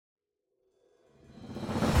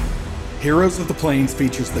Heroes of the Plains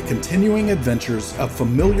features the continuing adventures of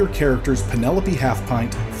familiar characters Penelope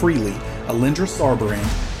Halfpint, Freely, Alindra Sarberand,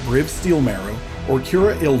 Briv Steelmarrow,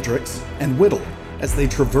 Orkura Ildrix, and Whittle as they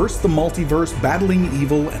traverse the multiverse battling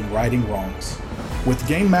evil and righting wrongs. With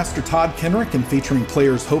Game Master Todd Kenrick and featuring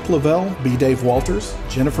players Hope Lavelle, B. Dave Walters,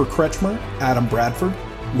 Jennifer Kretschmer, Adam Bradford,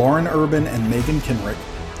 Lauren Urban, and Megan Kenrick,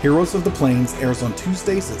 Heroes of the Plains airs on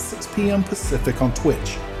Tuesdays at 6 p.m. Pacific on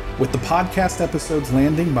Twitch, with the podcast episodes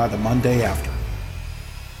landing by the Monday after.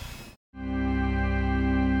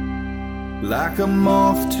 Like a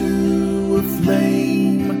moth to a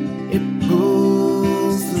flame, it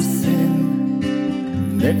pulls us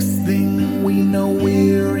in. Next thing we know,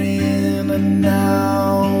 we're in a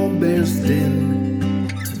now burst in.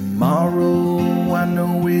 Tomorrow, I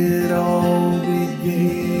know it all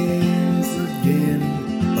begins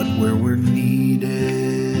again, but where we're needed,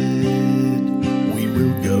 we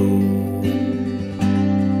will go.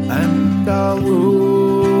 And I'll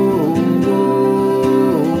roll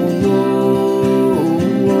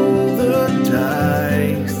the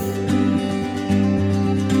dice.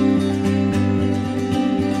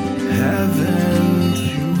 Haven't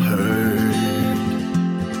you heard?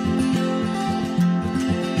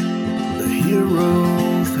 The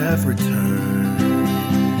heroes have returned.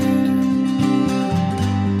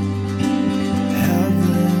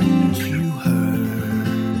 Haven't you heard?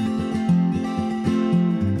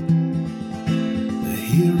 The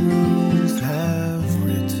heroes have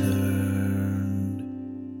returned.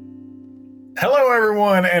 Hello,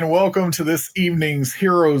 everyone, and welcome to this evening's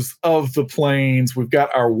Heroes of the Plains. We've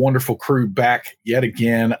got our wonderful crew back yet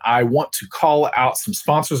again. I want to call out some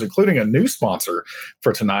sponsors, including a new sponsor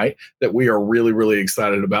for tonight that we are really, really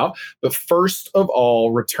excited about. But first of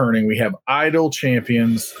all, returning, we have Idle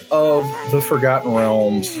Champions of the Forgotten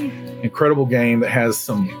Realms. Incredible game that has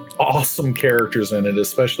some awesome characters in it,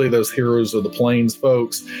 especially those Heroes of the Plains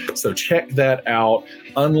folks. So check that out.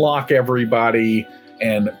 Unlock everybody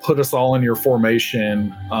and put us all in your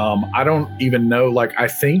formation. I don't even know, like, I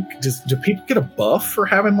think, do people get a buff for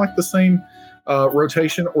having like the same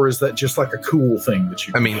rotation, or is that just like a cool thing that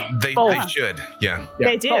you? I mean, they should, yeah.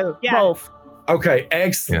 They do, yeah. Both. Okay,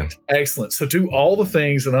 excellent, excellent. So do all the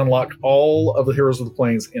things and unlock all of the Heroes of the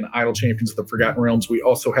Plains in Idle Champions of the Forgotten Realms. We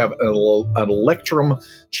also have an Electrum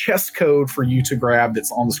chest code for you to grab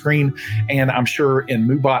that's on the screen, and I'm sure in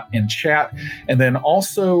Moobot and chat. And then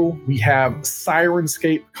also we have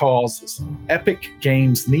Syrinscape, cause epic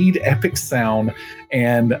games need epic sound,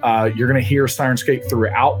 and you're going to hear Syrinscape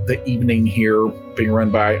throughout the evening here, being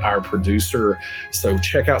run by our producer. So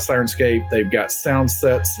check out Syrinscape. They've got sound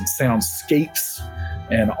sets and soundscapes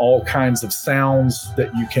and all kinds of sounds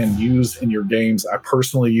that you can use in your games. I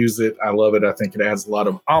personally use it. I love it. I think it adds a lot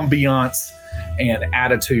of ambiance and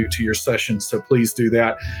attitude to your session. So please do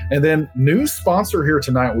that. And then new sponsor here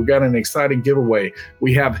tonight. We've got an exciting giveaway.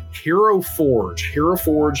 We have Hero Forge. Hero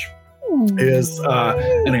Forge is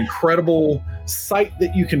an incredible site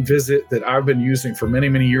that you can visit that I've been using for many,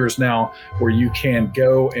 many years now, where you can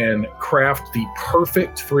go and craft the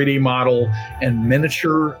perfect 3D model and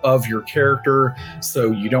miniature of your character.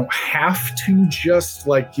 So you don't have to just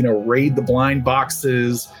raid the blind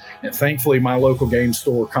boxes. And thankfully, my local game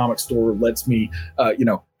store, comic store, lets me,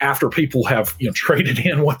 after people have traded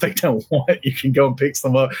in what they don't want, you can go and pick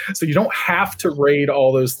some up. So you don't have to raid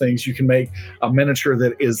all those things. You can make a miniature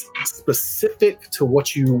that is specific to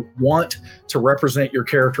what you want to represent your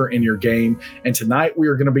character in your game. And tonight we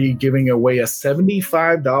are going to be giving away a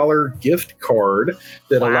 $75 gift card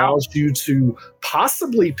that allows you to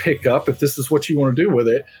possibly pick up, if this is what you want to do with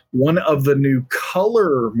it, one of the new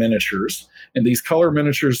color miniatures. And these color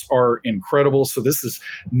miniatures are incredible. So this is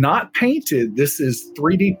not painted. This is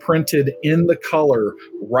 3D printed in the color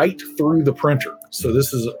right through the printer. So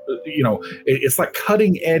this is, it's like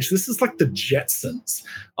cutting edge. This is like the Jetsons.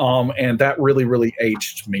 And that really, really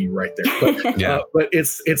aged me right there. But, but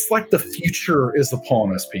it's like the future is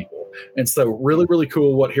upon us, people. And so really, really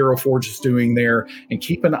cool what Hero Forge is doing there. And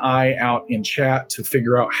keep an eye out in chat to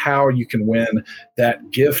figure out how you can win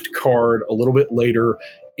that gift card a little bit later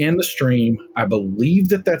in the stream. I believe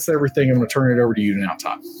that's everything. I'm going to turn it over to you now,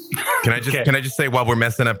 Todd. Can I just say, while we're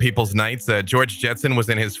messing up people's nights, George Jetson was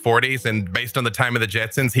in his 40s, and based on the time of the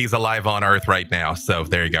Jetsons, he's alive on Earth right now. So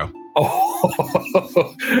there you go.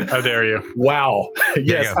 Oh, how dare you? Wow.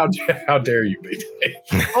 Yes. How dare you be?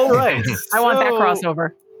 All right. I want that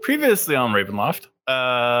crossover. Previously on Ravenloft,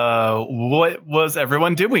 what was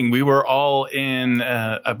everyone doing? We were all in,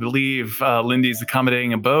 I believe, Lindy's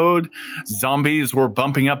accommodating abode. Zombies were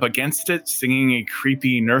bumping up against it, singing a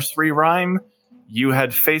creepy nursery rhyme. You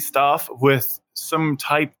had faced off with some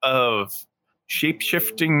type of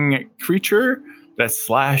shape-shifting creature that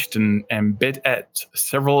slashed and bit at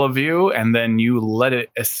several of you, and then you let it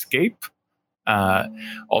escape.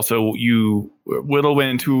 Also, you Whittle went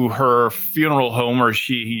into her funeral home where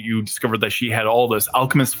you discovered that she had all this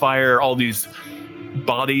alchemist fire, all these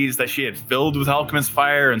bodies that she had filled with alchemist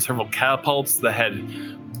fire, and several catapults that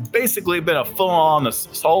had basically been a full-on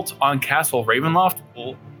assault on Castle Ravenloft,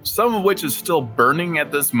 some of which is still burning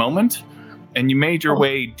at this moment. And you made your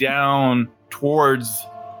way down towards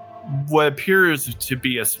what appears to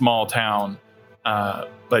be a small town,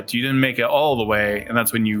 but you didn't make it all the way, and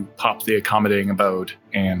that's when you popped the accommodating abode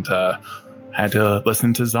and had to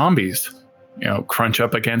listen to zombies, crunch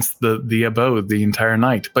up against the abode the entire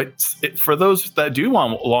night. But for those that do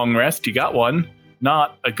want a long rest, you got one,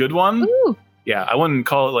 not a good one. Ooh. Yeah, I wouldn't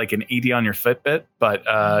call it like an 80 on your Fitbit, but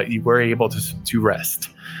you were able to rest.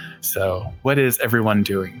 So what is everyone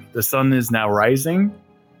doing? The sun is now rising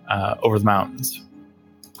over the mountains.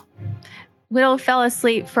 Whittle fell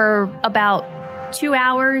asleep for about 2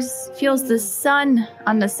 hours, feels the sun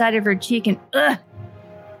on the side of her cheek, and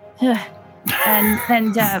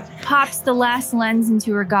pops the last lens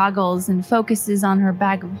into her goggles and focuses on her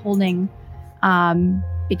bag of holding,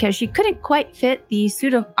 because she couldn't quite fit the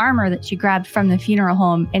suit of armor that she grabbed from the funeral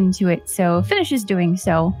home into it. So finishes doing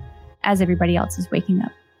so as everybody else is waking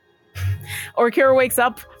up. Orkira wakes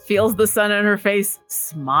up, feels the sun on her face,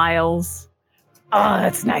 smiles. Oh,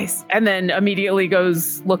 that's nice. And then immediately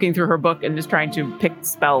goes looking through her book and is trying to pick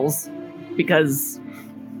spells, because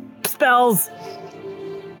spells.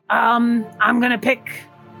 I'm going to pick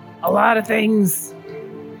a lot of things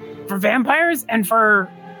for vampires and for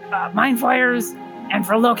mind flayers and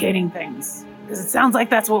for locating things, because it sounds like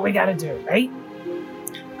that's what we got to do, right?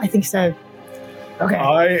 I think so. Okay.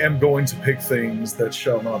 I am going to pick things that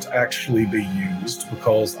shall not actually be used,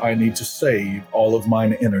 because I need to save all of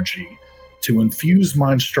mine energy to infuse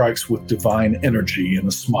mind strikes with divine energy in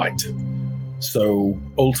a smite. So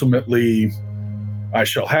ultimately, I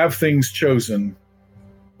shall have things chosen,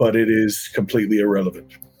 but it is completely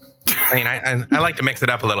irrelevant. I mean, I like to mix it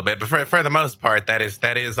up a little bit, but for the most part, that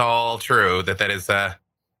is all true. That is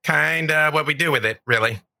kind of what we do with it,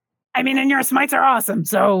 really. I mean, and your smites are awesome,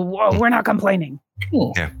 so we're not complaining.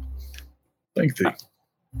 Oh, yeah. Thank thee.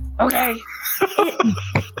 Okay.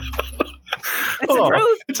 It's the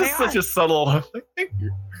truth. It's just such a subtle. Thank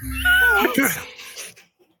you.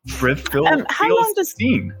 How long does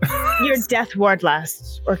steam? your death ward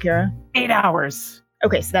last, Orkira? 8 hours.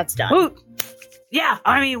 Okay, so that's done. Ooh. Yeah,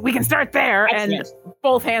 I mean, we can start there. Excellent. And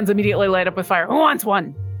both hands immediately light up with fire. Who wants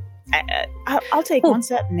one? I'll take one,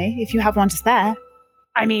 certainly, if you have one to spare.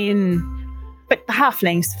 I mean, but the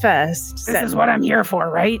halflings first. This is what I'm here for,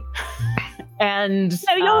 right? And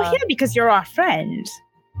no, you're here because you're our friend.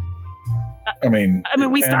 I mean,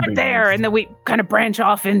 we start there, and then we kind of branch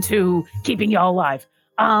off into keeping y'all alive.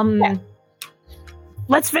 Yeah.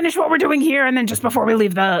 Let's finish what we're doing here, and then just before we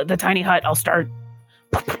leave the tiny hut, I'll start.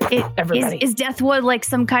 Everybody. Is Deathwood like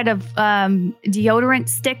some kind of deodorant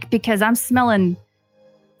stick? Because I'm smelling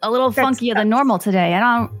a little funkier than normal today.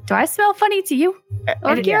 Do I smell funny to you,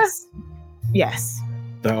 Orkira? Yes.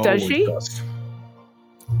 Does she?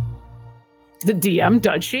 The DM,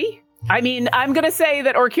 does she? I mean, I'm going to say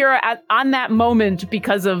that Orkira, on that moment,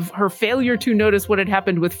 because of her failure to notice what had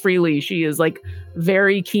happened with Freely, she is like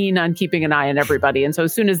very keen on keeping an eye on everybody. And so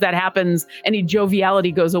as soon as that happens, any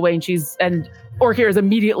joviality goes away, and Orkira is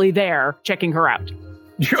immediately there checking her out.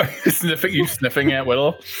 You sniffing at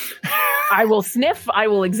Whittle? I will sniff. I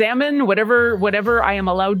will examine whatever I am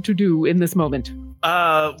allowed to do in this moment.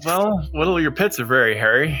 Well, Whittle, your pits are very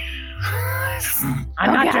hairy.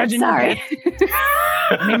 I'm not judging. Sorry.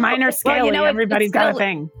 I mean, mine are scaly. Well, everybody's got a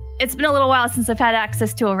thing. It's been a little while since I've had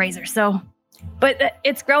access to a razor, but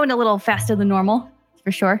it's growing a little faster than normal,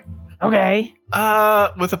 for sure. Okay.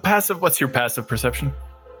 With a passive, what's your passive perception?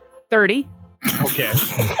 30. Okay.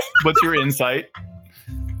 What's your insight?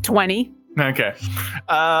 20. Okay.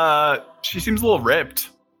 She seems a little ripped.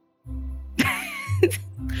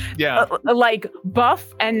 Yeah. Like buff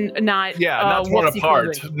and not... Yeah, not torn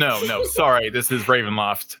apart. Clothing. No, sorry. This is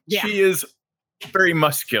Ravenloft. Yeah. She is very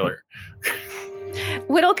muscular.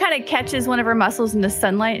 Whittle kind of catches one of her muscles in the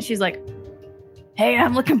sunlight, and she's like, hey,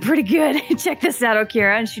 I'm looking pretty good. Check this out,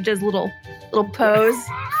 Orkira. And she does a little pose.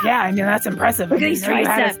 Yeah, I mean, that's impressive. Look at these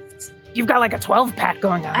triceps. You've got like a 12-pack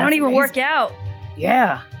going on. I don't even work out.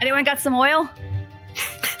 Yeah. Anyone got some oil?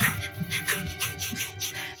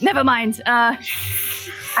 Never mind.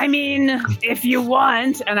 I mean, if you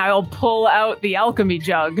want, and I'll pull out the alchemy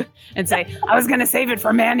jug and say, I was going to save it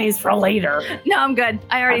for mayonnaise for later. No, I'm good.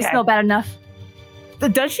 I already smell bad enough.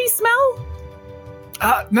 Does she smell?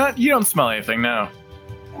 No, you don't smell anything, no.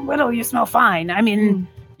 Whittle, you smell fine. I mean,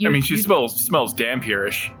 She smells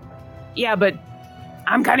damperish. Yeah, but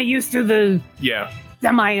I'm kind of used to the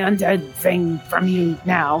semi-undead thing from you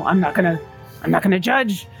now. I'm not gonna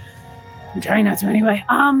judge. I'm trying not to anyway.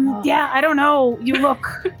 Yeah, I don't know. You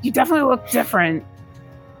definitely look different.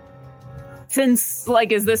 Since,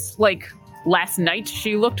 is this, last night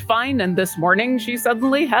she looked fine and this morning she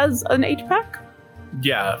suddenly has an 8-pack?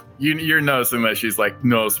 Yeah, you're noticing that she's,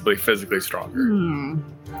 noticeably physically stronger.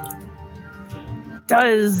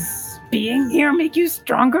 Does being here make you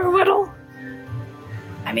stronger, Whittle?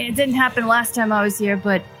 I mean, it didn't happen last time I was here,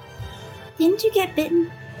 but Didn't you get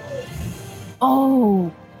bitten?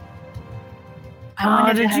 Oh. I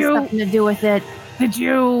wonder if it has something to do with it. Did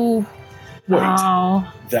you... Wait,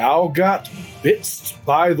 Oh. thou got bit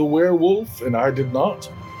by the werewolf and I did not?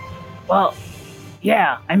 Well,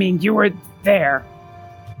 yeah, I mean, you were there.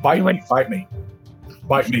 Bite me,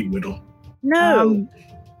 Whittle. No.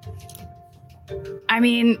 I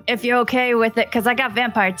mean, if you're okay with it, because I got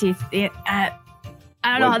vampire teeth. I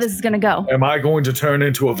don't know how this is going to go. Am I going to turn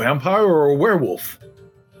into a vampire or a werewolf?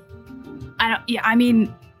 I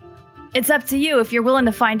mean, it's up to you. If you're willing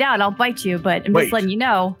to find out, I'll bite you, but I'm just letting you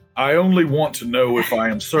know. I only want to know if I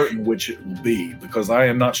am certain which it will be, because I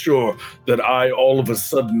am not sure that I all of a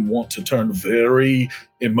sudden want to turn very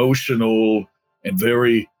emotional and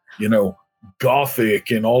very,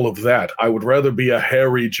 gothic and all of that. I would rather be a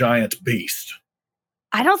hairy giant beast.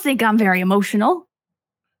 I don't think I'm very emotional.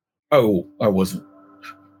 Oh, I wasn't.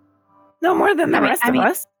 No more than the rest of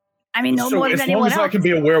us. I mean, no more than anyone else. As long as I can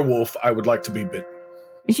be a werewolf, I would like to be bitten.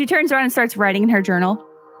 And she turns around and starts writing in her journal.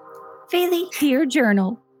 Feely. Dear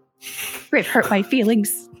journal. It hurt my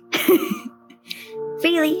feelings.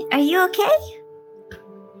 Feely, are you okay?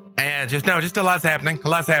 Just a lot's happening.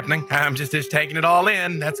 I'm just taking it all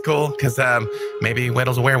in. That's cool. Because maybe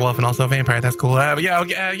Whittle's a werewolf and also a vampire. That's cool. No,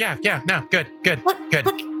 good.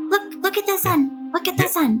 Look at the sun. Look at the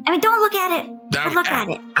sun. I mean, don't look at it. But look at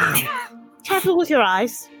it. Careful with your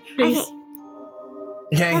eyes, please.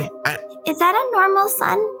 Okay. Is that a normal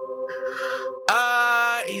sun?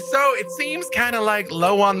 So it seems kind of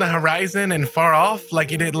low on the horizon and far off.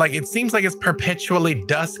 It seems like it's perpetually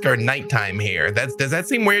dusk or nighttime here. Does that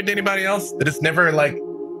seem weird to anybody else? That it's never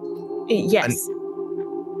Yes.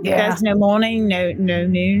 Yeah. There's no morning, no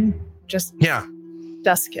noon, just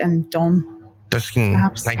dusk and dawn. Dusk and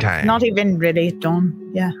Perhaps. nighttime. Not even really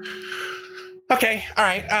dawn. Yeah. Okay, all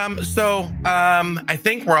right. I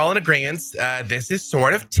think we're all in agreement. This is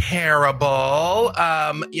sort of terrible.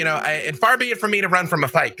 And far be it from me to run from a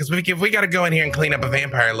fight, because if we got to go in here and clean up a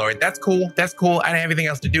vampire lord, that's cool. I don't have anything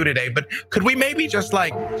else to do today. But could we maybe just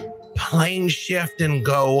plane shift and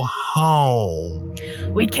go home?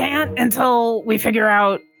 We can't until we figure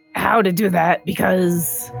out how to do that,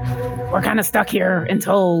 because we're kind of stuck here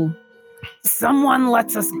until someone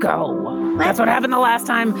lets us go. That's what happened the last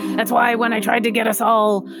time. That's why when I tried to get us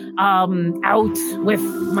all out with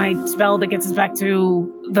my spell that gets us back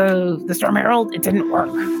to the Storm Herald, it didn't work.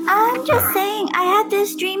 I'm just saying, I had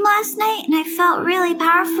this dream last night and I felt really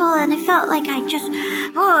powerful and I felt like I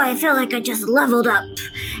just leveled up.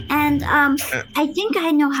 And I think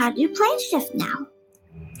I know how to do plane shift now.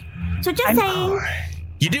 So just saying.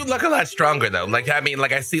 You do look a lot stronger, though.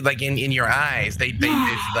 I see, in your eyes,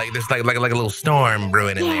 there's like a little storm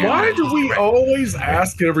brewing in there. Why do we always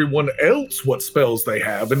ask everyone else what spells they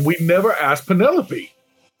have, and we never ask Penelope?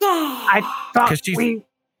 I thought we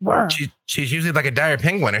were. She's usually like a dire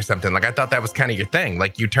penguin or something. I thought that was kind of your thing.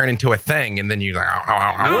 You turn into a thing, and then you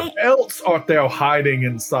What else art thou hiding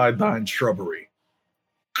inside thine shrubbery?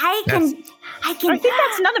 I think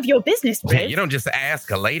that's none of your business, Briv. You don't just ask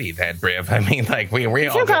a lady that, Briv. I mean, we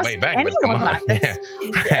all go way back. But come on.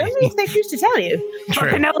 Only if they choose to tell you.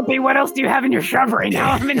 Penelope, what else do you have in your shrubbery?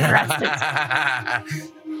 Now I'm interested.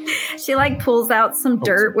 She pulls out some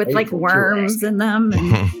dirt with worms in them,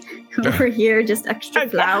 and over here just extra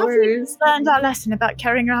flowers. Have you learned our lesson about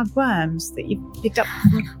carrying around worms that you picked up?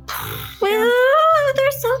 Ooh,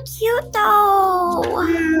 they're so cute though.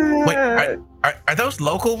 Wait, are those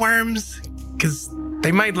local worms? Because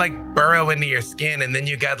they might burrow into your skin, and then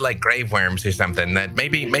you got grave worms or something. That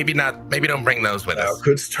maybe not. Maybe don't bring those with us. Thou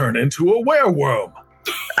couldst turn into a wereworm.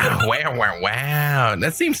 A wereworm. Wow,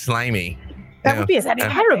 that seems slimy. That would be a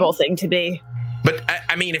terrible thing to be. But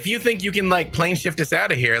I mean, if you think you can plane shift us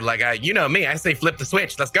out of here, you know me, I say flip the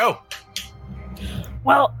switch. Let's go.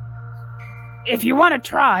 Well, if you want to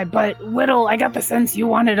try, but Whittle, I got the sense you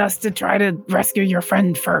wanted us to try to rescue your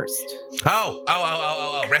friend first.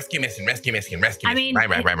 Oh, rescue mission. I mean,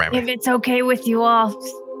 right. if it's okay with you all,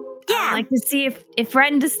 Yeah. I'd like to see if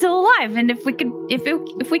Rend is still alive, and if we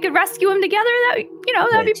could rescue him together,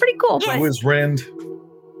 that'd be pretty cool. Who is Rend?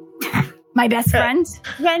 My best friend.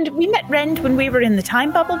 Rend, we met Rend when we were in the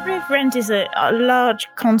time bubble. Rend is a large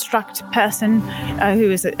construct person who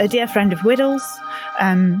is a dear friend of Whittle's,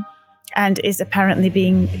 and is apparently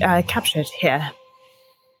being captured here.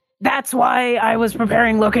 That's why I was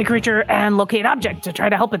preparing locate creature and locate object to try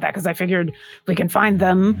to help with that, because I figured if we can find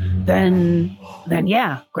them, then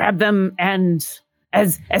yeah, grab them, and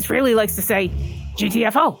as Freely likes to say,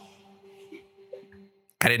 GTFO.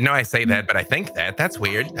 I didn't know I say that, but I think that. That's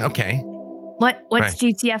weird. Okay. What's Right.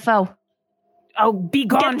 GTFO? Oh, be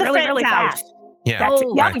gone really fast. Yeah. That's it.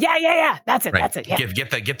 Right. Yeah. That's it. Right. That's it. Yeah.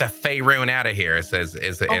 Get the Faerun out of here, as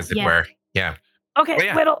it were. Yeah. Okay, Well,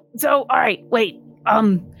 yeah. Whittle. So, all right, wait.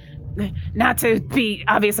 Not to be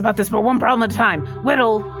obvious about this, but one problem at a time.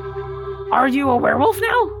 Whittle, are you a werewolf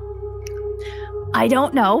now? I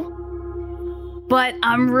don't know, but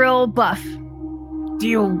I'm real buff.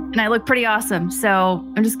 And I look pretty awesome, so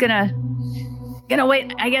I'm just gonna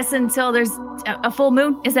wait, I guess, until there's a full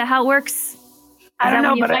moon. Is that how it works? I don't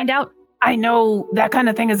know, but find out. I know that kind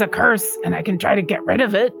of thing is a curse, and I can try to get rid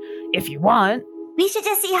of it if you want. We should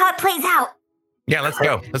just see how it plays out. Yeah, let's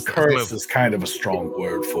go. Let's Curse move. is kind of a strong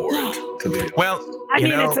word for it. To be Well, I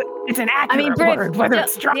mean, it's an accurate word, whether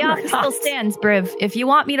it's strong the or office not. still stands, Briv. If you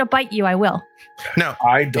want me to bite you, I will. No,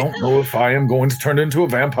 I don't know if I am going to turn into a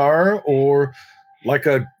vampire or like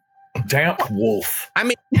a damp wolf. I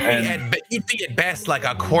mean, you'd be at best like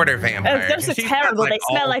a quarter vampire. Those are She's terrible. got, They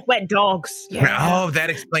smell like wet dogs. Oh, that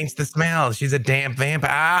explains the smell. She's a damp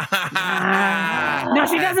vampire. No,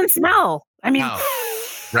 she doesn't smell. I mean,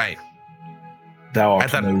 Right. Thou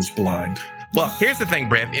art nose blind. Well, here's the thing,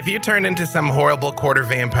 Briv. If you turn into some horrible quarter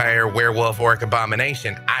vampire, werewolf, orc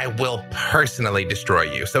abomination, I will personally destroy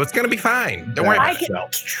you. So it's going to be fine. Don't worry about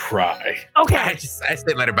it. Try. Okay. I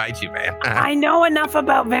said let her bite you, man. I know enough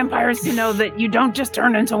about vampires to know that you don't just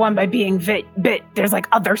turn into one by being bit. There's like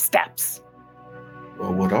other steps.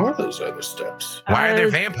 Well, what are those other steps? Why are there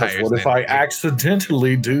 'Cause vampires? What if I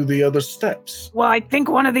accidentally do the other steps? Well, I think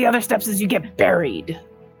one of the other steps is you get buried.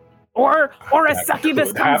 Or a That succubus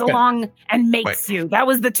could comes happen. along and makes you. That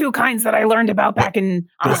was the two kinds that I learned about back in...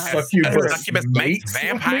 The succubus succubus makes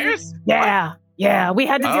vampires? Yeah. We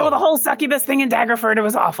had to deal with the whole succubus thing in Daggerford. It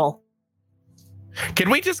was awful. Can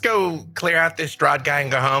we just go clear out this Strahd guy and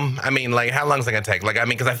go home? I mean, like, how long is it going to take? Like, I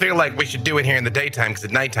mean, because I feel like we should do it here in the daytime, because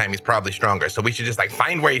at nighttime he's probably stronger. So we should just, like,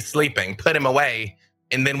 find where he's sleeping, put him away,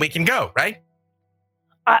 and then we can go, right?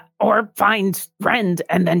 Or find Rend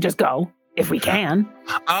and then just go, if we can.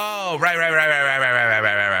 Oh, right.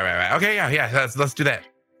 Okay, yeah. Let's do that.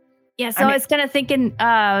 Yeah, so I was kind of thinking,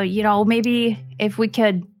 maybe if we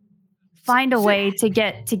could find a way to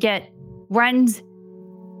get Rend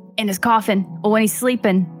in his coffin, or when he's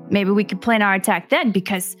sleeping, maybe we could plan our attack then,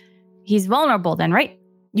 because he's vulnerable then, right?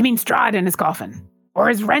 You mean Strahd in his coffin? Or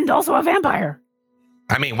is Rend also a vampire?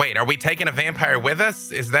 I mean, wait, are we taking a vampire with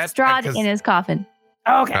us? Is that Strahd in his coffin?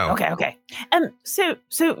 Okay. So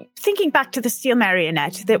thinking back to the steel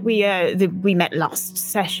marionette that we met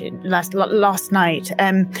last night.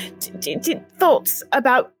 Thoughts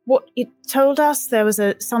about what it told us? There was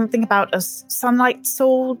something about sunlight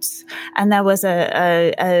swords, and there was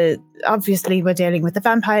a obviously we're dealing with the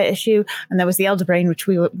vampire issue, and there was the elder brain, which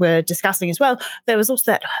we were discussing as well. There was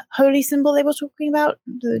also that holy symbol they were talking about,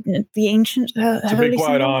 the ancient To holy be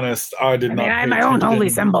quite symbol. honest, I did not. I have pay my own holy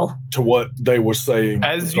attention symbol. to what they were saying.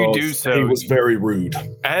 As you do because so, he was very rude.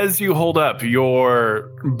 As you hold up your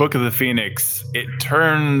Book of the Phoenix, it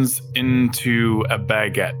turns into a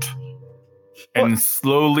baguette and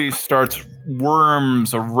slowly starts.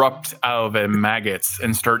 Worms erupt out of it, maggots,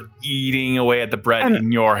 and start eating away at the bread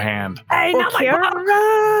in your hand. Hey, not my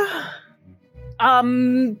book!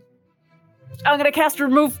 I'm gonna cast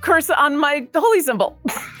remove curse on my holy symbol.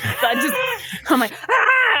 I'm like,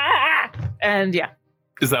 and yeah.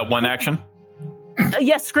 Is that one action?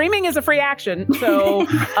 Yes, screaming is a free action. So,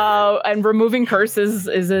 and removing curse is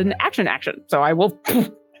an action. So I will.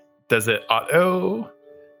 Does it auto?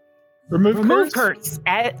 Remove curse.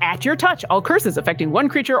 At your touch, all curses affecting one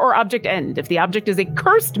creature or object end. If the object is a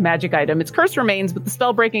cursed magic item, its curse remains, with the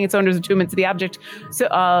spell breaking its owner's attunement to the object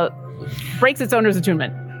breaks its owner's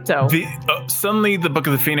attunement. So suddenly the Book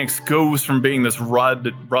of the Phoenix goes from being this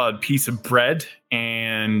rod piece of bread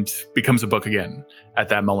and becomes a book again at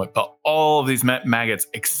that moment. But all of these maggots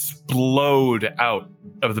explode out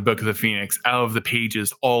of the Book of the Phoenix, out of the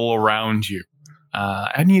pages all around you.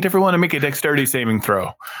 I need everyone to make a dexterity saving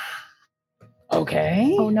throw.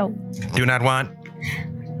 Okay. Oh no. Do not want.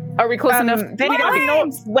 Are we close enough?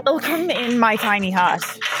 Welcome in my tiny heart.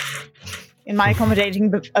 In my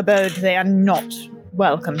accommodating abode, they are not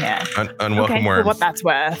welcome here. Unwelcome For worms. what that's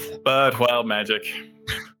worth. But wild magic.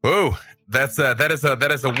 Ooh, that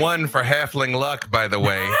is a 1 for halfling luck, by the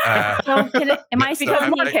way. So am I So Because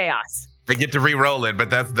supposed more I- chaos. I get to re-roll it, but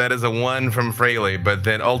that is a 1 from Fraley. But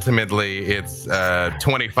then ultimately, it's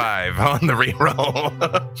 25 on the re-roll.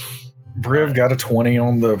 Briv got a 20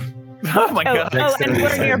 on the. Oh my god. And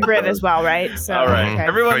we're near Briv as well, right? So, All right. okay.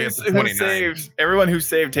 Everyone Oh, yeah, who 29. saved, everyone who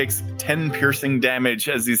saved takes 10 piercing damage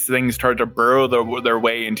as these things start to burrow their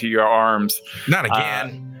way into your arms. Not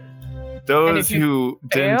again. Those if you who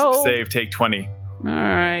didn't fail- save take 20. All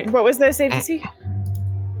right. What was the save DC?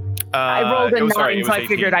 I rolled a 9, sorry, it so was I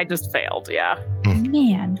figured 18. I just failed. Yeah.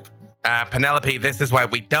 Man. Penelope, this is why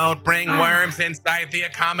we don't bring worms inside the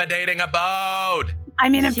accommodating abode. I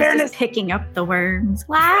mean, in She's fairness, just picking up the worms.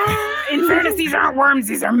 Wow. in fairness, these aren't worms;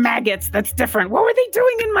 these are maggots. That's different. What were they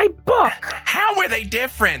doing in my book? How were they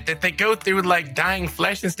different? Did they go through like dying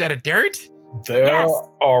flesh instead of dirt? There Yes.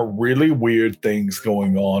 are really weird things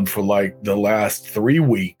going on for like the last 3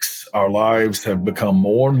 weeks. Our lives have become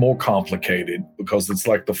more and more complicated because it's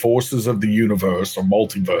like the forces of the universe or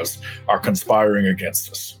multiverse are conspiring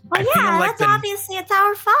against us. Well, I feel yeah, like that's obviously it's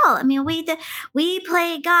our fault. I mean, we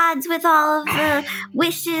play gods with all of the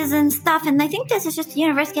wishes and stuff, and I think this is just the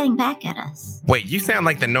universe getting back at us. Wait, you sound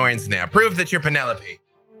like the Norns now. Prove that you're Penelope.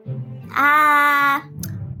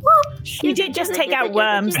 She did just take out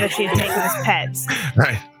worms that she had taken as pets.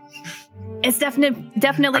 Right. It's definitely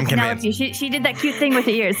I'm Penelope. She did that cute thing with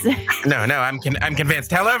the ears. No, I'm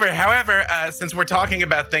convinced. However, since we're talking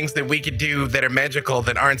about things that we could do that are magical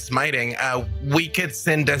that aren't smiting, we could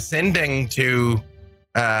send a sending to.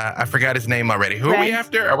 I forgot his name already. Who are we Rend.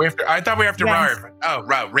 after? Are we after? I thought we were after Rend. Rarv.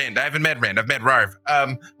 Oh, Rend. I haven't met Rend. I've met Rarv.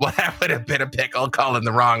 Well, that would have been a pickle calling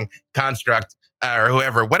the wrong construct or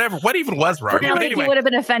whoever. Whatever. What even was Rarv? But Penelope anyway. would have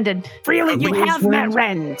been offended. Really, you Which have met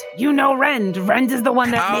Rend. You know Rend. Rend is the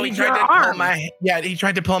one that Oh, made he your tried to arm. pull he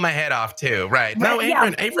tried to pull my head off too. Right. No, Right, yeah.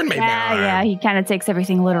 Avron made my arm. Yeah, he kind of takes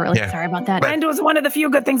everything literally. Yeah. Sorry about that. Rend was one of the few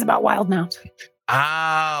good things about Wildmount.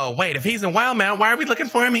 Oh, wait, if he's in Wildmount, why are we looking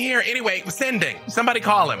for him here? Anyway, sending. Somebody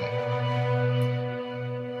call him.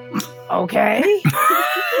 Okay.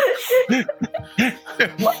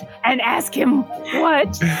 And ask him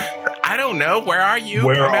what? I don't know. Where are you?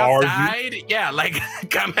 Where come are you? outside. Yeah, like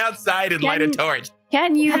come outside and light a torch.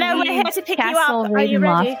 Can you Hello, we're leave here to pick you Castle up. Are you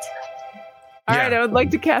ready? Ravenloft? All Yeah. right, I would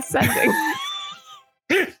like to cast sending.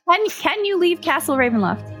 Can you leave Castle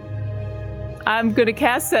Ravenloft? I'm going to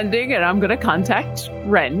cast sending and I'm going to contact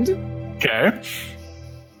Rend. Okay.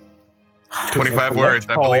 25 words.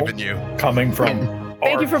 I believe in you. Coming from.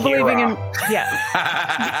 Thank you for believing in. Arkira. Yeah.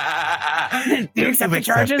 Do you accept the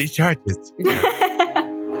charges? These charges?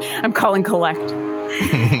 I'm calling collect.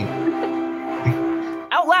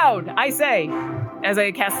 Out loud, I say, as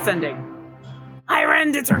I cast sending. Hi,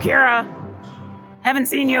 Rend, it's Arkira. Haven't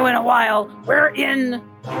seen you in a while. We're in.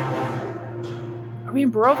 Are we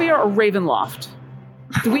in Barovia or Ravenloft?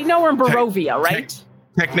 Do we know we're in Barovia, right?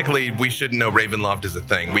 Technically, we should know Ravenloft is a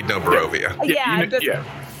thing. We'd know Barovia. Yeah, Yeah.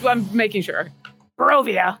 I'm making sure.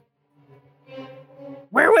 Barovia.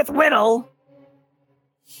 We're with Whittle.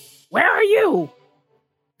 Where are you?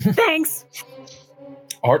 Thanks.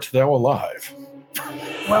 Art thou alive?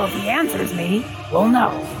 Well, if he answers me, we'll know.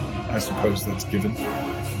 I suppose that's given.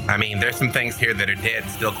 I mean, there's some things here that are dead,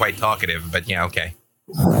 still quite talkative, but yeah, okay.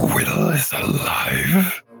 Whittle is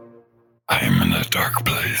alive. I am in a dark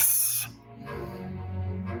place.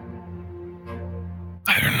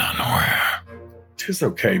 I do not know where. 'Tis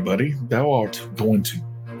okay, buddy. Thou art going to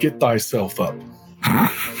get thyself up.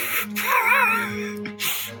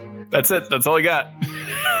 That's it. That's all I got.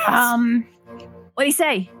 What do you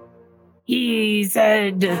say? He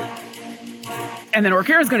said. And then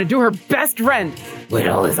Orkira's going to do her best Rend.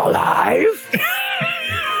 Whittle is alive.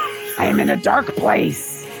 I am in a dark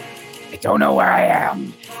place. I don't know where I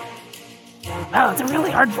am. Oh, it's a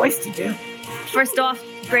really hard voice to do. First off,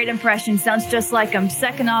 great impression. Sounds just like him.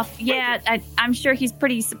 Second off, yeah, I'm sure he's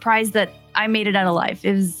pretty surprised that I made it out alive.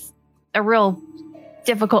 It was a real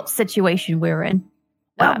difficult situation we were in.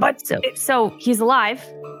 Well, but so he's alive.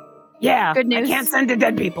 Yeah, Good news. I can't send to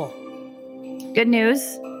dead people. Good news.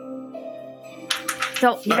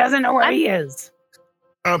 So He doesn't know where he is.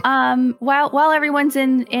 while everyone's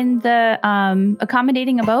in the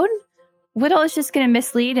accommodating abode, Whittle is just going to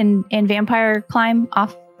mislead and vampire climb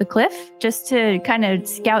off the cliff just to kind of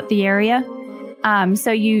scout the area.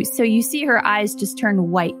 So you see her eyes just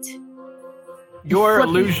turn white. Your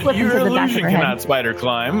illusion, flip into the back of her head. cannot spider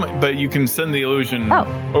climb, but you can send the illusion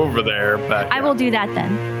over there. Back. I will do that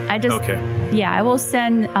then. Okay. Yeah, I will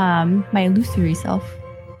send my illusory self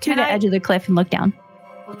to the edge of the cliff and look down.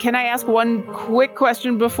 Can I ask one quick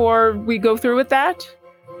question before we go through with that?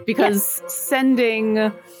 Because sending,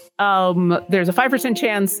 there's a 5%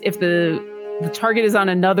 chance if the target is on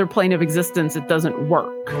another plane of existence, it doesn't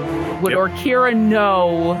work. Would Orkira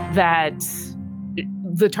know that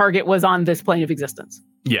the target was on this plane of existence?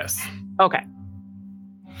 Yes. Okay.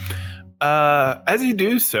 As you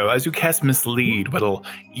do so, as you cast Mislead, Whittle,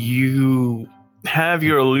 you have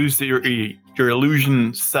your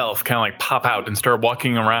illusion self kind of like pop out and start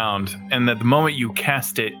walking around. And at the moment you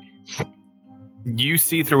cast it, you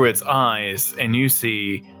see through its eyes and you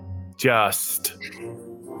see just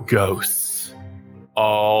ghosts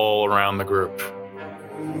all around the group,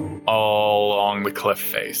 all along the cliff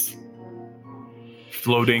face,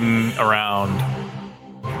 floating around.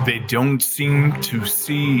 They don't seem to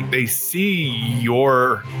see, they see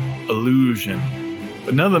your illusion,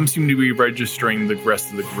 but none of them seem to be registering the rest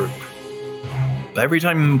of the group. But every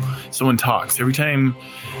time someone talks, every time,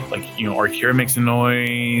 Orkira makes a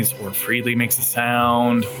noise, or Freely makes a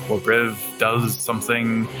sound, or Riv does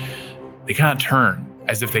something, they kind of turn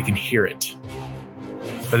as if they can hear it.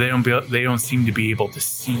 But they don't seem to be able to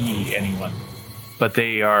see anyone. But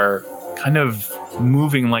they are kind of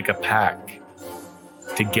moving like a pack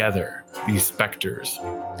together, these specters.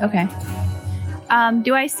 Okay.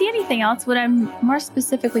 Do I see anything else? What I'm more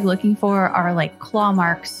specifically looking for are like claw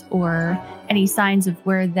marks or any signs of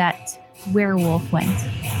where that werewolf went.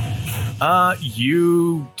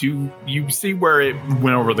 You see where it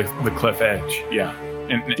went over the cliff edge, yeah.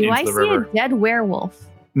 Do I see a dead werewolf?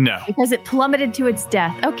 No. Because it plummeted to its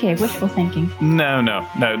death. Okay, wishful thinking. No.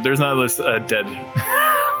 There's not a dead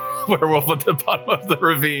werewolf at the bottom of the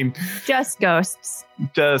ravine. Just ghosts.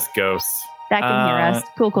 Just ghosts. That can hear us.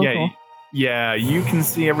 Cool. Yeah, you can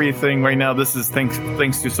see everything right now. This is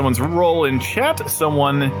thanks to someone's role in chat.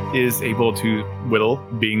 Someone is able to, Whittle,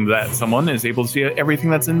 being that someone, is able to see everything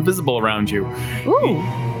that's invisible around you. Ooh.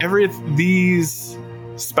 These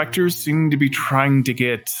specters seem to be trying to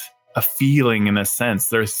get a feeling, in a sense.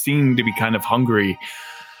 They seem to be kind of hungry,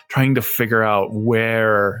 trying to figure out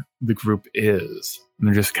where the group is. And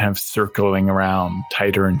they're just kind of circling around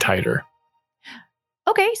tighter and tighter.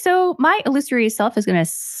 Okay, so my illusory self is going to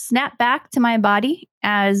snap back to my body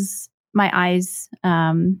as my eyes,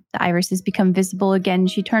 the irises become visible again.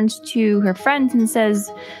 She turns to her friend and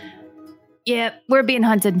says, "Yeah, we're being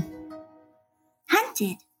hunted."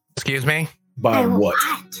 Hunted? Excuse me? By what?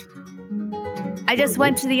 I just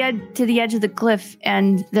went to the edge of the cliff,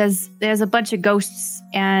 and there's a bunch of ghosts,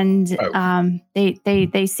 and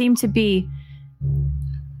they seem to be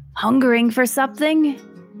hungering for something,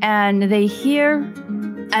 and they hear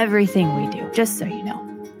everything we do, just so you know.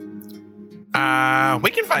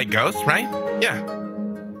 We can fight ghosts, right? Yeah.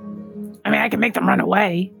 I mean, I can make them run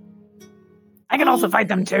away. I can also fight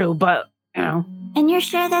them too, but, And you're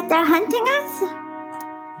sure that they're hunting us?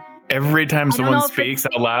 Every time someone speaks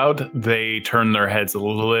out loud, they turn their heads a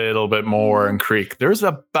little bit more and creak. There's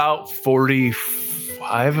about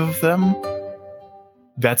 45 of them.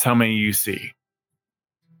 That's how many you see.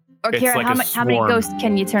 Or Kira, how many ghosts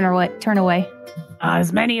can you turn away?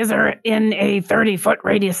 As many as are in a 30-foot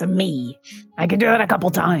radius of me. I can do that a couple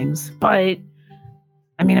times. But,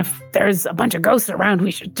 I mean, if there's a bunch of ghosts around,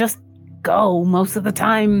 we should just go. Most of the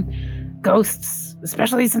time, ghosts,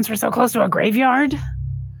 especially since we're so close to a graveyard.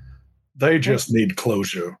 They just need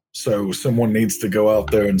closure. So someone needs to go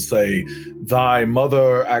out there and say, "Thy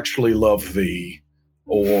mother actually loved thee,"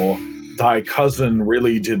 or "Thy cousin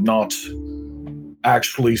really did not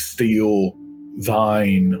actually steal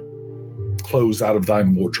thine clothes out of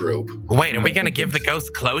thine wardrobe." Wait, are we going to give the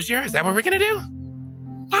ghost closure? Is that what we're going to do?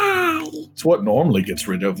 It's what normally gets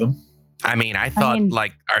rid of them. I mean, I thought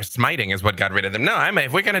our smiting is what got rid of them. No,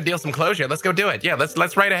 if we're going to deal some closure, let's go do it. Yeah,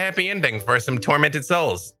 let's write a happy ending for some tormented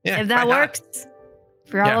souls. Yeah, if that works.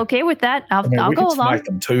 If you're all okay with that, I'll go along. We can smite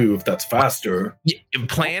them too if that's faster. Yeah,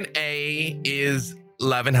 plan A is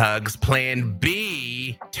love and hugs. Plan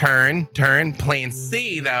B, turn. Plan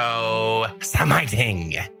C, though,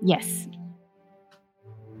 smiting. Yes.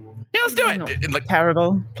 Yeah, let's do it.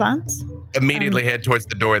 Terrible plans. Immediately head towards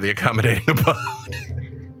the door of the accommodating abode.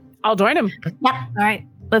 I'll join him. Yep. All right.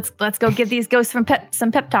 Let's go give these ghosts some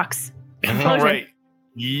pep talks. All right.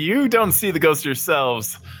 You don't see the ghosts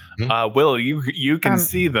yourselves. Will, you can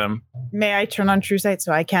see them. May I turn on True Sight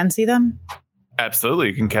so I can see them? Absolutely.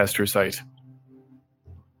 You can cast True Sight.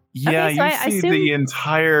 Yeah, okay, so you see the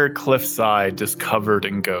entire cliffside just covered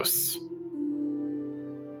in ghosts.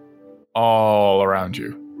 All around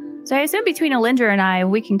you. So I assume between Alindra and I,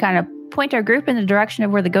 we can kind of point our group in the direction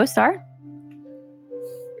of where the ghosts are?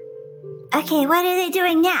 Okay, what are they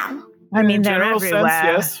doing now? I mean, In they're general everywhere.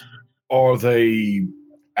 yes. Are they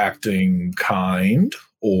acting kind,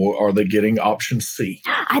 or are they getting option C?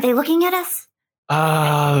 Are they looking at us?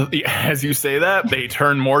 As you say that, they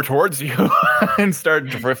turn more towards you and start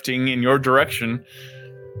drifting in your direction.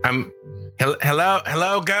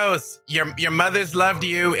 Hello, Ghost. Your mother's loved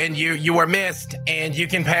you, and you were missed, and you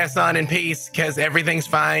can pass on in peace because everything's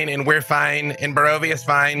fine, and we're fine, and Barovia's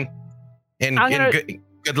fine, and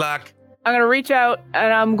good luck. I'm going to reach out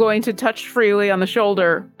and I'm going to touch Freely on the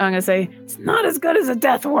shoulder. I'm going to say, it's not as good as a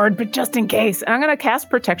death ward, but just in case. And I'm going to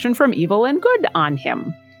cast Protection from Evil and Good on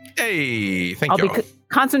him. Hey, thank you. I'll be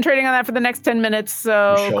concentrating on that for the next 10 minutes.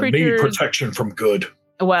 So We shall creatures, need protection from good.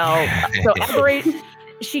 well, so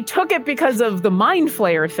she took it because of the Mind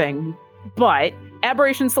Flayer thing, but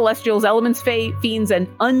Aberration, Celestials, Elements, Fiends, and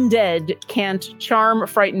Undead can't charm,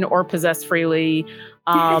 frighten, or possess Freely,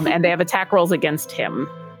 and they have attack rolls against him.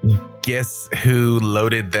 Guess who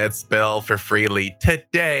loaded that spell for Freely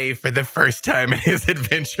today for the first time in his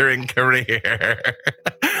adventuring career?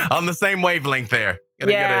 On the same wavelength there.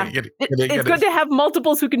 It's good to have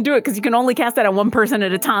multiples who can do it because you can only cast that on one person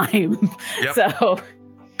at a time. Yep. So,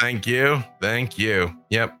 Thank you.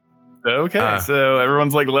 Yep. Okay, so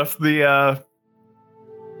everyone's like left the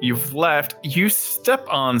you've left. You step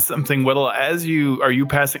on something, Whittle, as you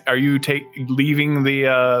leaving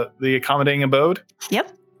the accommodating abode?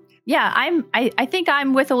 Yep. Yeah, I think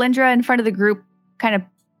I'm with Alindra in front of the group, kind of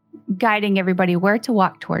guiding everybody where to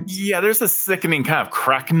walk towards. Yeah, there's a sickening kind of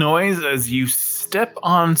crack noise as you step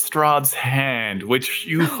on Strahd's hand, which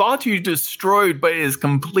you thought you destroyed, but is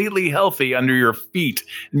completely healthy under your feet.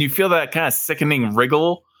 And you feel that kind of sickening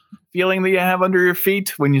wriggle feeling that you have under your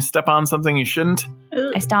feet when you step on something you shouldn't.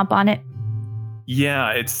 I stomp on it.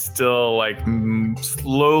 Yeah, it's still like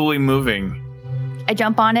slowly moving. I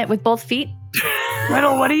jump on it with both feet.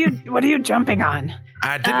 Whittle, what are you jumping on?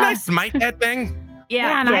 Didn't I smite that thing?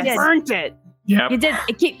 Yeah, and I burnt it. Yeah, You did.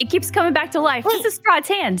 It keeps coming back to life. Wait. This is Strahd's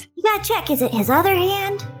hand. You gotta check. Is it his other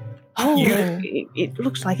hand? Oh, it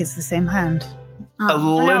looks like it's the same hand.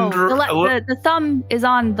 No, the thumb is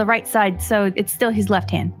on the right side, so it's still his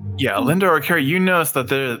left hand. Yeah, Linda or Carrie, you notice that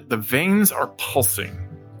the veins are pulsing,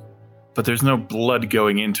 but there's no blood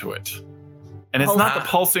going into it. And it's not the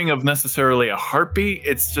pulsing of necessarily a heartbeat,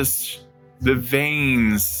 it's just the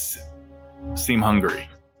veins seem hungry.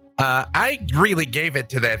 I really gave it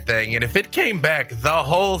to that thing, and if it came back, the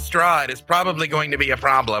whole Strahd is probably going to be a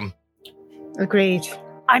problem. Agreed.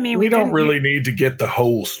 I mean, We don't really need to get the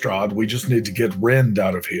whole Strahd. We just need to get Rend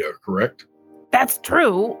out of here, correct? That's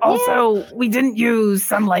true. Also, we didn't use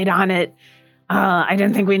sunlight on it. I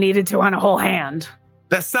didn't think we needed to on a whole hand.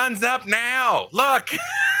 The sun's up now. Look.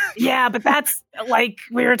 Yeah, but that's like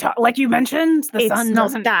we were like you mentioned. The It's sun not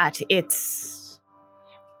doesn't. that.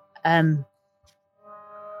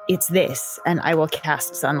 It's this, and I will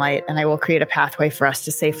cast sunlight, and I will create a pathway for us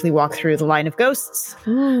to safely walk through the line of ghosts.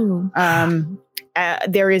 Ooh.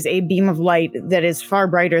 There is a beam of light that is far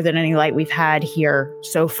brighter than any light we've had here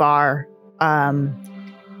so far.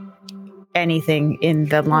 Anything in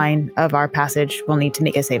the line of our passage will need to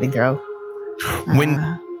make a saving throw.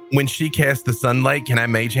 When she casts the sunlight, can I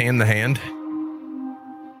mage hand the hand?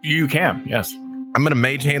 You can, yes. I'm gonna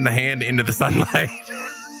mage hand the hand into the sunlight.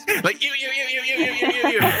 Like you.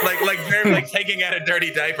 like very like taking out a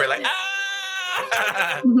dirty diaper, like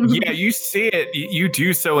Yeah, you see it. You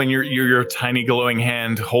do so, and your tiny glowing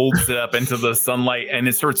hand holds it up into the sunlight, and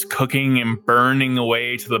it starts cooking and burning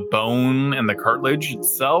away to the bone and the cartilage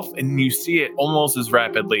itself, and you see it almost as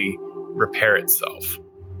rapidly repair itself.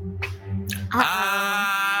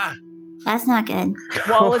 That's not good.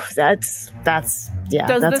 Well, that's does a the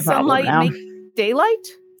problem sunlight now. make daylight?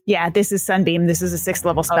 Yeah, this is Sunbeam. This is a 6th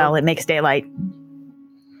level spell. Oh. It makes daylight.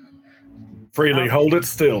 Freely hold it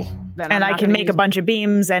still. Then And I'm I not can gonna make a use- bunch of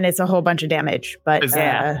beams, and it's a whole bunch of damage. But Is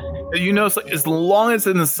that- You notice, like, as long as it's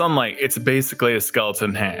in the sunlight, it's basically a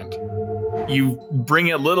skeleton hand. You bring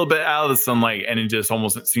it a little bit out of the sunlight, and it just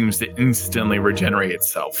almost seems to instantly regenerate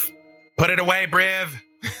itself. put it away, Briv.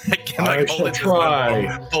 I shall try.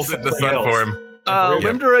 Hold it in the sun for him.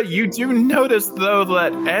 Lindra, you do notice, though,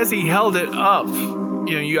 that as he held it up,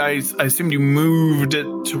 I assumed you moved it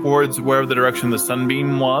towards wherever the direction the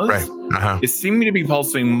sunbeam was. Right. Uh-huh. It seemed to be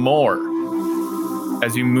pulsing more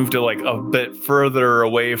as you moved it like a bit further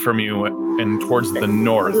away from you and towards the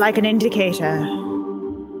north. like an indicator.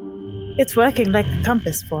 It's working like a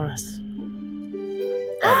compass for us.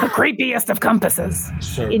 The creepiest of compasses.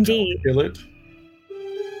 So Indeed. Kill it.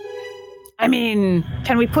 I mean,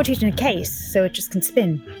 Can we put it in a case so it just can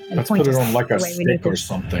spin? And Let's point put it us on like a the way we need stick or to?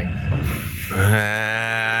 something.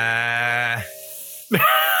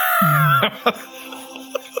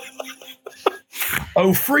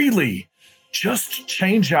 Oh, freely. Just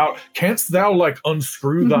change out. Canst thou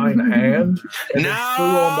unscrew thine hand? And then screw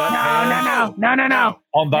on that hand? No.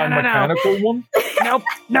 On thy mechanical one?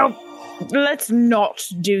 Nope. Let's not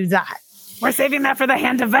do that. We're saving that for the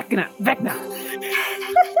hand of Vecna.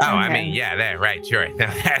 Oh, I mean, yeah, that right, sure.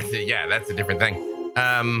 That's a different thing.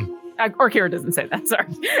 Orkira doesn't say that. Sorry.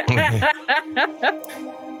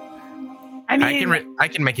 I mean, I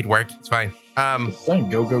can make it work. It's fine.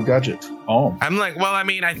 Go gadget. Oh, I'm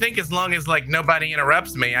I think as long as nobody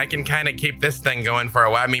interrupts me, I can kind of keep this thing going for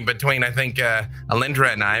a while. I mean, between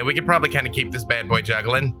Alindra and I, we could probably kind of keep this bad boy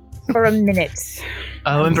juggling for a minute.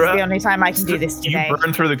 Alindra, it's the only time I can do this today. You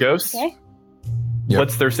burn through the ghosts. Okay. Yep.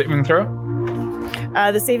 What's their saving throw?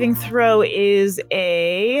 The saving throw is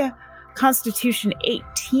a Constitution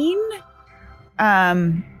 18. I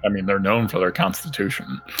mean, they're known for their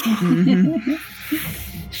constitution.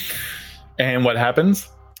 And what happens?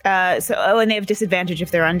 And they have disadvantage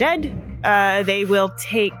if they're undead. They will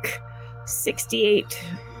take 68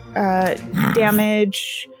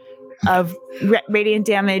 damage of radiant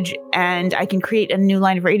damage, and I can create a new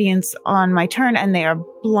line of radiance on my turn, and they are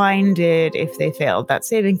blinded if they failed that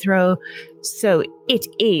saving throw. So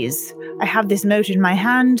I have this mote in my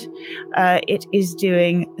hand. It is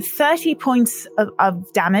doing 30 points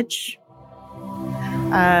of damage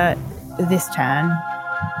this turn,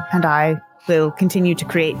 and I will continue to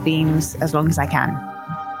create beams as long as I can.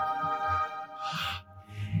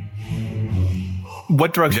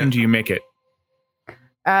 What direction do you make it?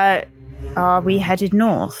 Are we headed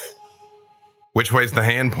north? Which way's the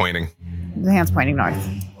hand pointing? The hand's pointing north.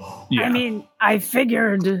 Yeah. I mean, I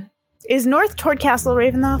figured... Is north toward Castle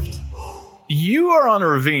Ravenloft? You are on a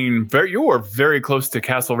ravine. You are very close to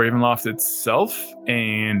Castle Ravenloft itself,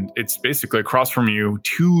 and it's basically across from you.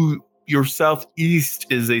 To your southeast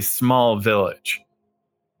is a small village.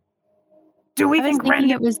 Do we I was think thinking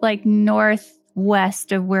it was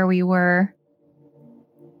northwest of where we were?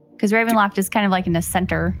 Because Ravenloft is kind of in the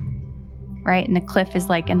center, right? And the cliff is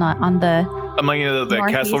on the I'm letting you know that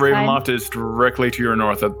Castle Ravenloft is directly to your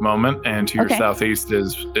north at the moment, and to your southeast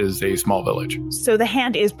is a small village. So the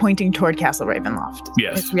hand is pointing toward Castle Ravenloft.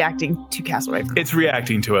 Yes. It's reacting to Castle Ravenloft. It's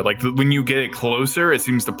reacting to it. When you get it closer, it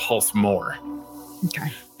seems to pulse more.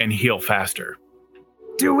 Okay. And heal faster.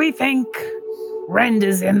 Do we think Rend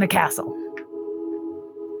is in the castle?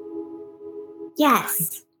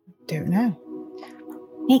 Yes. Don't know.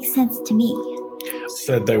 Makes sense to me.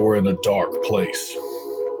 Said they were in a dark place.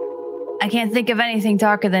 I can't think of anything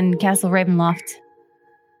darker than Castle Ravenloft.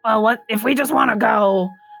 Well, what if we just want to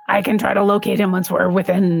go? I can try to locate him once we're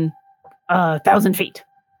within 1,000 feet.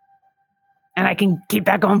 And I can keep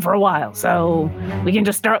that going for a while. So we can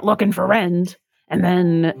just start looking for Rend. And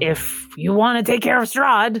then if you want to take care of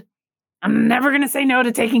Strahd, I'm never going to say no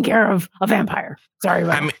to taking care of a vampire. Sorry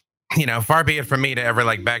about that. Far be it from me to ever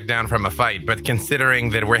back down from a fight, but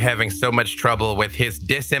considering that we're having so much trouble with his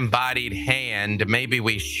disembodied hand, maybe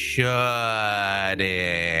we shouldn't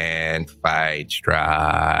fight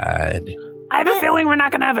Strahd. I have a feeling we're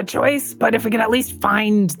not going to have a choice, but if we can at least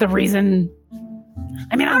find the reason.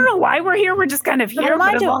 I mean, I don't know why we're here. We're just kind of here.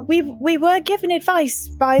 We were given advice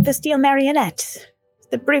by the Steel Marionette,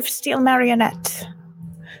 the brief Steel Marionette,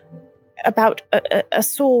 about a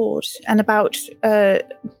sword and about the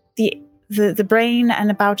brain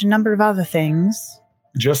and about a number of other things.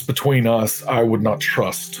 Just between us, I would not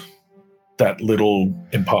trust that little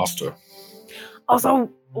imposter. Also,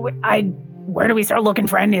 where do we start looking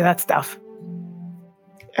for any of that stuff?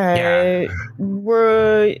 Was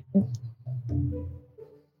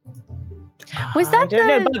that I don't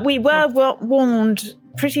know, but we were warned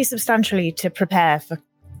pretty substantially to prepare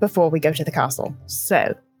before we go to the castle.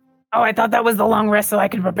 So, I thought that was the long rest, so I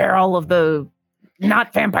could prepare all of the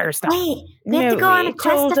not vampire stuff. Wait, we have to go on a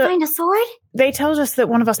quest to find a sword? They told us that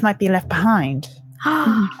one of us might be left behind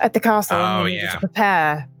at the castle. Oh, and we needed to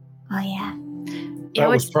prepare. Oh, yeah. That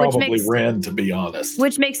was probably Rend, to be honest.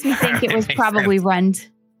 Which makes me think it was probably Rend.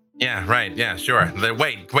 Yeah, right. Yeah, sure.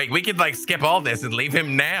 Wait, we could skip all this and leave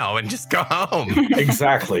him now and just go home.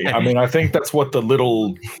 Exactly. I mean, I think that's what the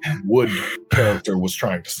little wood character was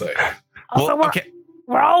trying to say. Also,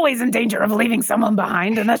 we're always in danger of leaving someone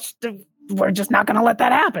behind, and we're just not going to let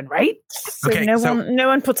that happen, right? So no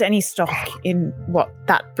one puts any stock in what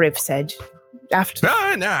that Briv said. After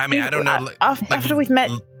no. I mean, I don't know. After we've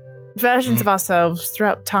met versions of ourselves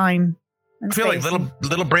throughout time. I feel like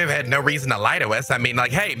little Briv had no reason to lie to us. I mean,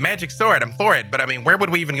 hey, magic sword, I'm for it. But I mean, where would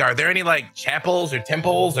we even go? Are there any chapels or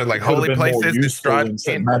temples or holy places?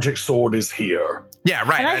 Magic sword is here. Yeah,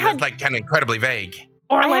 right. And it's kind of incredibly vague.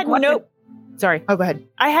 Or Sorry. Oh, go ahead.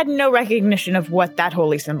 I had no recognition of what that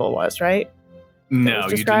holy symbol was, right? No,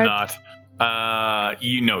 you did not.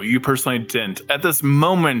 You personally didn't. At this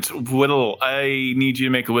moment, Whittle, I need you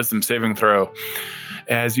to make a wisdom saving throw.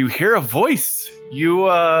 As you hear a voice, you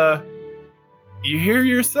hear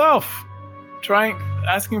yourself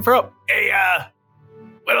asking for help. Hey,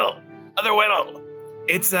 Whittle, other Whittle.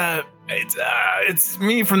 It's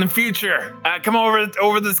me from the future. Come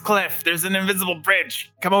over this cliff. There's an invisible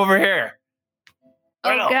bridge. Come over here.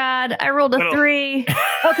 Whittle. Oh God, I rolled a 3.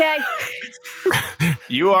 Okay.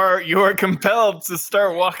 You are compelled to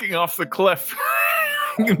start walking off the cliff.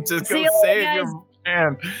 Just See go you save later, your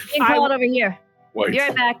man. You can call it over here. Wait, Be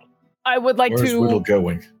right back. I would like where's Whittle to,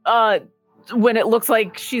 going? when it looks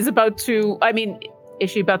like she's about to, is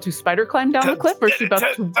she about to spider climb down the cliff, or is she about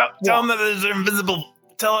to tell them that there's an invisible.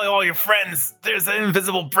 Tell all your friends there's an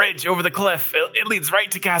invisible bridge over the cliff. It leads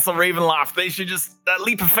right to Castle Ravenloft. They should just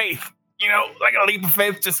leap of faith. Like a leap of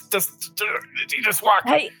faith. Just walk.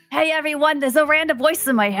 Hey, everyone! There's a random voice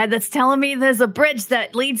in my head that's telling me there's a bridge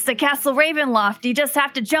that leads to Castle Ravenloft. You just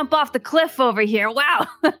have to jump off the cliff over here. Wow!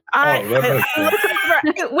 I look over.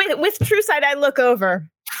 With True Sight, I look over.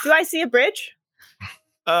 Do I see a bridge?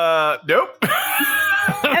 Nope.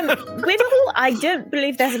 And Whittle, I don't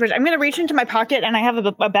believe there's a bridge. I'm going to reach into my pocket, and I have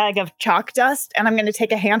a bag of chalk dust, and I'm going to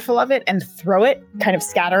take a handful of it and throw it kind of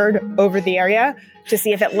scattered over the area to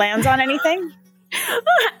see if it lands on anything.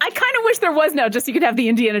 I kind of wish there was now, just so you could have the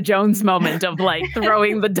Indiana Jones moment of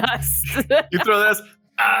throwing the dust. You throw this.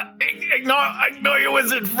 Ignore your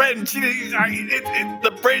wizard friend.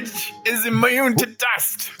 The bridge is immune to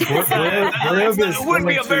dust. It wouldn't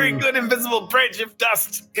be a very good invisible bridge if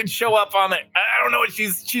dust could show up on it. I don't know what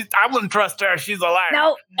she's. I wouldn't trust her. She's a liar.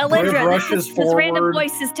 No, Alindra, this random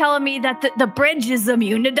voice is telling me that the bridge is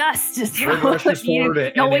immune to dust. Briv rushes forward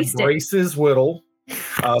and embraces Whittle,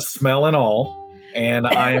 smell and all, and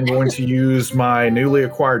I am going to use my newly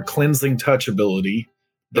acquired cleansing touch ability.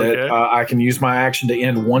 That I can use my action to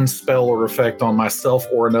end one spell or effect on myself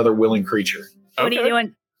or another willing creature. What are you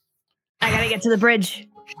doing? I gotta get to the bridge.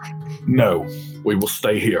 No, we will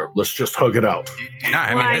stay here. Let's just hug it out. You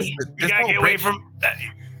gotta get away from.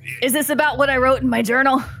 Is this about what I wrote in my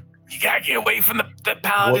journal? You gotta get away from the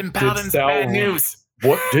paladin. Paladin's bad news.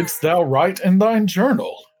 What didst thou write in thine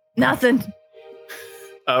journal? Nothing.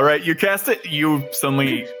 All right, you cast it. You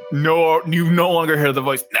suddenly no longer hear the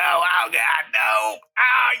voice. No, oh God, no!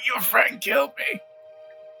 Your friend killed me.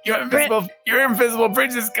 Your invisible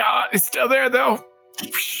bridge is gone. It's still there though.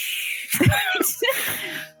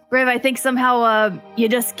 Briv, I think somehow you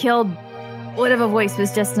just killed whatever voice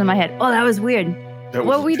was just in my head. Oh, that was weird. What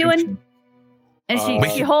were we doing? And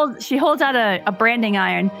she holds out a branding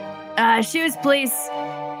iron. Shoes, please.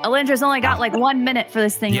 Alindra's only got 1 minute for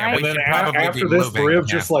this thing, right? And then after this, Briv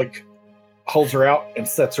just holds her out and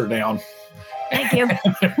sets her down. Thank you.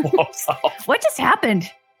 Walks off. What just happened?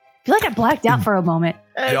 I feel like I blacked out for a moment.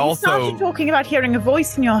 You started talking about hearing a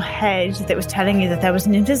voice in your head that was telling you that there was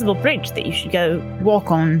an invisible bridge that you should go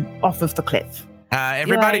walk on off of the cliff.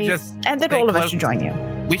 Everybody and that all of us should join you.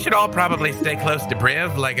 We should all probably stay close to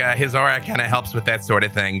Briv. His aura kind of helps with that sort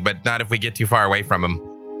of thing, but not if we get too far away from him.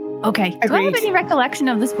 Okay. Do I have any recollection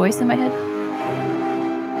of this voice in my head?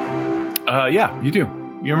 Yeah, you do.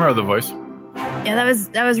 You remember the voice. Yeah,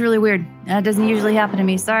 that was really weird. That doesn't usually happen to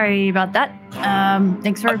me. Sorry about that.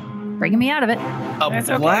 Thanks for bringing me out of it.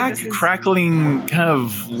 A black, crackling kind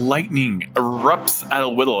of lightning erupts out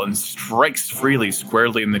of Whittle and strikes Freely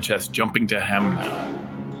squarely in the chest, jumping to him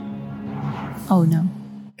now. Oh, no.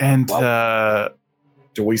 And,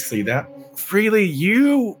 do we see that? Freely,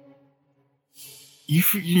 you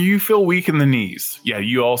feel weak in the knees. Yeah,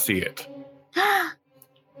 you all see it.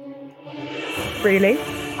 Really?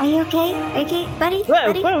 Are you okay? Okay, buddy?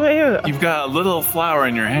 Whoa. You've got a little flower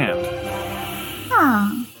in your hand. Huh.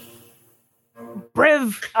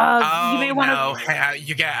 Briv, you may want to.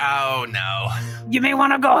 You may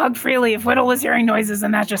want to go hug Freely. If Whittle was hearing noises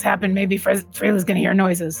and that just happened, maybe Freely's going to hear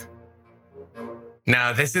noises.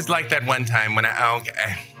 No, this is like that one time when I'm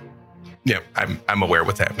aware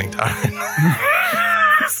what's happening, Todd.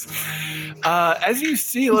 As you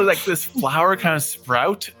see, this flower kind of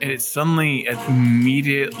sprout, and it suddenly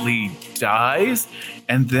immediately dies,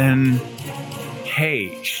 and then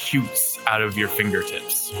hay shoots out of your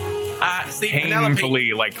fingertips. See,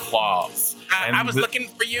 painfully like claws. I was looking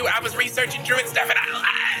for you. I was researching druid stuff, and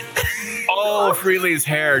all of Freely's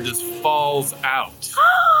hair just falls out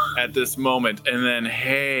at this moment, and then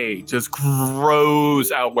hay just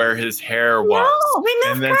grows out where his hair was,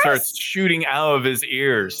 and then starts shooting out of his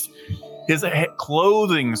ears. His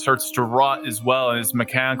clothing starts to rot as well, and his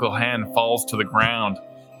mechanical hand falls to the ground,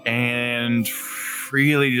 and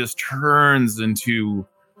Freely just turns into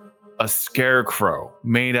a scarecrow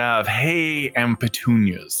made out of hay and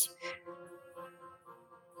petunias.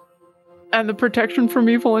 And the protection from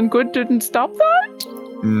evil and good didn't stop that?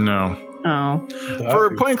 No. Oh. For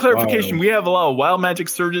a point of clarification, we have a lot of wild magic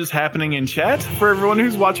surges happening in chat for everyone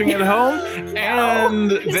who's watching at home,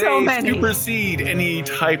 and they supersede any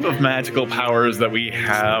type of magical powers that we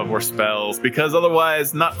have or spells, because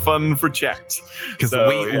otherwise, not fun for chat. Because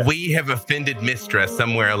we have offended Mistress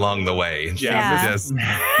somewhere along the way. Yeah.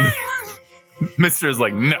 Mistress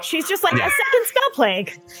like, no. She's just like a second spell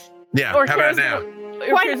plague. Yeah, Or how about Kara's now?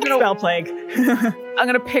 Why not spell plague? I'm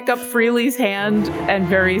gonna pick up Freely's hand and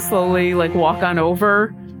very slowly walk on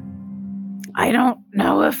over. I don't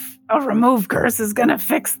know if a remove curse is gonna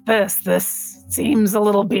fix this. This seems a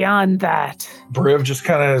little beyond that. Briv just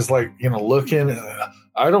kind of is looking.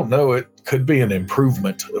 I don't know. It could be an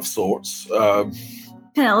improvement of sorts.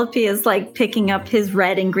 Penelope is picking up his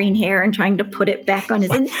red and green hair and trying to put it back on his.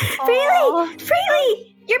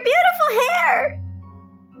 Freely, your beautiful hair.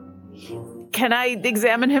 Can I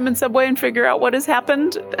examine him in some way and figure out what has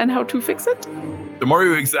happened and how to fix it? The more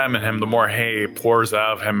you examine him, the more hay pours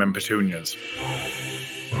out of him and petunias.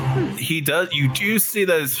 You do see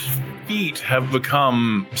that his feet have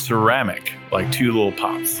become ceramic, like 2 little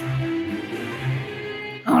pots.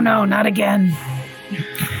 Oh no, not again.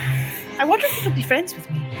 I wonder if he'll be friends with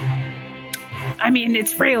me. I mean,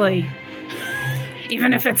 it's Freely.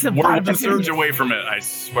 Even if it's a We're pot a of petunias. surge away from it, I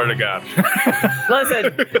swear to God.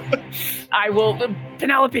 Listen, I will.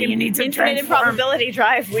 Penelope, you need to Infinite transform. improbability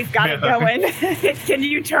drive. We've got it going. Can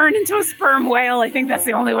you turn into a sperm whale? I think that's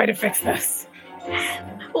the only way to fix this.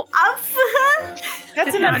 Well,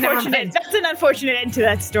 That's an unfortunate end to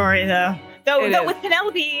that story, though. Though It is. with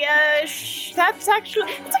Penelope, that's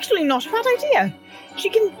actually not a bad idea. She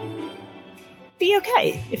can be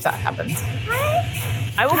okay if that happens.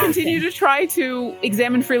 I will continue to try to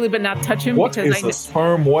examine Freely, but not touch him What because is a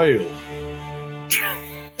sperm whale?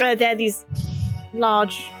 They're these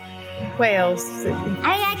large whales.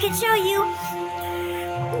 I can show you.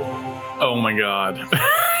 Oh my God.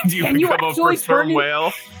 Do you Can you become a actually sperm turn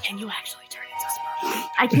whale? Can you actually turn into a sperm?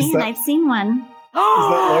 I can. that- I've seen one. Is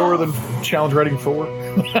that lower than challenge rating 4?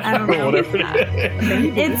 I don't know. Whatever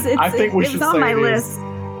it is. It's I think we it should was on say my it is. list. It's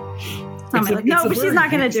on my list. No, but she's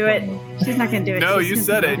not going to do it. She's not going to do it. No, She's you just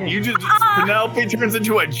said gonna it. do You just Penelope turns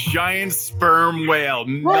into a giant sperm whale,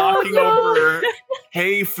 knocking over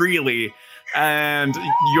hay freely, and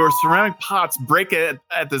your ceramic pots break at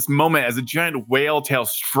this moment as a giant whale tail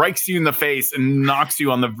strikes you in the face and knocks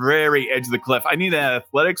you on the very edge of the cliff. I need an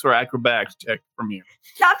athletics or acrobatics check from you.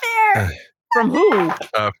 Not fair. From who?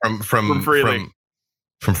 From Freely.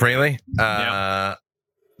 From Freely? Yeah.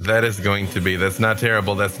 That is going to be. That's not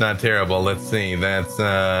terrible. That's not terrible. Let's see. That's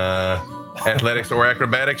athletics or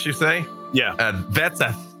acrobatics, you say? Yeah. That's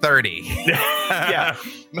a 30. Yeah.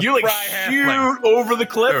 You Fry shoot halfling. over the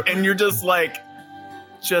cliff and you're just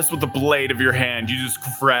just with the blade of your hand, you just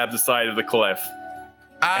grab the side of the cliff.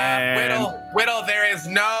 And- Whittle, there is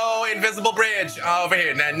no invisible bridge over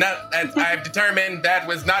here. I've determined that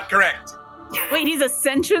was not correct. Wait, he's a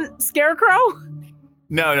sentient scarecrow?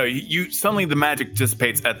 No, you suddenly the magic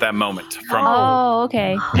dissipates at that moment. Oh,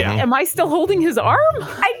 okay. Yeah. Am I still holding his arm?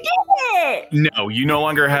 I did it. No, you no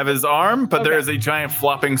longer have his arm, but there Okay. is a giant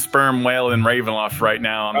flopping sperm whale in Ravenloft right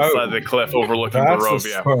now on the side of the cliff overlooking That's a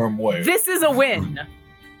Barovia. sperm whale. This is a win.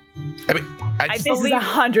 I mean, I just This is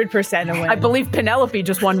 100% a win. I believe Penelope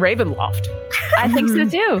just won Ravenloft. I think so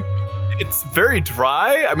too. It's very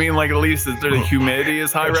dry. I mean, at least the humidity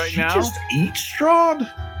is high Does right she now. just eat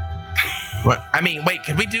Strahd? What? I mean, wait,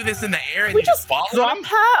 could we do this in the air and we you just fall? drop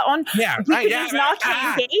her on Yeah, right. Yeah, Rickaby's right.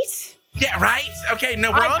 arcane gate. Yeah, right. Okay,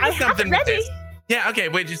 no, we're I on to have something it with ready. this. Yeah, okay,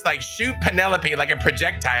 we just shoot Penelope like a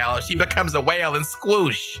projectile. She becomes a whale and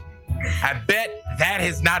squoosh. I bet that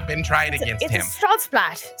has not been tried against It's him. a Strahd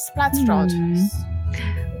splat. Splat Strahd.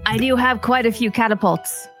 I do have quite a few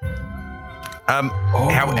catapults. And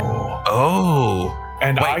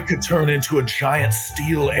Wait. I could turn into a giant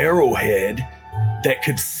steel arrowhead that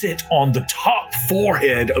could sit on the top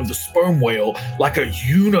forehead of the sperm whale like a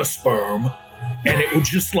unisperm, and it would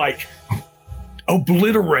just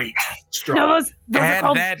obliterate Strahd. No, those are Add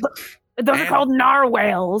called that. those are add- called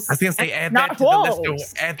narwhales. I was gonna say add Not that to the list.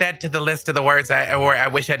 walls. Add that to the list of the words I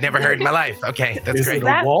wish I'd never heard in my life. Okay, that's Is great. it a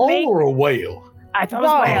That wall make- or a whale? I thought it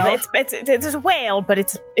was Well, whales. it's a whale, but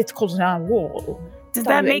it's called a narwhal. Does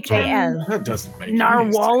that make JL? That doesn't make any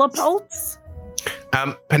sense. narwhalapults?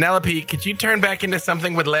 Penelope, could you turn back into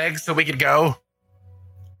something with legs so we could go?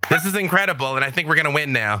 This is incredible, and I think we're gonna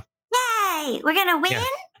win now. Yay! We're gonna win?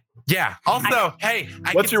 Yeah. Also, hey,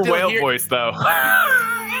 I What's can your still whale hear- voice, though?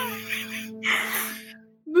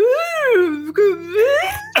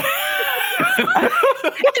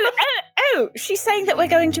 Oh, she's saying that we're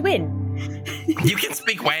going to win. You can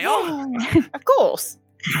speak whale? Of course.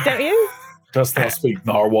 Don't you? Dost thou speak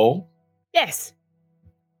narwhal? Yes.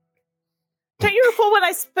 Don't you recall when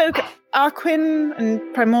I spoke Arquin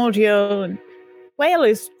and Primordial and whale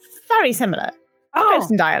is very similar.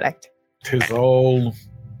 Both in dialect. 'Tis all.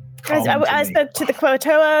 I spoke to the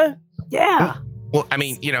Quotoa. Yeah. Well, I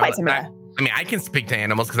mean, you know, Quite similar. I can speak to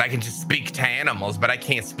animals because I can just speak to animals, but I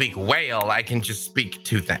can't speak whale. I can just speak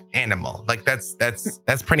to the animal. Like that's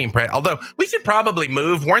pretty impressive. Although we should probably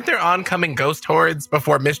move. Weren't there oncoming ghost hordes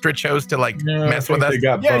before Mistra chose to mess with us? They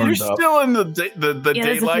got Yeah, burned you're up. still in the Yeah, there's a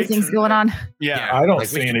daylight. few things going on. Yeah. I don't like, we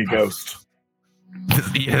see should- any ghosts.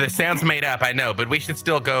 Yeah, it sounds made up, I know, but we should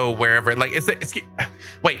still go wherever. Like,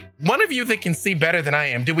 wait, one of you that can see better than I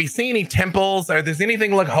am, do we see any temples? Or does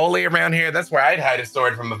anything look holy around here? That's where I'd hide a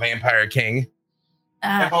sword from a vampire king.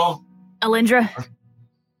 Temple? Alindra,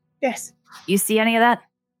 Yes. you see any of that?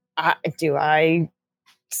 Do I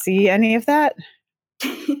see any of that?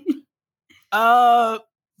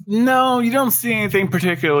 No, you don't see anything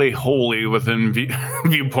particularly holy within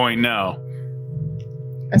viewpoint. No.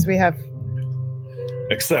 As we have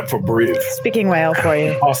Except for Briv. speaking whale for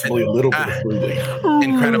you. Possibly a little bit of Ruby.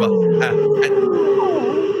 Incredible.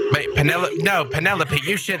 Wait, Penelope,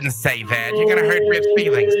 you shouldn't say that. You're gonna hurt Rip's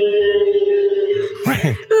feelings.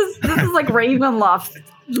 This is like Ravenloft,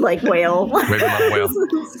 like whale. Ravenloft whale.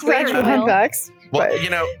 Gradual handbags. Well, you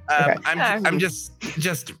know, Okay. I'm just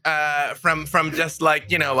from just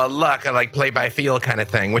like, you know, a luck, a like play by feel kind of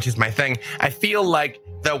thing, which is my thing. I feel like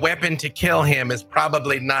the weapon to kill him is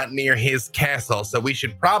probably not near his castle, so we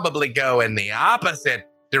should probably go in the opposite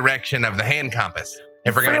direction of the hand compass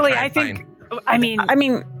if we're gonna Really, try I and think. find. I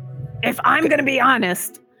mean, if I'm going to be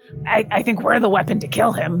honest, I think we're the weapon to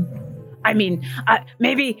kill him. I mean,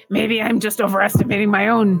 maybe I'm just overestimating my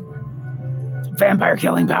own vampire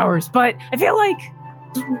killing powers, but I feel like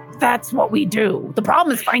that's what we do. The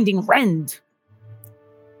problem is finding Rend.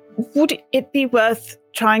 Would it be worth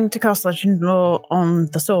trying to cast Legend Lore on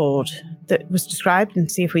the sword that was described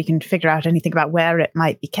and see if we can figure out anything about where it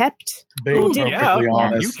might be kept? Being perfectly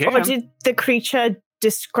honest. you can. Or did the creature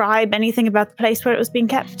describe anything about the place where it was being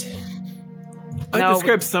kept? I No.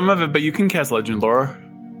 described some of it, but you can cast Legend Lore.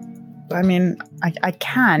 I mean, I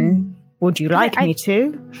can. Would you like me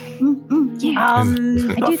to? Yeah. I do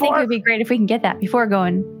think it Before- would be great if we can get that before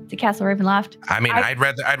going to Castle Ravenloft. I mean, I'd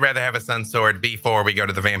rather have a sun sword before we go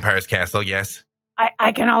to the vampire's castle. Yes.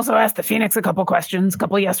 I can also ask the Phoenix a couple questions, a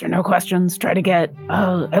couple yes or no questions, try to get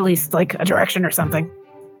at least like a direction or something.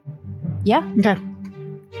 Yeah. Okay.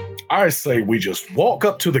 I say we just walk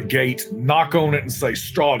up to the gate, knock on it, and say,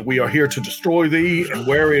 Strahd, we are here to destroy thee. And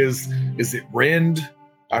where is it Rend?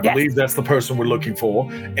 I Yes. believe that's the person we're looking for.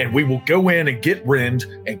 And we will go in and get Rend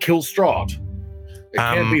and kill Strahd. It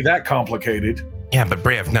can't be that complicated. Yeah, but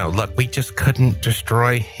Briv, no, look, we just couldn't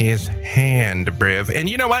destroy his hand, Briv. And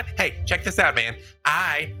you know what? Hey, check this out, man.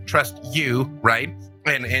 I trust you, right?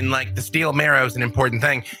 And like the steel marrow is an important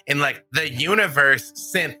thing. And like the universe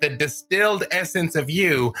sent the distilled essence of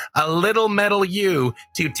you, a little metal you,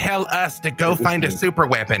 to tell us to go find a super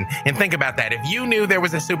weapon. And think about that. If you knew there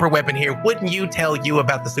was a super weapon here, wouldn't you tell you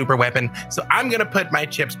about the super weapon? So I'm going to put my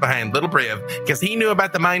chips behind little Briv because he knew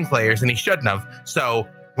about the mind flayers and he shouldn't have. So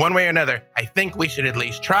one way or another, I think we should at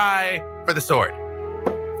least try for the sword.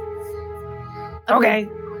 Okay.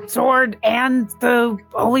 Sword and the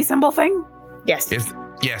holy symbol thing? Yes.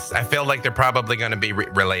 Yes, I feel like they're probably going to be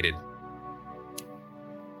related.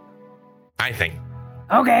 I think.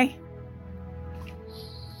 Okay.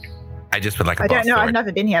 I just would like a I boss don't know. I've sword.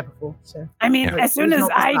 never been here before, so. I mean, Yeah. as soon as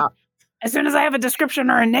I have a description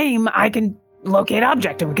or a name, I can locate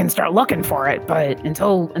object and we can start looking for it. But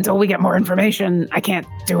until we get more information, I can't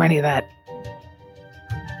do any of that.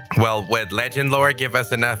 Well, would Legend Lore give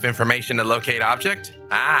us enough information to locate object?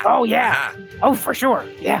 Oh yeah. Oh, for sure.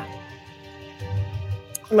 Yeah.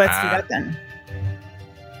 Let's do that then.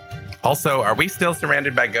 Also, are we still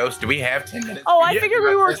surrounded by ghosts? Do we have 10 minutes? Oh, I Yeah. figured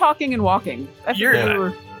we were talking and walking. I figured You're- we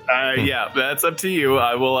were. Yeah, that's up to you.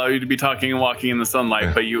 I will allow you to be talking and walking in the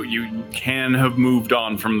sunlight, but you can have moved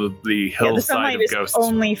on from the Yeah, the hillside sunlight of is ghosts.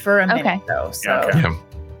 only for a minute, Okay. though. So. Yeah, okay.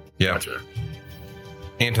 Yeah. Gotcha.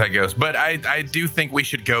 Anti-ghost. But I do think we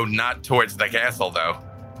should go not towards the castle, though.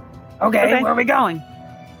 Okay, Okay. where are we going?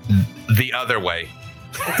 The other way.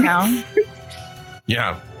 The town.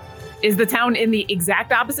 Yeah. Is the town in the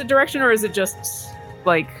exact opposite direction, or is it just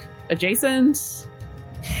like adjacent?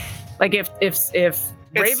 Like if It's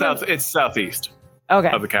Raven. it's southeast Okay.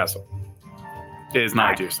 of the castle. It is not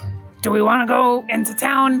Alright. adjacent. Do we want to go into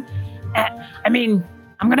town? I mean,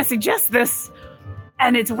 I'm going to suggest this.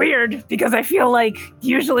 And it's weird because I feel like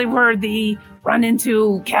usually we're the run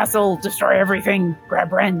into castle, destroy everything,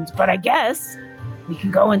 grab Rend. But I guess we can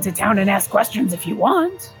go into town and ask questions if you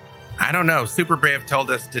want. I don't know. Super Brave told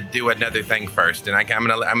us to do another thing first, and I'm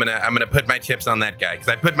gonna put my chips on that guy because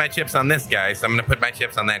I put my chips on this guy, so I'm gonna put my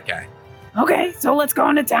chips on that guy. Okay, so let's go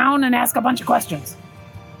into town and ask a bunch of questions.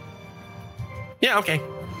 Yeah, okay.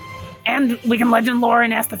 And we can legend lore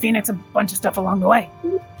and ask the Phoenix a bunch of stuff along the way.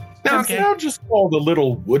 No, Is okay. now just call the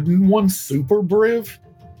little wooden one Super Briv?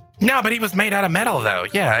 No, but he was made out of metal, though.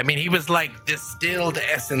 Yeah, I mean, he was like distilled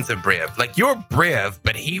essence of Briv. Like you're Briv,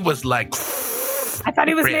 but he was like. I thought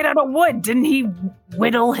he was Briv. made out of wood. Didn't he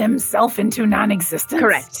whittle himself into non-existence?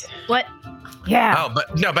 Correct. What? Yeah. Oh,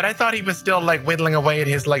 but I thought he was still like whittling away at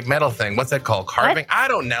his like metal thing. What's that called? Carving? I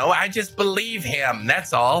don't know. I just believe him.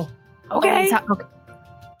 That's all. Okay. Okay.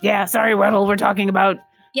 Yeah, sorry, Weddle. We're talking about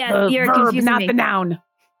Yeah, the you're verb, confusing not me. the noun.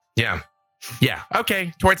 Yeah. Yeah.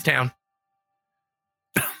 Okay. Towards town.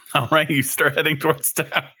 All right, you start heading towards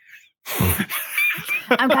town.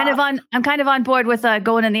 I'm kind of on board with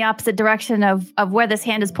going in the opposite direction of where this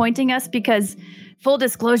hand is pointing us because, full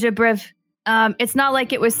disclosure, Briv, it's not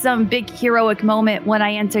like it was some big heroic moment when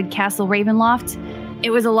I entered Castle Ravenloft. It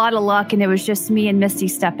was a lot of luck, and it was just me and Misty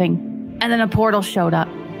stepping, and then a portal showed up.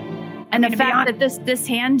 And the fact that this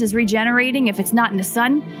hand is regenerating, if it's not in the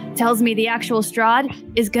sun, tells me the actual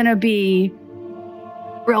Strahd is gonna be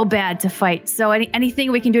real bad to fight. So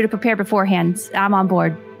anything we can do to prepare beforehand, I'm on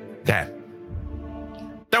board. Yeah.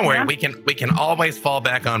 Don't worry, we can always fall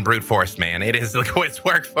back on brute force, man. It is it's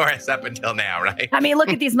worked for us up until now, right? I mean, look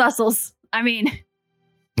at these muscles. I mean,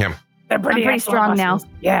 Yeah. They're pretty, I'm pretty excellent strong now.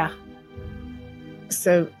 muscles. Yeah.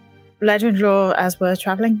 So, legend lore as we're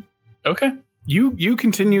traveling. Okay. You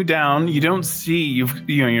continue down. You don't see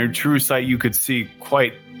your true sight. You could see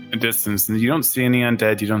quite a distance, and you don't see any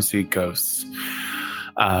undead. You don't see ghosts.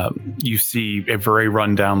 You see a very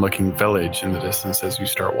rundown-looking village in the distance as you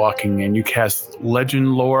start walking, and you cast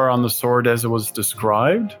legend lore on the sword as it was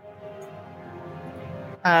described.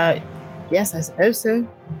 Yes, I suppose so.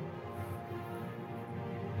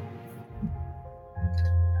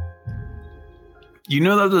 You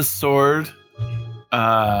know that the sword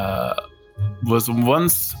was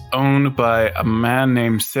once owned by a man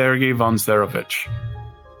named Sergei von Zarovich.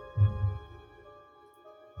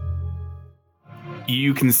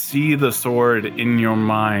 You can see the sword in your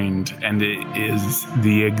mind, and it is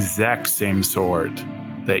the exact same sword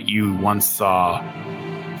that you once saw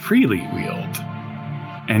freely wield.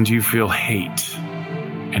 And you feel hate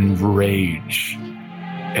and rage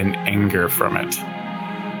and anger from it.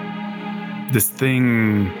 This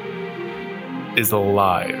thing is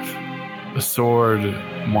alive. The sword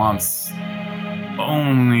wants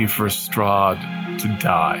only for Strahd to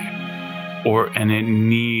die, and it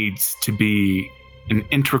needs to be an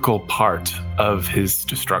integral part of his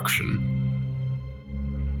destruction.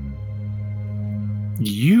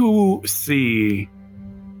 You see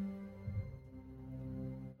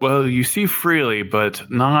freely, but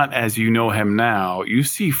not as you know him now. You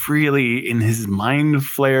see freely in his mind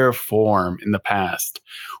flare form in the past,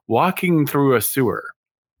 walking through a sewer,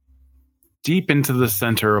 deep into the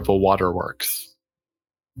center of a waterworks,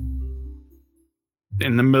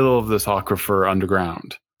 in the middle of this aquifer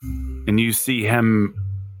underground. And you see him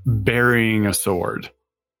burying a sword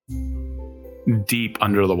deep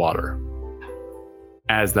under the water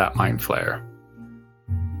as that mind flare.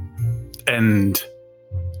 And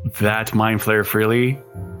that mind flare freely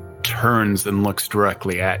turns and looks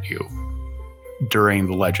directly at you during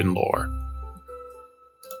the legend lore.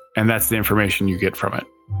 And that's the information you get from it.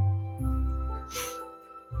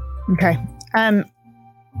 Okay.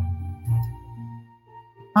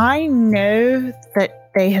 I know that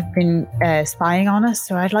they have been spying on us,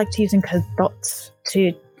 so I'd like to use encode thoughts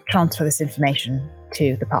to transfer this information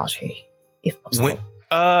to the party, if possible.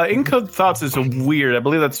 Encode thoughts is weird. I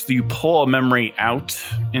believe that's you pull a memory out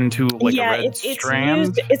into like a red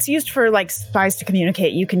strand. It's used for like spies to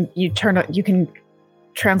communicate. You can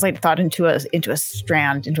translate thought into a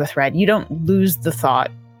strand, into a thread. You don't lose the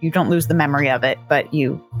thought. You don't lose the memory of it, but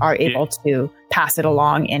you are able to pass it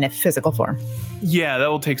along in a physical form. Yeah, that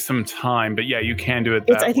will take some time, but yeah, you can do it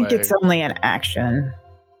that way. I think it's only an action.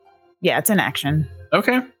 Yeah, it's an action.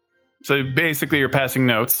 Okay. So basically you're passing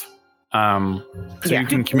notes. You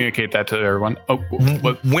can communicate that to everyone. Oh,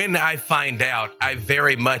 what? When I find out, I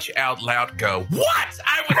very much out loud go, "What?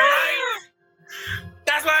 I was right!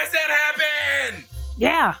 That's what I said happened!"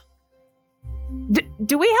 Yeah.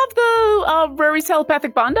 Do we have the Rory's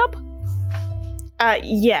telepathic bond up?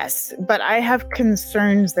 Yes, but I have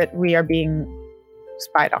concerns that we are being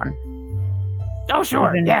spied on. Oh,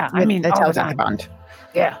 sure. Yeah. I mean, the all the Telzak time. bond.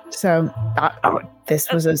 Yeah. So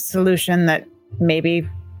this was a solution that maybe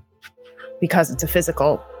because it's a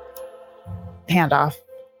physical handoff.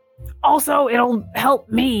 Also, it'll help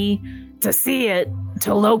me to see it,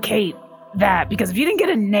 to locate that. Because if you didn't get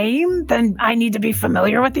a name, then I need to be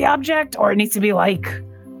familiar with the object, or it needs to be like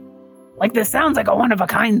this sounds like a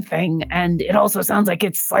one-of-a-kind thing, and it also sounds like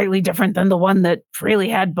it's slightly different than the one that Freely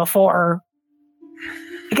had before.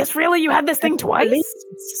 I guess, Freely, you had this thing twice? At least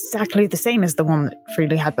it's exactly the same as the one that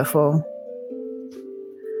Freely had before.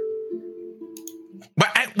 But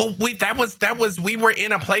we were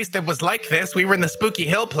in a place that was like this. We were in the Spooky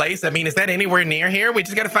Hill place. I mean, is that anywhere near here? We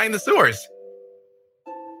just got to find the sewers.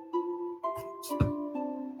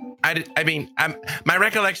 My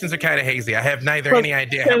recollections are kind of hazy. I have neither any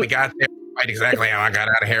idea how we got there, quite exactly how I got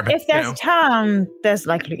out of here. But if there's town, there's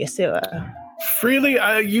likely a sewer. Freely,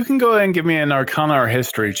 you can go ahead and give me an Arcana or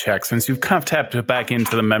History check since you've kind of tapped it back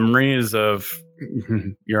into the memories of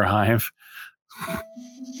your hive.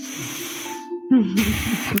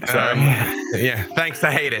 Sorry. Yeah, thanks.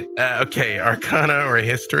 I hate it. Okay, Arcana or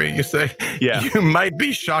History, you say? Yeah. You might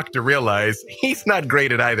be shocked to realize he's not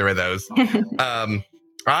great at either of those.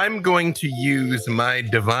 I'm going to use my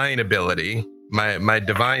divine ability, my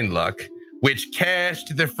divine luck, which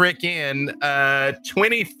cashed the frickin'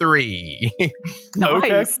 23.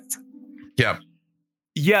 Okay. Yep.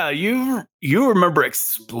 Yeah, you remember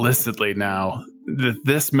explicitly now that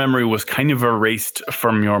this memory was kind of erased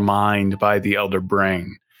from your mind by the Elder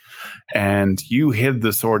Brain. And you hid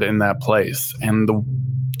the sword in that place. And the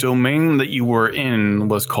domain that you were in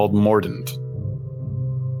was called Mordant.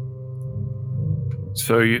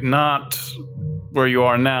 So you're not where you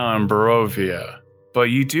are now in Barovia. But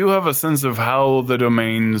you do have a sense of how the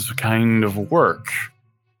domains kind of work.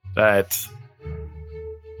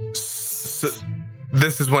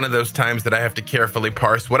 This is one of those times that I have to carefully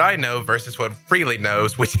parse what I know versus what Freely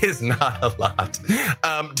knows, which is not a lot.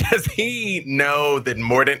 Does he know that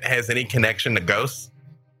Mordant has any connection to ghosts?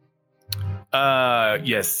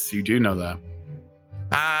 Yes, you do know that.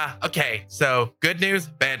 Okay. So good news,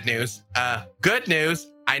 bad news. Good news,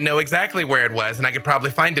 I know exactly where it was and I could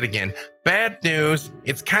probably find it again. Bad news,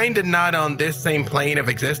 it's kind of not on this same plane of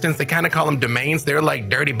existence. They kind of call them domains. They're like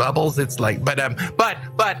dirty bubbles. It's like, but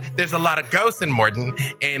there's a lot of ghosts in Mordant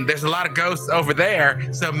and there's a lot of ghosts over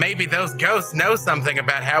there. So maybe those ghosts know something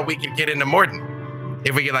about how we can get into Mordant.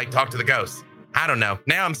 If we could like talk to the ghosts. I don't know.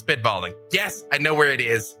 Now I'm spitballing. Yes, I know where it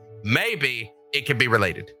is. Maybe it could be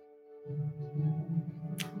related.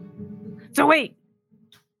 So wait.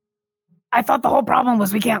 I thought the whole problem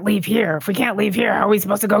was we can't leave here. If we can't leave here, how are we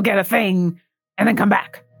supposed to go get a thing and then come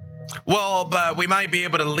back? Well, but we might be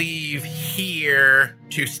able to leave here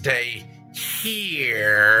to stay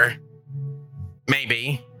here.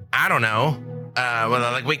 Maybe. I don't know.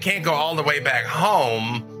 Like we can't go all the way back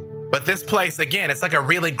home. But this place, again, it's like a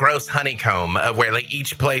really gross honeycomb where like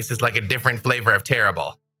each place is like a different flavor of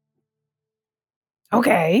terrible.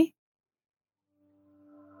 Okay.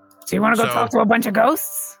 So you want to go talk to a bunch of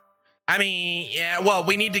ghosts? I mean, yeah, well,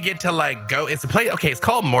 we need to get to like it's a place, okay, it's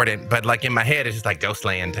called Mordant, but like in my head, it's just like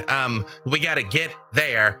Ghostland. We got to get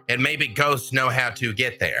there and maybe ghosts know how to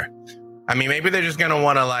get there. I mean, maybe they're just going to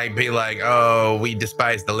want to like be like, oh, we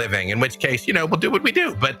despise the living, in which case, we'll do what we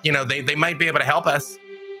do. But, they might be able to help us.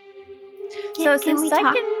 So since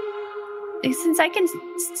I can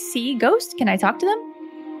see ghosts, can I talk to them?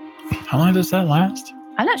 How long does that last?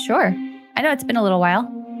 I'm not sure. I know it's been a little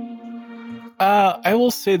while. I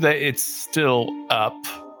will say that it's still up.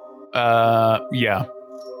 Yeah.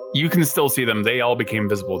 You can still see them. They all became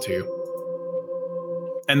visible to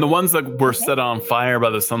you. And the ones that were set on fire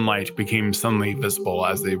by the sunlight became suddenly visible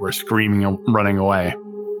as they were screaming and running away.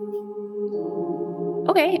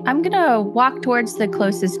 Okay, I'm gonna walk towards the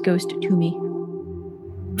closest ghost to me.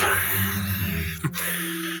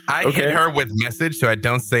 I hit her with message, so I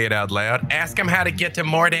don't say it out loud. Ask them how to get to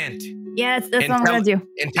Mordant. Yeah, that's what I'm gonna do.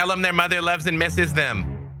 And tell them their mother loves and misses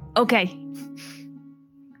them. Okay.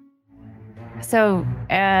 So,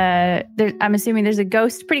 I'm assuming there's a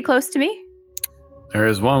ghost pretty close to me? There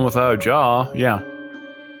is one without a jaw, yeah.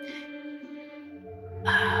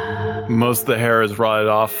 Most of the hair is rotted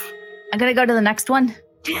off. I'm gonna go to the next one.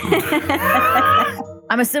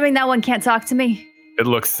 I'm assuming that one can't talk to me. It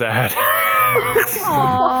looks sad.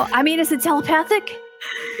 Oh, I mean, is it telepathic?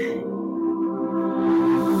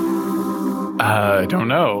 I don't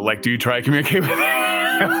know. Like, do you try to communicate with it?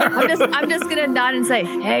 I'm just gonna nod and say,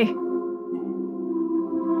 hey.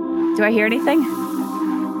 Do I hear anything?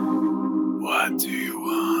 What do you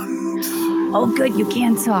want? Oh, good, you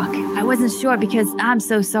can talk. I wasn't sure because I'm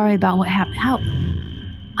so sorry about what happened.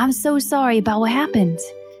 I'm so sorry about what happened.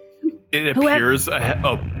 It appears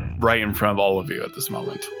right in front of all of you at this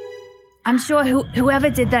moment. I'm sure whoever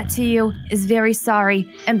did that to you is very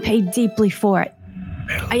sorry and paid deeply for it.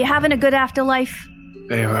 Are you having a good afterlife?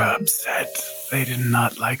 They were upset. They did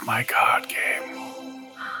not like my card game.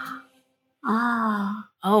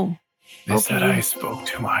 Oh. They said I spoke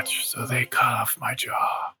too much, so they cut off my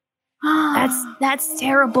jaw. That's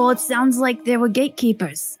terrible. It sounds like they were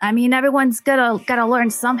gatekeepers. I mean, everyone's gotta learn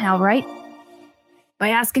somehow, right? By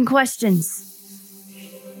asking questions.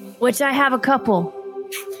 Which I have a couple.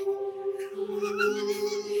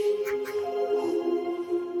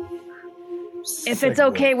 If it's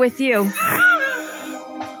okay with you.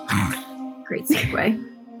 Great segue.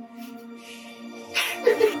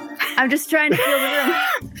 I'm just trying to feel the room.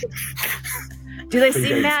 Do they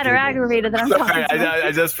seem mad or aggravated that I'm talking to them?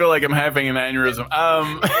 I just feel like I'm having an aneurysm.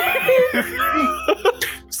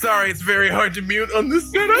 Sorry, it's very hard to mute on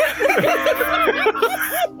this setup.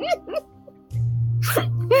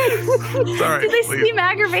 Sorry. Do they seem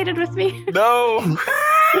aggravated with me? No.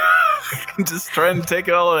 I'm just trying to take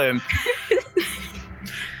it all in.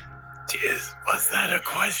 Jeez, was that a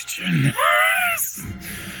question?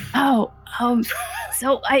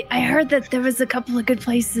 So I heard that there was a couple of good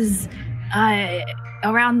places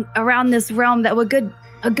around this realm that were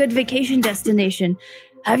a good vacation destination.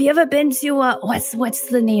 Have you ever been to what's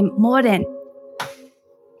the name? Morden?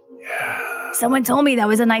 Yeah. Someone told me that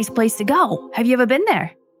was a nice place to go. Have you ever been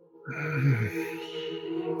there?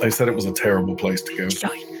 They said it was a terrible place to go.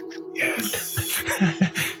 Yes.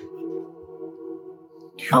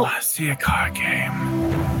 Do you want to see a card game?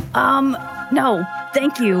 No,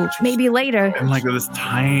 thank you. Maybe later. And like this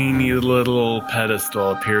tiny little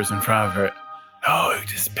pedestal appears in front of it. No, you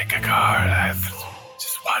just pick a card.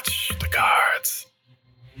 Just watch the cards.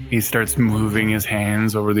 He starts moving his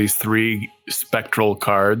hands over these 3 spectral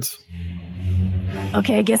cards.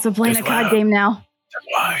 Okay, I guess we're playing a card game now.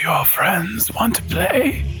 One of your friends want to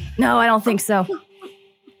play? No, I don't think so.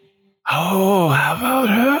 Oh, how about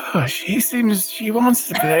her? She wants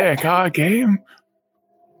to play a card game.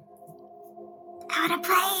 I want to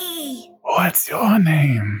play. What's your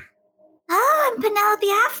name? Oh, I'm Penelope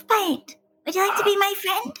Halfpint. Would you like to be my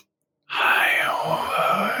friend? I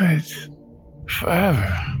would. Forever.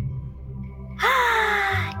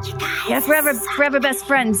 You guys. Yeah, forever best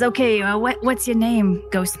friends. Okay, what's your name,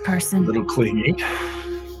 ghost person? A little clingy.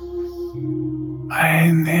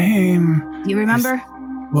 My name. Do you remember?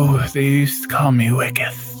 They used to call me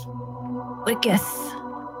Wicketh. Wicketh.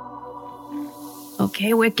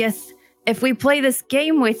 Okay, Wicketh. If we play this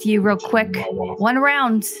game with you real quick, 1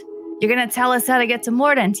 round, you're gonna tell us how to get to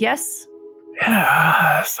Mordant, yes?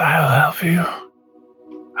 Yes, I'll help you.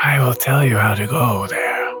 I will tell you how to go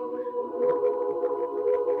there.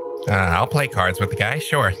 I'll play cards with the guy,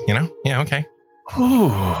 sure. Yeah, okay. Ooh,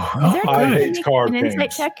 Is there I hate card an games.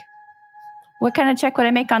 insight check? What kind of check would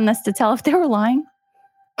I make on this to tell if they were lying?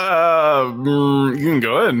 You can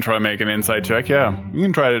go ahead and try make an insight check. Yeah, you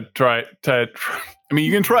can try to.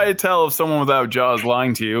 You can try to tell if someone without jaws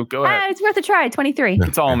lying to you. Go ahead. It's worth a try. 23.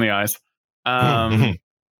 It's all in the eyes.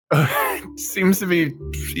 He seems to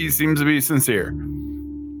be sincere.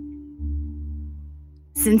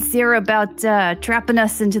 Sincere about trapping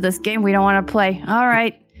us into this game we don't want to play. All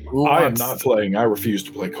right. I am not playing. I refuse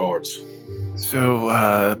to play cards. So,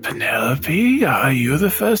 Penelope, are you the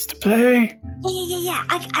first to play? Yeah.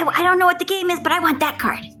 I don't know what the game is, but I want that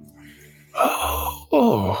card.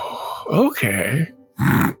 Oh, okay.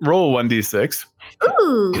 Roll 1d6.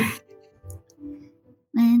 Ooh.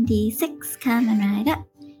 1d6 coming right up.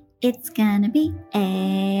 It's gonna be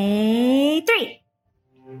a 3.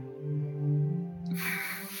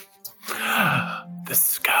 The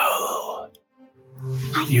skull.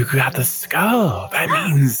 You got the skull. That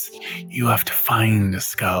means you have to find the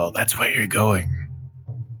skull. That's where you're going.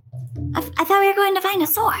 I thought we were going to find a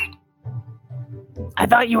sword. I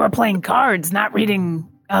thought you were playing cards, not reading,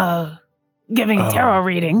 giving tarot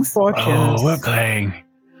readings. Oh, we're playing.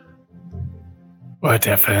 We're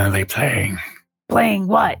definitely playing. Playing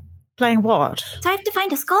what? Playing what? So I have to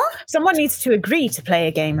find a skull? Someone needs to agree to play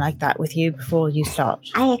a game like that with you before you start.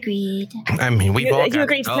 I agreed. I mean, we've all You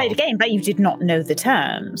agreed to play the game, but you did not know the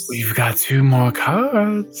terms. We've got 2 more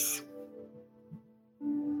cards.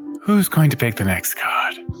 Who's going to pick the next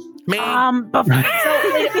card? Me. Hold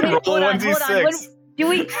on.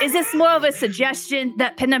 Is this more of a suggestion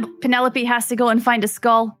that Penelope has to go and find a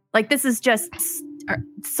skull? Like, this is just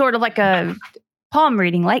sort of like a palm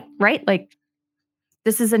reading, like, right? Like,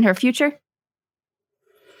 this is in her future?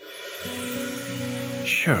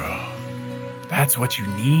 Sure. That's what you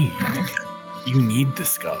need. You need the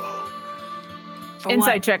skull.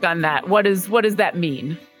 Insight check on that. What does that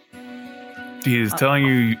mean? He is telling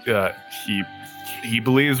you he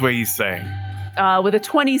believes what he's saying. With a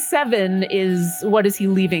 27, what is he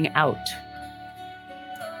leaving out?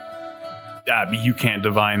 You can't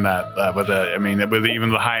divine that with even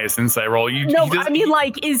the highest insight roll. I mean,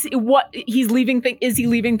 like, is he leaving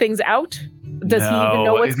things out? Does he even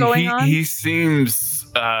know what's going on? He seems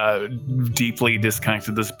deeply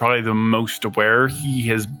disconnected. This is probably the most aware he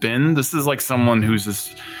has been. This is like someone who's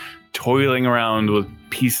just toiling around with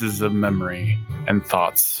pieces of memory and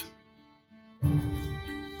thoughts.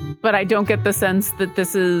 But I don't get the sense that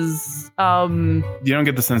this is... You don't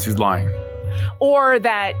get the sense he's lying. Or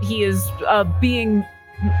that he is being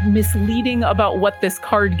misleading about what this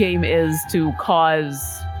card game is to cause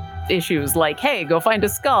issues. Like, hey, go find a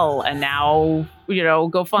skull, and now,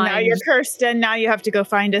 go find... Now you're cursed, and now you have to go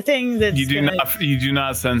find a thing that's... You do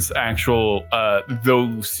not sense actual,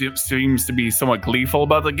 though seems to be somewhat gleeful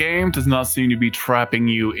about the game, does not seem to be trapping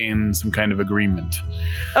you in some kind of agreement.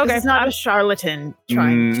 Okay, it's not a charlatan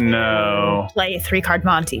trying to play a 3-card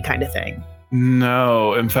Monty kind of thing.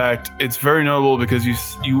 No, in fact, it's very notable because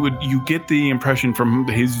you get the impression from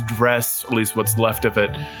his dress, at least what's left of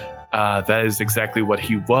it, that is exactly what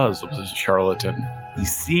he was a charlatan. He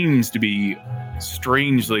seems to be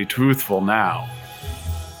strangely truthful now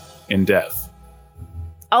in death.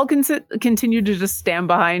 I'll continue to just stand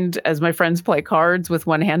behind as my friends play cards with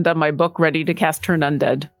one hand on my book, ready to cast Turn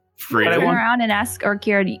Undead. Turn around and ask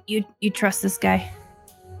Orkira, you trust this guy?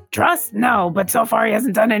 Trust? No, but so far he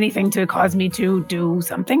hasn't done anything to cause me to do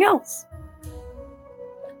something else.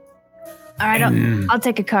 All right, I'll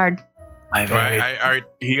take a card.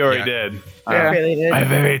 He already did. Really did. My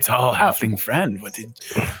very tall halfling friend. What did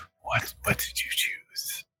you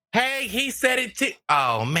choose? Hey, he said it too.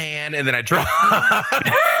 Oh man! And then I draw,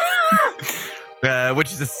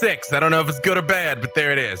 which is a 6. I don't know if it's good or bad, but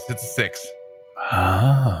there it is. It's a 6.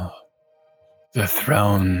 Oh, the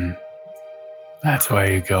throne. That's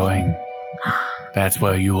where you're going. That's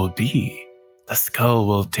where you will be. The skull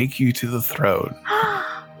will take you to the throne.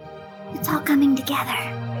 It's all coming together.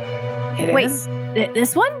 Wait,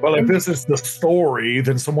 this one? Well, if this is the story,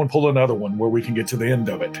 then someone pull another one where we can get to the end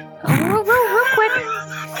of it. Real quick.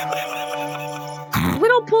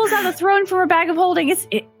 Whittle pulls out a throne from her bag of holding.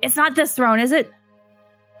 It's not this throne, is it?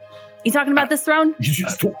 You talking about this throne? You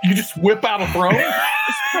just whip out a throne?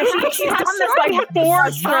 She's done this like 4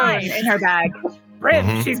 times in her bag.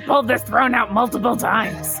 Briv, she's pulled this throne out multiple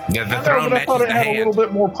times. Yeah, the throne I thought matches it the had hand. a little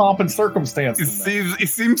bit more pomp and circumstance. He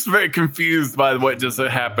seems very confused by what just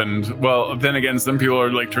happened. Well, then again, some people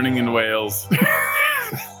are like turning into whales.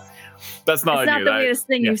 That's not It's not the weirdest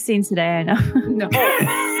thing you've seen today, I know. No.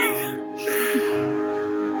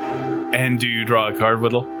 And do you draw a card,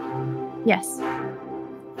 Whittle? Yes.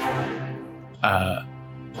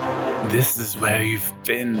 This is where you've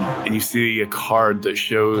been, and you see a card that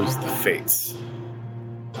shows the fates.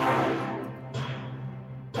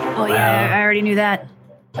 Oh yeah, I already knew that.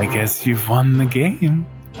 I guess you've won the game.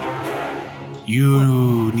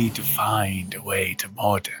 You need to find a way to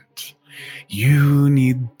Mordant. You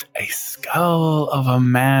need a skull of a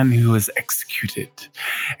man who was executed,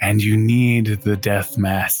 and you need the death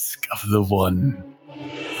mask of the one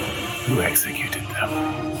who executed them.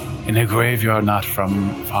 In a graveyard not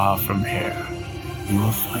far from here, you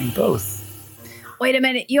will find both. Wait a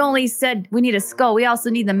minute, you only said we need a skull. We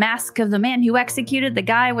also need the mask of the man who executed the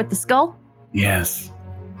guy with the skull? Yes.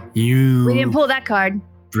 You We didn't pull that card.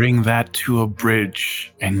 bring that to a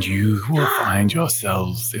bridge, and you will find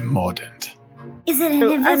yourselves in Mordant. Is it an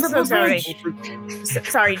I'm invisible so sorry. bridge?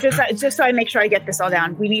 Sorry, just so I make sure I get this all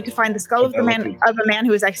down. We need to find the skull of a man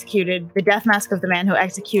who was executed, the death mask of the man who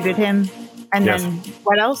executed him, and Yes. then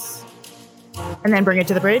what else? And then bring it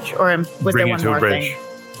to the bridge, or was Bring there it one to a more bridge. thing?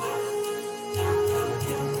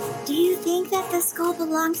 Do you think that the skull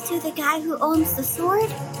belongs to the guy who owns the sword?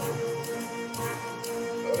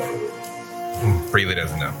 Freely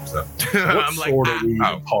doesn't know. So What I'm like, sword are we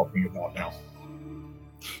oh. talking about now?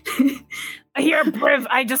 Here, Briv,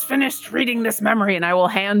 I just finished reading this memory, and I will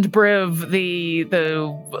hand Briv the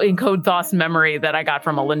Encode Thos memory that I got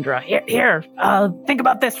from Alindra. Here, think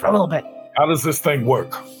about this for a little bit. How does this thing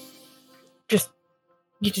work?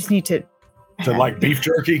 You just need to. Is it like beef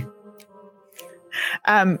jerky?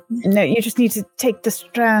 No, you just need to take the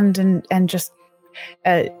strand and just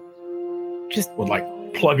Would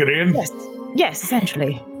like plug it in? yes,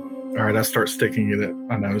 essentially. All right, I start sticking it in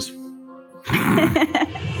my nose.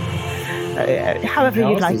 However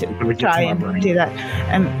you'd like Analysis to really gets try my brain. and do that.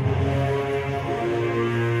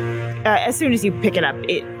 As soon as you pick it up,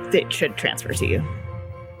 it should transfer to you.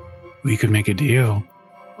 We could make a deal.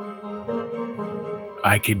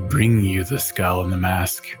 I could bring you the skull and the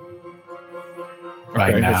mask.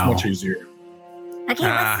 Right Okay, that's now. much easier. Okay,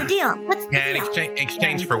 what's the deal? What's the Yeah, deal? in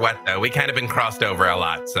exchange for what, though? We kind of been crossed over a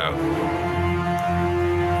lot, so.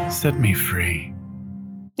 Set me free.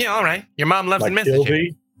 Yeah, all right. Your mom loves and Like misses you.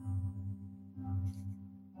 Gilby?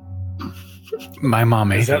 My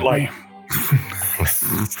mom Is hated that like- me.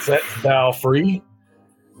 Set thou free?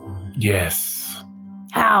 Yes.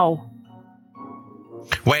 How?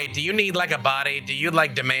 Wait, do you need like a body? Do you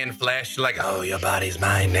like demand flesh? Like, oh, your body's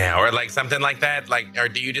mine now, or like something like that? Like, or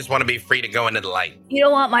do you just want to be free to go into the light? You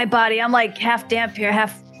don't want my body. I'm like half damp here,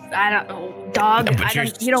 half I don't know, dog. No,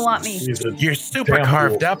 but You don't want me. He's a You're super Damn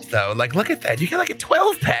carved fool. up, though. Like, look at that. You got like a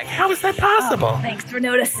 12-pack. How is that possible? Oh, thanks for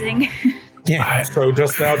noticing. Yeah. So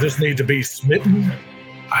dost thou just need to be smitten?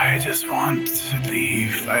 I just want to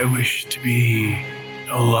leave. I wish to be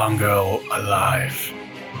no longer alive.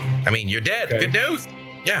 I mean, you're dead. Okay. Good news.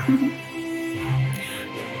 Yeah.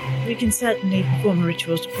 We can certainly perform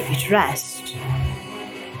rituals to put you to rest.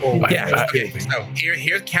 Oh, Yeah. okay. Okay. So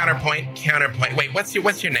here's counterpoint. Wait, what's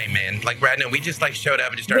your name, man? Like right now, we just like showed up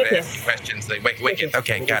and just started Wicked. asking questions. Like, Wicked.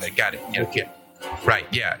 Okay, got it. Yeah. Right.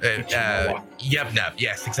 Yeah. Yub.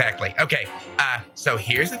 Yes, exactly. Okay. So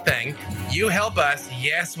here's the thing. You help us.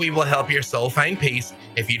 Yes, we will help your soul find peace.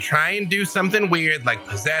 If you try and do something weird, like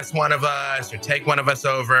possess one of us, or take one of us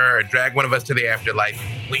over, or drag one of us to the afterlife,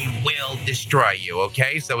 we will destroy you.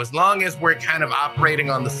 Okay. So as long as we're kind of operating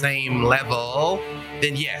on the same level,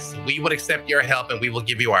 then yes, we would accept your help and we will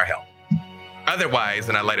give you our help. Otherwise,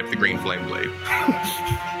 and I light up the green flame blade.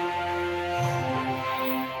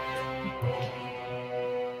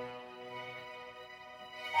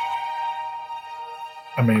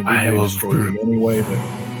 I mean, we I may will destroy you anyway,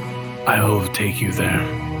 but I will take you there.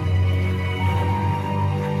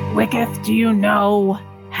 Wicketh, do you know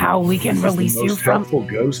how we can this is release the you most from? helpful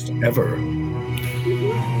ghost ever.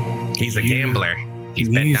 He's a You gambler. He's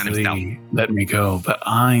betting on himself. Easily let me go, but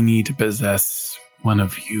I need to possess one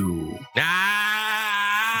of you.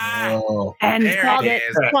 Ah! Oh, And There it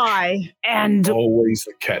is. Why? and always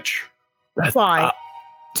a catch. That- Why?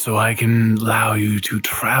 So I can allow you to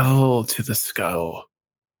travel to the skull.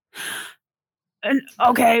 and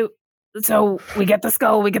okay, so we get the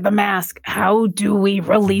skull, we get the mask. How do we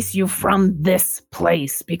release you from this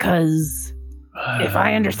place? Because if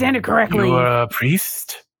I understand it correctly, You're a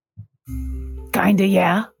priest, kinda,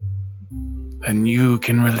 yeah. and you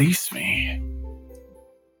can release me.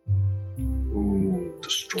 Ooh,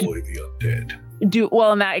 destroy the undead.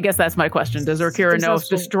 Well, and I guess that's my question. Does Orkira There's know if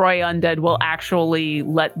also- destroy undead will actually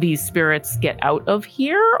let these spirits get out of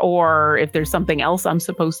here, or if there's something else I'm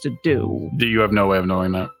supposed to do? Do you have no way of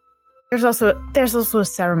knowing that? There's also a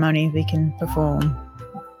ceremony we can perform.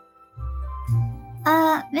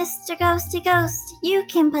 Mr. Ghosty Ghost, you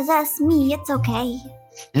can possess me. It's okay.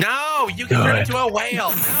 No, you can turn Good. into a whale.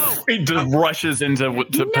 No. He just rushes into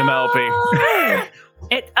Penelope.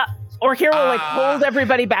 Orkira will like Ah. hold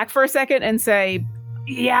everybody back for a second and say,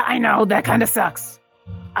 "Yeah, I know that kind of sucks.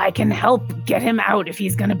 I can help get him out if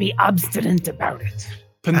he's going to be obstinate about it."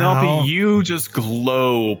 Penelope, Ow. you just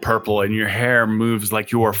glow purple and your hair moves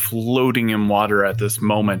like you are floating in water at this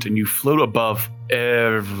moment, and you float above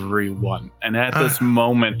everyone. And at this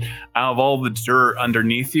moment, out of all the dirt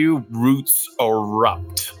underneath you, roots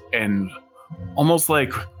erupt, and almost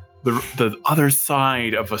like the other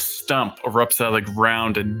side of a stump erupts out of the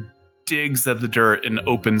ground and digs at the dirt and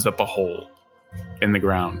opens up a hole in the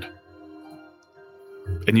ground.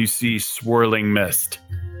 And you see swirling mist.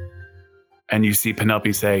 And you see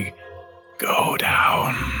Penelope say, "Go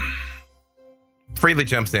down." Freely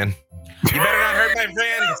jumps in. You better not hurt my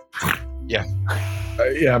friend.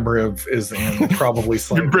 Yeah, Briv is in probably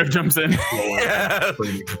slightly. Briv jumps in.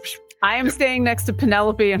 I am staying next to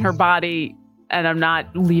Penelope and her body, and I'm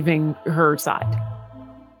not leaving her side,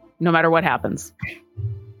 no matter what happens.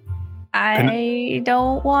 I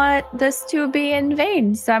don't want this to be in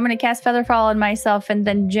vain, so I'm going to cast Featherfall on myself and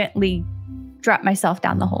then gently drop myself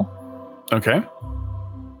down the hole. Okay.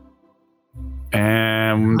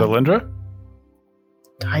 And Alindra?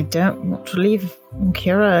 I don't want to leave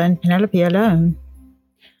Kira and Penelope alone.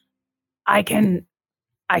 I can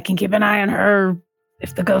keep an eye on her.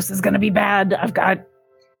 If the ghost is going to be bad, I've got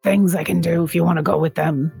things I can do if you want to go with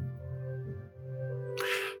them.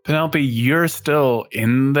 Penelope, you're still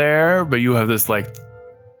in there, but you have this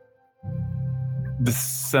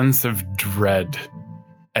sense of dread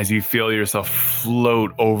as you feel yourself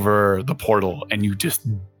float over the portal and you just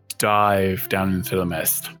dive down into the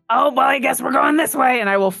mist. Oh, well, I guess we're going this way, and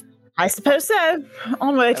I will suppose so.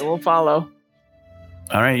 Onward. I will follow.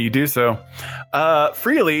 All right, you do so.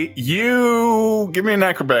 Freely, you give me an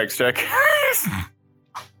acrobatics check.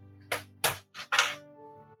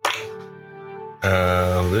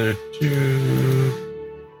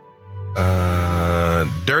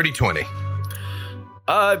 Dirty 20.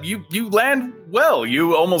 You land well.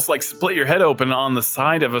 You almost like split your head open on the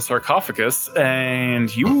side of a sarcophagus,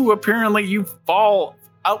 and you fall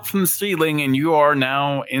out from the ceiling, and you are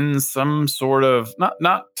now in some sort of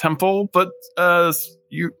not temple, but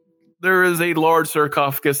there is a large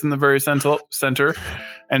sarcophagus in the very center,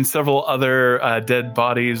 and several other dead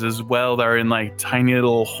bodies as well that are in like tiny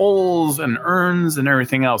little holes and urns and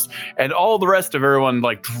everything else. And all the rest of everyone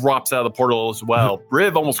like drops out of the portal as well.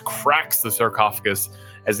 Riv almost cracks the sarcophagus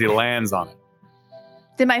as he lands on it.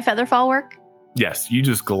 Did my feather fall work? Yes, you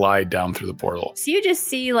just glide down through the portal. So you just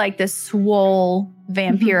see like the swole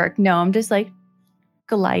vampiric gnome just like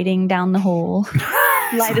gliding down the hole,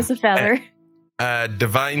 light as a feather.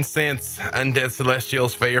 Divine sense, undead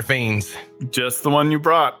celestials, fair fiends. Just the one you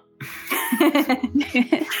brought.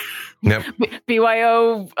 Yep.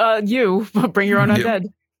 BYO, you bring your own undead.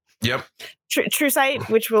 Yep. True sight,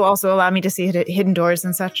 which will also allow me to see hidden doors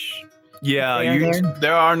and such. Yeah,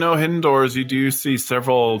 there are no hidden doors. You do see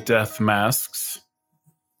several death masks.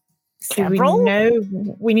 So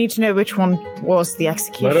we need to know which one was the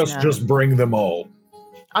executioner. Let us just bring them all.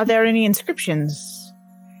 Are there any inscriptions?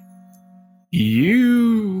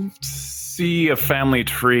 You see a family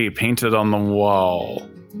tree painted on the wall.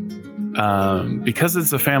 Because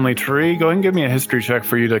it's a family tree, go ahead and give me a history check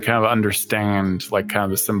for you to kind of understand like kind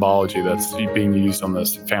of the symbology that's being used on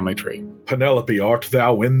this family tree. Penelope, art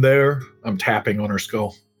thou in there? I'm tapping on her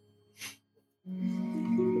skull.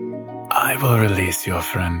 I will release your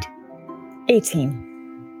friend.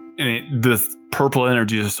 18. And this purple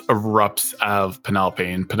energy just erupts out of Penelope,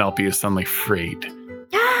 and Penelope is suddenly freed.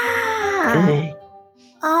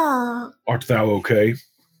 Oh. Art thou okay?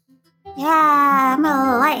 Yeah, I'm a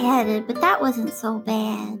little lightheaded, but that wasn't so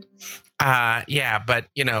bad. Yeah, but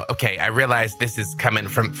okay, I realize this is coming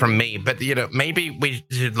from me, but maybe we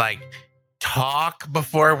should like talk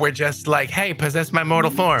before we're just like, hey, possess my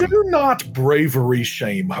mortal form. Do not bravery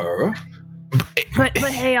shame her. But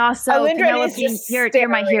hey, also Penelope, you're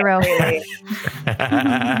my hero.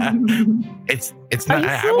 It's not.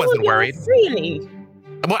 I wasn't worried. Freely.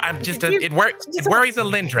 Well, I'm just it worries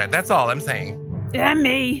Alindra. That's all I'm saying. And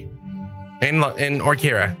me. And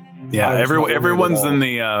Orkira. Yeah, everyone's in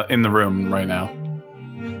the room right now.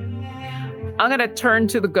 I'm gonna turn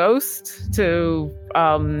to the ghost to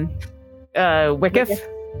Wickif.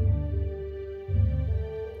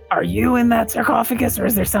 Are you in that sarcophagus, or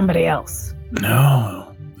is there somebody else?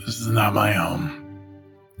 No, this is not my home.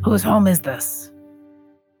 Whose home is this?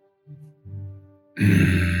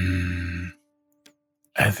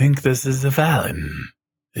 I think this is a Valen.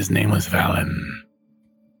 His name was Valen.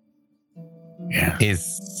 Yeah.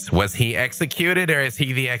 Was he executed, or is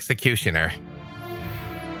he the executioner?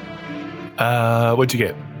 What'd you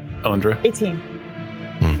get, Alindra? 18.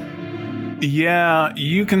 Yeah,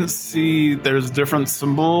 you can see there's different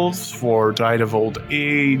symbols for died of old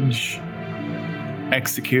age,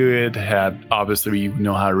 executed, had obviously you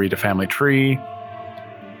know how to read a family tree,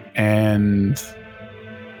 and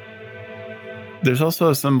there's also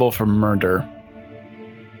a symbol for murder.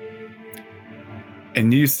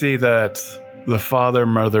 And you see that the father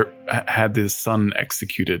mother had his son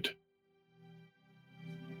executed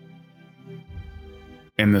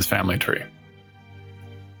in this family tree.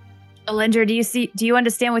 Alindra, do you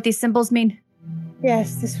understand what these symbols mean?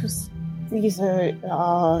 Yes, these are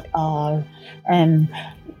and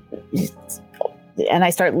I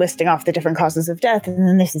start listing off the different causes of death, and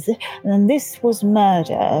then this was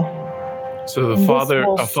murder. So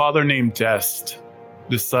a father named Dest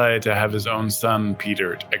decided to have his own son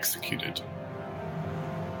Peter executed.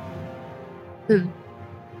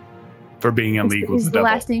 For being in league with the devil.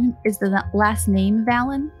 Is the last name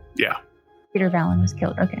Valen? Yeah. Peter Valen was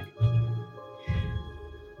killed. Okay.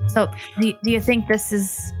 So, do you think this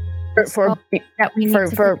is for that we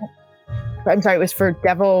need for I'm sorry, it was for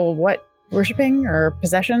devil what worshipping or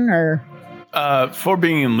possession or for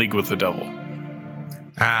being in league with the devil.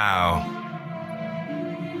 Ow.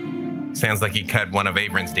 Sounds like he cut one of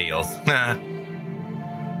Avron's deals.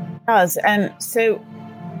 Does, and so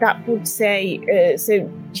that would say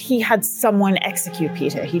so he had someone execute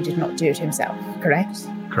Peter. He did not do it himself, correct?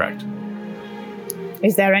 Correct.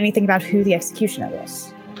 Is there anything about who the executioner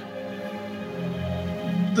was?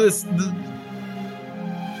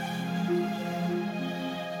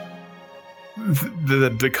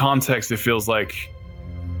 The context, it feels like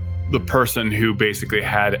the person who basically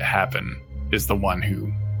had it happen is the one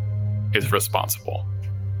who is responsible.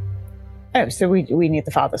 Oh, so we need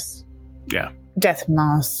the father's death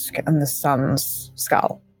mask and the son's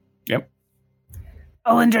skull. Yep.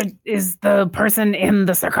 Olindra, is the person in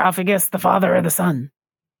the sarcophagus the father or the son?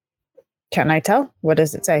 Can I tell? What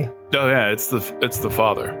does it say? Oh yeah, it's the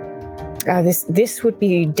father. This would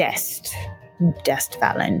be Dest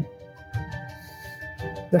Valen,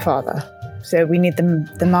 the father. So we need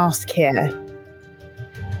the mask here.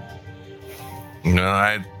 No,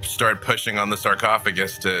 I start pushing on the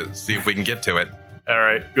sarcophagus to see if we can get to it. All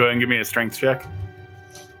right, go ahead and give me a strength check.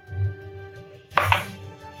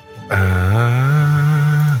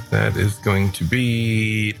 That is going to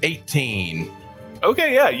be 18.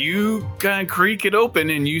 Okay, yeah, you kind of creak it open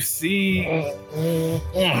and you see.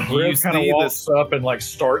 Rev kind of walks up and like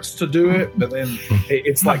starts to do it, but then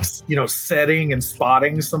it's like setting and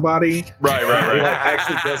spotting somebody. Right. He like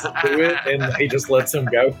actually doesn't do it, and he just lets him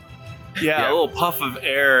go. Yeah, a little puff of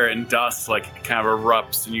air and dust like kind of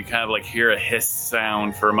erupts, and you kind of like hear a hiss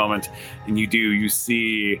sound for a moment, and you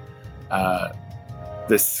see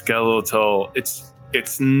this skeletal.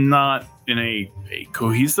 It's not in a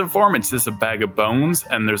cohesive form. It's just a bag of bones,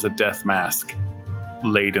 and there's a death mask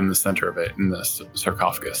laid in the center of it in the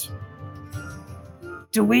sarcophagus.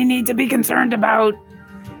 Do we need to be concerned about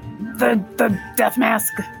the death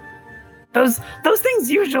mask? Those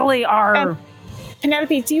things usually are.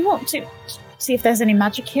 Penelope, do you want to see if there's any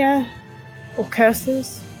magic here or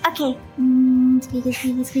curses? Okay.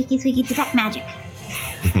 Squeaky, detect magic.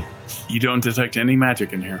 You don't detect any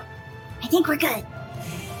magic in here. I think we're good.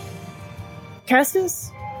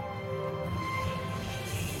 Curses?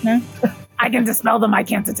 No? I can dispel them. I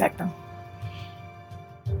can't detect them.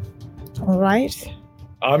 All right.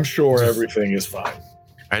 I'm sure everything is fine.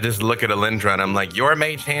 I just look at Olindra and I'm like, your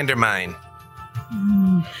mage hand or mine?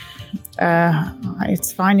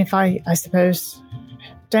 It's fine if I suppose.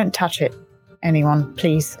 Don't touch it, anyone,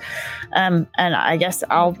 please. And I guess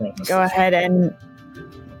I'll go ahead and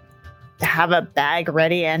have a bag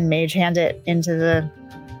ready and mage hand it into the...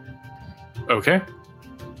 Okay.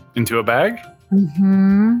 Into a bag?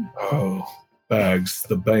 Mm-hmm. Oh, bags,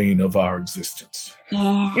 the bane of our existence.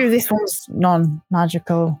 Yeah. This one's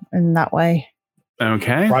non-magical in that way.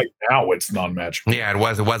 Okay. Right now it's non-magical. Yeah, it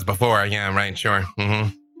was before. Yeah, right, sure. Mm-hmm.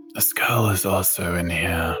 The skull is also in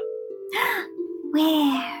here.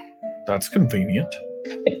 Where? That's convenient.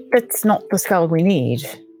 That's not the skull we need.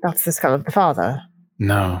 That's the skull of the father.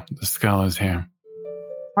 No, the skull is here.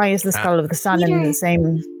 Why is the skull of the son in the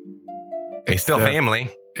same... It's still family.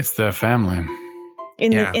 It's their family.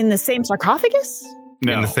 In the same sarcophagus?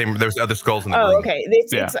 No. In the same, there's other skulls in the room. Oh, okay.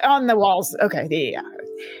 It's on the walls. Okay.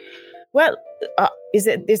 Well,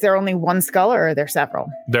 is there only one skull, or are there several?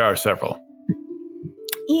 There are several.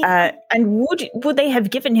 And would they have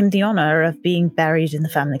given him the honor of being buried in the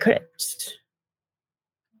family crypt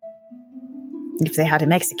if they had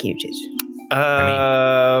him executed?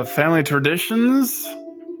 Family traditions.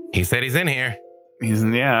 He said he's in here.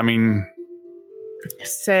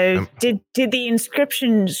 So did the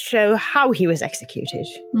inscriptions show how he was executed?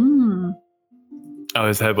 Oh,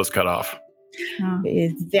 his head was cut off.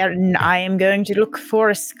 Then I am going to look for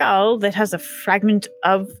a skull that has a fragment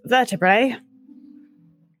of vertebrae.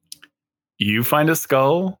 You find a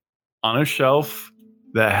skull on a shelf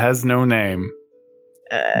that has no name.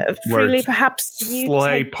 Freely, perhaps you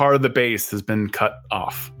take part of the base has been cut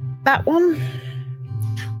off. that one?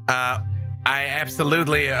 I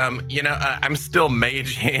absolutely, I'm still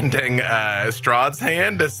mage handing Strahd's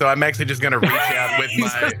hand, so I'm actually just going to reach out with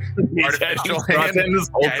my artificial hand.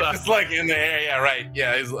 Yeah, it's like in the air, yeah, right.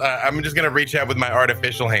 Yeah, I'm just going to reach out with my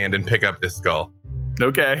artificial hand and pick up this skull.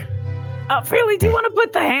 Okay. Freely, do you want to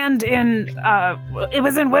put the hand in, it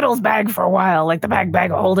was in Whittle's bag for a while, like the bag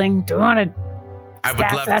of holding. Do you want to I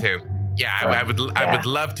would love to. Yeah, I would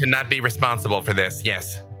love to not be responsible for this,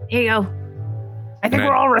 yes. Here you go. I think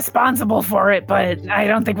we're all responsible for it, but I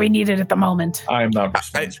don't think we need it at the moment. I am not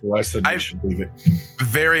responsible. I said you should leave it.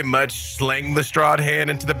 Very much sling the Strahd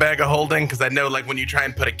hand into the bag of holding, because I know, like, when you try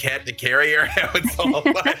and put a cat in a carrier, how it's all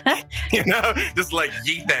like, just like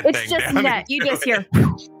yeet that It's thing just down. net. You just hear.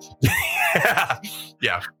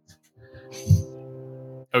 Yeah.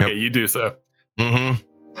 Okay, you do so.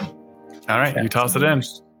 Mm-hmm. All right, you toss it in.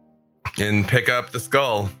 And pick up the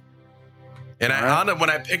skull. And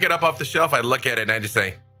when I pick it up off the shelf, I look at it and I just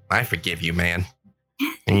say, I forgive you, man.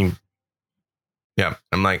 And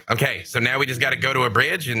I'm like, okay, so now we just got to go to a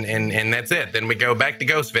bridge and that's it. Then we go back to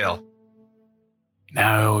Ghostville.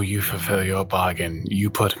 Now you fulfill your bargain.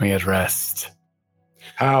 You put me at rest.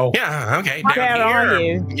 How? Yeah, okay. Where Down are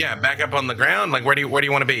here. you? Yeah, back up on the ground. Like, where do you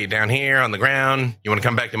want to be? Down here on the ground? You want to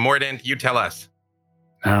come back to Mordant? You tell us.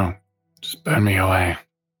 No, just burn me away.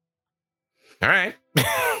 All right.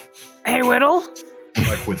 Hey, Whittle.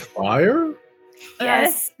 Like with fire?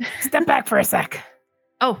 Yes. Step back for a sec.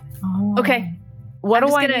 Oh, okay. What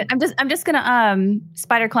do I need? I'm just gonna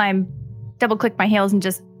spider climb, double click my heels, and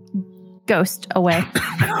just ghost away.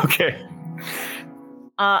 Okay.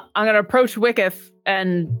 I'm gonna approach Wicketh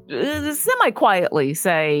and semi-quietly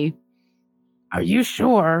say, "Are you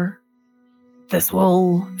sure this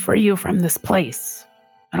will free you from this place?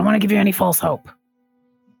 I don't want to give you any false hope."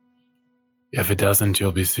 If it doesn't,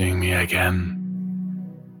 you'll be seeing me again.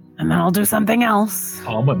 And then I'll do something else.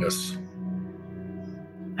 Ominous.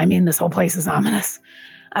 I mean, this whole place is ominous.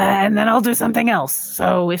 And then I'll do something else.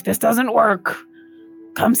 So if this doesn't work,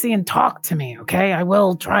 come see and talk to me, okay? I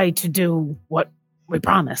will try to do what we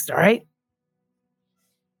promised, all right?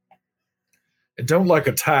 And don't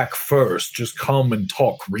attack first. Just come and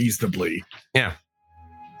talk reasonably. Yeah.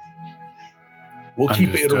 We'll keep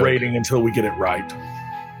Understood. iterating until we get it right.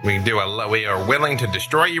 We are willing to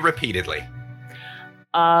destroy you repeatedly.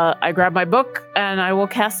 I grab my book and I will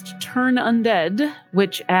cast Turn Undead,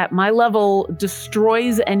 which at my level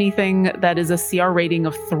destroys anything that is a CR rating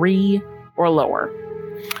of 3 or lower.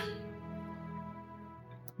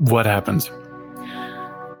 What happens?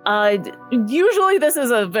 Usually this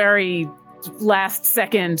is a very last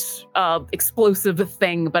second explosive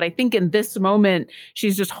thing, but I think in this moment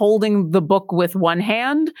she's just holding the book with one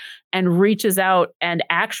hand and reaches out and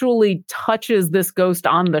actually touches this ghost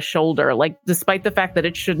on the shoulder. Like, despite the fact that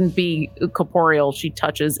it shouldn't be corporeal, she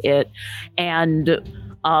touches it, and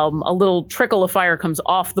a little trickle of fire comes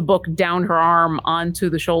off the book down her arm onto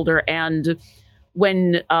the shoulder. And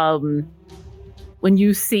when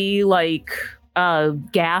you see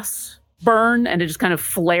gas burn and it just kind of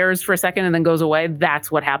flares for a second and then goes away,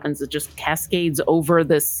 that's what happens. It just cascades over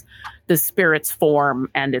this spirit's form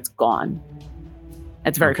and it's gone.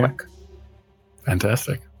 It's very quick.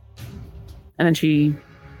 Fantastic. And then she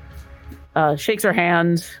shakes her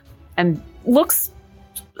hand and looks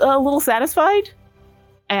a little satisfied.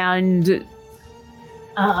 And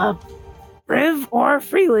Riv or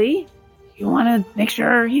Freely, you want to make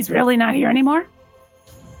sure he's really not here anymore?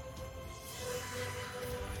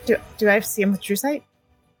 Do I see him with True Sight?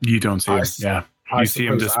 You don't see him. Yeah. You see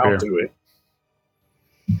him disappear. I'll do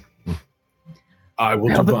it. I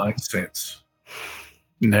will divine sense.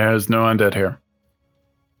 There's no undead here.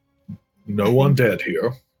 No undead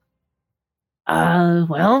here.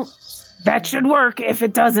 Well, that should work. If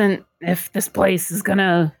it doesn't, if this place is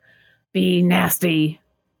gonna be nasty,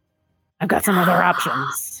 I've got some other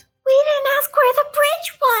options. We didn't ask where the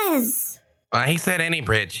bridge was. He said any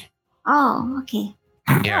bridge. Oh, okay.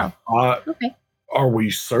 Yeah. Okay. Are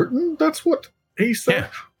we certain that's what he said?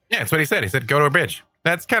 Yeah, that's what he said. He said, go to a bridge.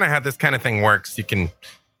 That's kind of how this kind of thing works.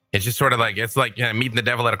 It's just sort of it's like meeting the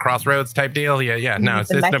devil at a crossroads type deal. Yeah. No, it's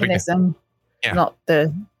the no big deal. mechanism, Yeah. not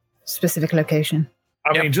the specific location.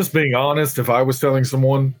 I mean, just being honest, if I was telling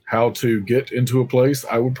someone how to get into a place,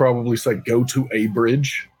 I would probably say go to a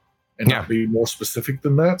bridge and not be more specific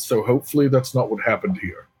than that. So hopefully that's not what happened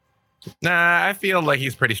here. Nah, I feel like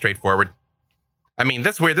he's pretty straightforward. I mean,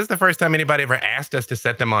 that's weird. This is the first time anybody ever asked us to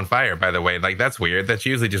set them on fire, by the way. That's weird. That's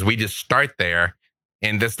usually we just start there.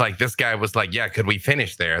 And this guy was like, yeah, could we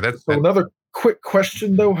finish there? So another quick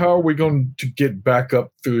question, though. How are we going to get back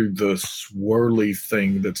up through the swirly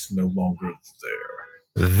thing that's no longer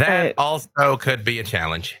there? That also could be a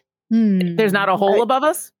challenge. There's not a hole above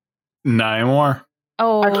us? Not anymore.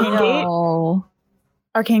 Oh, Arcane Gate? no.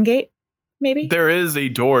 Arcane Gate, maybe? There is a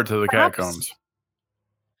door to the Perhaps. catacombs.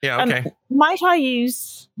 Yeah, okay. Might I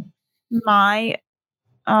use my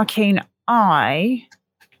arcane eye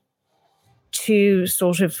to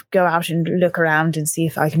sort of go out and look around and see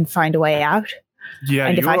if I can find a way out? Yeah,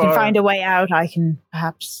 And if I can find a way out, I can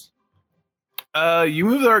perhaps... You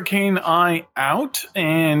move the arcane eye out,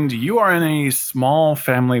 and you are in a small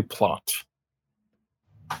family plot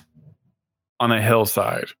on a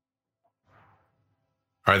hillside.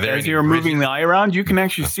 Are there As any you're moving bridges? the eye around, you can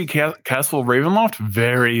actually see Castle Ravenloft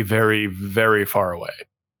very, very, very far away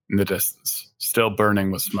in the distance, still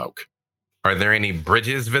burning with smoke. Are there any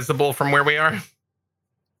bridges visible from where we are?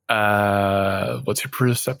 What's your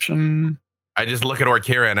perception? I just look at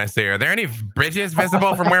Orkira and I say, are there any bridges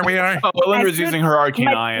visible from where we are? Oh, Elindra's using her arcane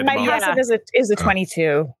eye at the My moment. passive is a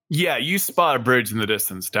 22. Yeah, you spot a bridge in the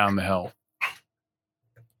distance down the hill.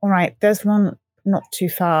 All right, there's one not too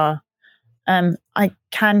far. I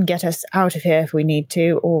can get us out of here if we need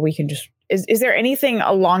to, or we can just... Is there anything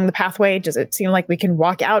along the pathway? Does it seem like we can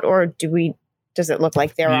walk out, or does it look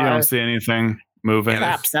like there You are don't see anything moving.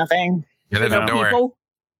 perhaps nothing? Yeah, there's a door. People?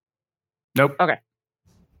 Nope. Okay.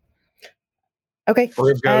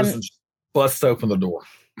 Briv goes and busts open the door.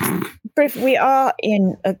 Briv, we are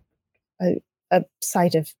in a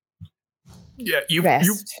site of Yeah, you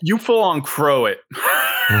Rest. you full on crow it.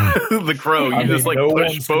 The crow. You just like no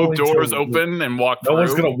push one's both going doors to- open and walk No through.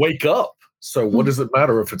 one's going to wake up. So what does it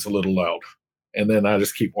matter if it's a little loud? And then I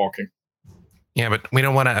just keep walking. Yeah, but we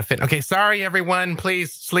don't want to offend. Okay, sorry, everyone.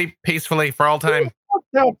 Please sleep peacefully for all time. What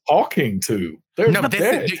now talking to? They're No,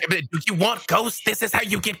 dead. do you want ghosts? This is how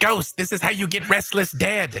you get ghosts. This is how you get restless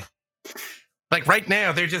dead. Like right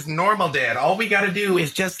now, they're just normal dead. All we got to do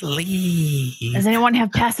is just leave. Does anyone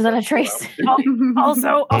have pass without a trace?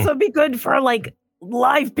 Also be good for like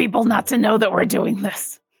live people not to know that we're doing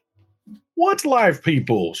this. What live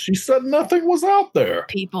people? She said nothing was out there.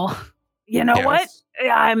 People. You know Yes. what?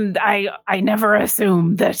 I never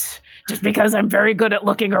assume that just because I'm very good at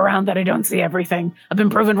looking around that I don't see everything. I've been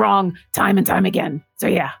proven wrong time and time again. So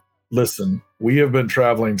yeah. Listen, we have been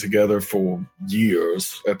traveling together for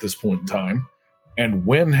years at this point in time. And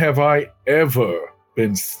when have I ever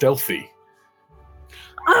been stealthy?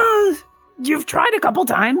 You've tried a couple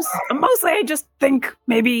times. Mostly I just think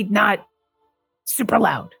maybe not super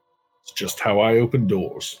loud. It's just how I open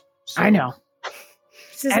doors. So I know.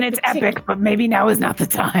 This is And a it's partic- epic, but maybe now is not the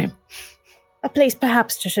time. A place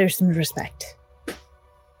perhaps to show some respect.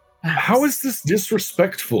 How is this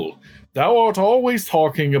disrespectful? Thou art always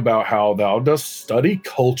talking about how thou dost study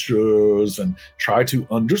cultures and try to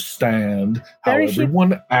understand how Very few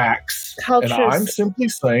everyone acts. cultures- And I'm simply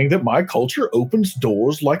saying that my culture opens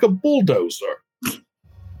doors like a bulldozer.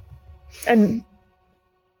 And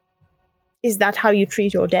is that how you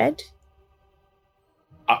treat your dead?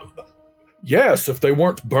 Yes, if they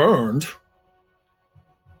weren't burned.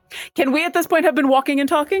 Can we at this point have been walking and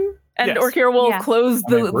talking? And Yes. Orkira will Yeah. close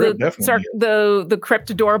I mean, we're definitely the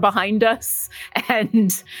crypt door behind us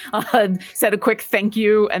and said a quick thank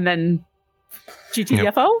you and then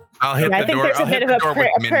GTFO? I'll hit Yeah, I the think door. there's I'll a hit bit of the a door prayer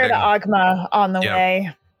with to Mending. Agma on the Yeah.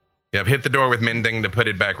 way. Yep, hit the door with Mending to put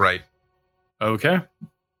it back right. Okay.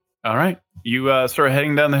 All right. You start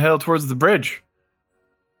heading down the hill towards the bridge.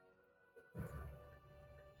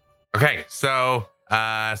 Okay, so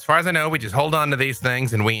as far as I know, we just hold on to these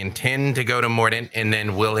things and we intend to go to Mordant and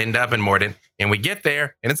then we'll end up in Mordant. And we get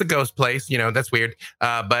there and it's a ghost place. You know, that's weird.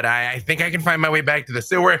 But I think I can find my way back to the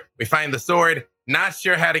sewer. We find the sword. Not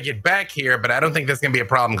sure how to get back here, but I don't think that's going to be a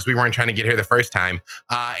problem because we weren't trying to get here the first time.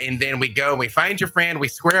 And then we go, we find your friend, we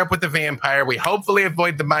square up with the vampire. We hopefully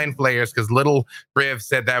avoid the mind flayers because little Briv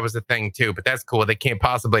said that was a thing too, but that's cool. They can't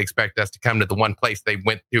possibly expect us to come to the one place they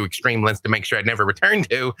went to extreme lengths to make sure I'd never return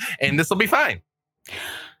to. And this will be fine.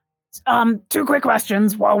 2 quick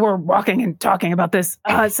questions while we're walking and talking about this.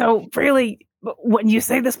 So really, when you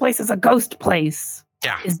say this place is a ghost place,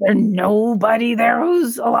 Yeah. is there nobody there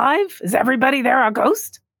who's alive? Is everybody there a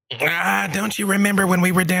ghost? Don't you remember when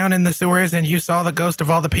we were down in the sewers and you saw the ghost of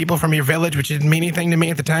all the people from your village, which didn't mean anything to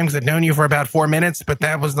me at the time because I'd known you for about 4 minutes, but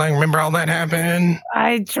that was like, remember all that happened?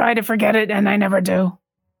 I try to forget it and I never do.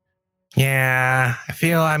 Yeah,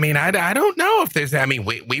 I don't know if there's,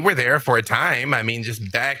 we were there for a time. I mean,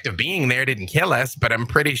 just the act of being there didn't kill us, but I'm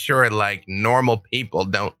pretty sure like normal people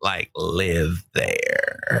don't like live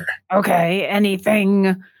there. Okay,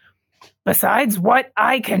 anything besides what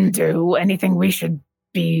I can do? Anything we should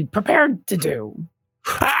be prepared to do?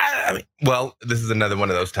 Well, this is another one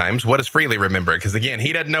of those times. What does Freely remember? Because again,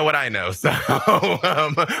 he doesn't know what I know. So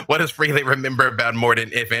what does Freely remember about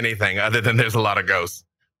Mordant, if anything, other than there's a lot of ghosts?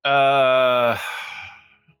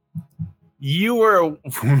 You were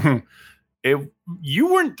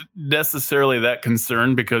you weren't necessarily that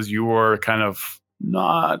concerned because you were kind of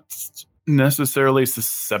not necessarily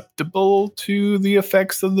susceptible to the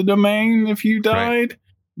effects of the domain if you died.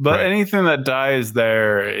 But Right. anything that dies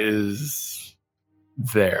there is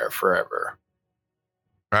there forever.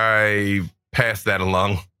 I pass that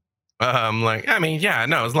along. As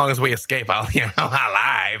long as we escape,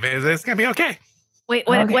 alive, it's gonna be okay. Wait,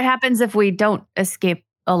 what Okay. happens if we don't escape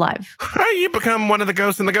alive? You become one of the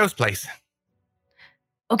ghosts in the ghost place.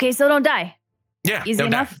 Okay, so don't die. Yeah, Easy no doubt.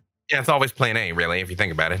 enough? Yeah, it's always plan A, really, if you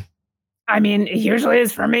think about it. I mean, it usually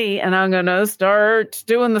is for me, and I'm gonna start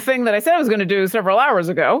doing the thing that I said I was gonna do several hours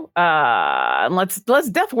ago. And let's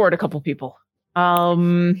death ward a couple people.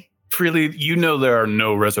 Freely, you know there are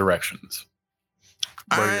no resurrections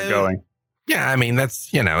where you're going. Yeah,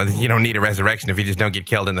 that's, you don't need a resurrection if you just don't get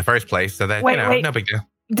killed in the first place. So that, Wait. no big deal.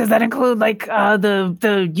 Does that include like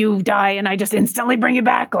the you die and I just instantly bring you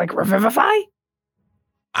back, like revivify?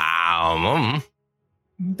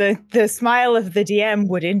 The smile of the DM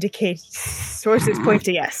would indicate sources point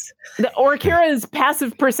to yes. The Orkira's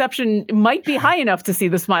passive perception might be high enough to see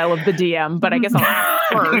the smile of the DM, but I guess I'll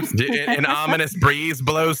ask first. An ominous breeze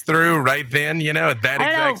blows through right then, at that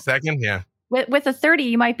I don't exact know. second. Yeah. With a 30,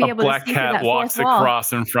 you might be A able black to see through cat that walks fourth wall.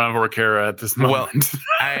 across in front of Orkira at this Well, moment.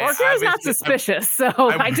 Orkira's not suspicious, so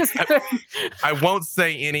I just I won't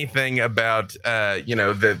say anything about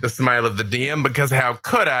the smile of the DM because how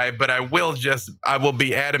could I? But I will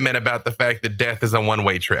be adamant about the fact that death is a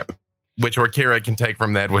one-way trip, which Orkira can take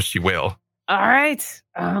from that what she will. All right.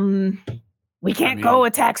 We can't go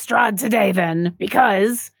attack Strahd today then,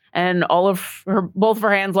 because and both of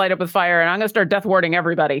her hands light up with fire, and I'm gonna start death warding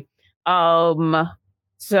everybody.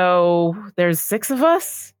 So there's 6 of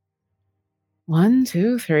us. 1,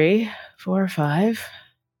 2, 3, 4, 5.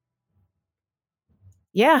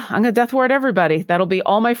 Yeah, I'm gonna death ward everybody. That'll be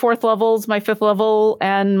all my 4th levels, my 5th level,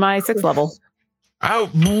 and my 6th level. Oh,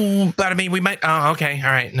 but I mean, we might. Oh, okay,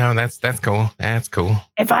 all right. No, that's cool. That's cool.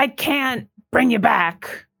 If I can't bring you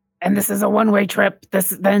back, and this is a one-way trip,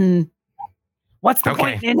 then what's the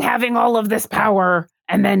point in having all of this power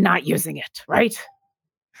and then not using it, right?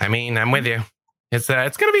 I mean, I'm with you. It's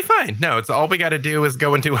gonna be fine. No, it's all we got to do is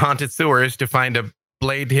go into haunted sewers to find a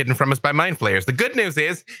blade hidden from us by mind flayers. The good news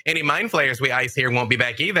is any mind flayers we ice here won't be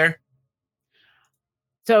back either.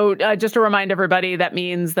 So just to remind everybody, that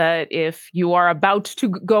means that if you are about to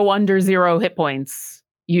go under 0 hit points,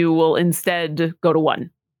 you will instead go to 1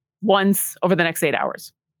 once over the next 8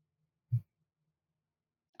 hours.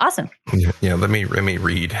 Awesome. Yeah. Let me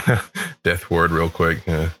read Death Ward real quick.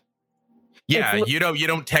 Yeah, you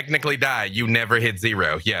don't technically die. You never hit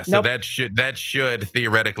 0. Yeah, so that should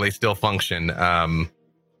theoretically still function.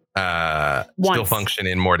 Still function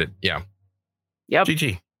in Mordant. Yeah. Yep.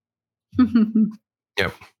 GG.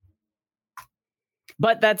 Yep.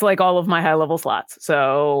 But that's like all of my high level slots.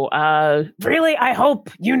 So really, I hope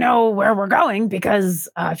you know where we're going, because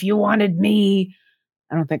if you wanted me,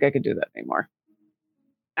 I don't think I could do that anymore.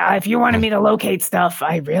 If you wanted me to locate stuff,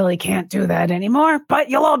 I really can't do that anymore. But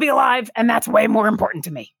you'll all be alive, and that's way more important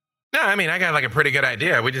to me. No, I mean, I got like a pretty good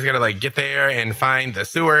idea. We just got to get there and find the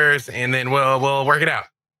sewers, and then we'll work it out.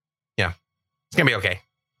 Yeah, it's gonna be okay.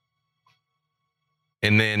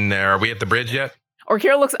 And then, are we at the bridge yet?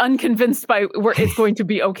 Orkira looks unconvinced by where it's going to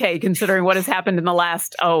be okay, considering what has happened in the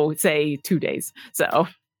last, say, 2 days. So.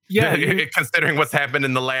 Yeah, considering what's happened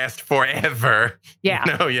in the last forever. Yeah,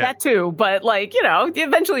 that too. But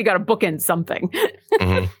eventually you got to bookend something.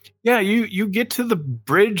 Mm-hmm. Yeah, you get to the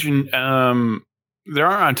bridge, and there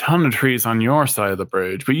aren't a ton of trees on your side of the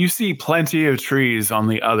bridge, but you see plenty of trees on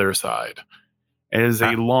the other side. It is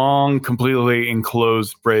a long, completely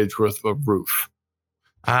enclosed bridge with a roof.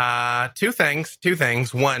 Two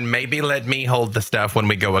things. One, maybe let me hold the stuff when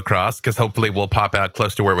we go across, because hopefully we'll pop out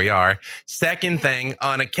close to where we are. Second thing,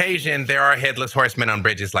 on occasion, there are headless horsemen on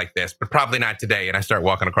bridges like this, but probably not today. And I start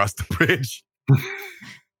walking across the bridge.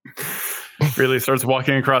 Really starts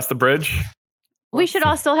walking across the bridge. We should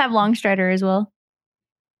all still have Longstrider as well.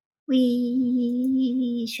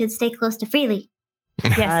 We should stay close to Freely.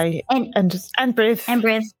 Yes, and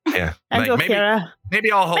Briv. Yeah, and Orkira.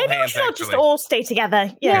 Maybe I'll hold hands. Maybe we should all just all stay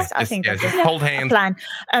together. Yes, I think that's hold hands. Plan.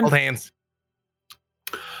 Hold hands.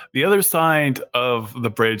 The other side of the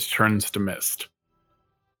bridge turns to mist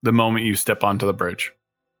the moment you step onto the bridge.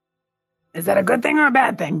 Is that a good thing or a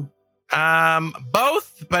bad thing?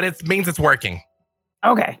 Both, but it means it's working.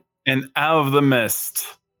 Okay. And out of the mist,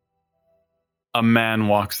 a man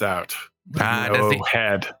walks out. No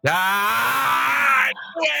head.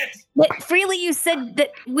 Freely, you said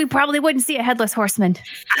that we probably wouldn't see a headless horseman.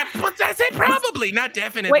 I said probably, not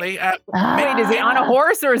definitely. Wait, is he on a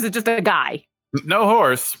horse or is it just a guy? No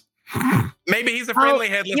horse. Maybe he's a friendly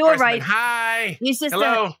headless you were horseman. right. Hi. He's just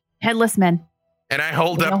hello. a headless man. And I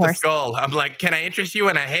hold up the horse. skull. I'm like, can I interest you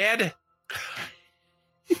in a head?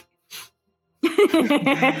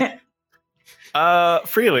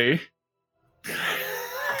 Freely,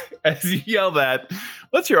 as you yell that,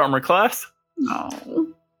 what's your armor class?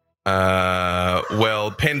 No.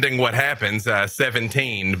 Well, pending what happens,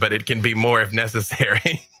 17, but it can be more if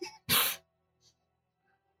necessary.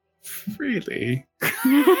 Freely.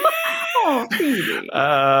 Oh, Freely.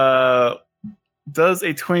 Does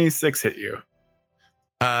a 26 hit you?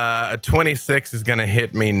 A 26 is going to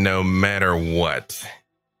hit me no matter what.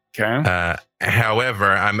 Okay.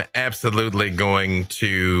 However, I'm absolutely going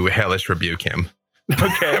to hellish rebuke him.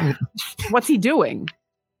 Okay. What's he doing?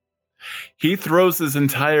 He throws his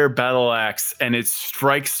entire battle axe and it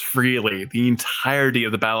strikes Freely, the entirety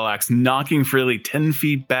of the battle axe, knocking Freely 10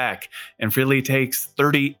 feet back, and Freely takes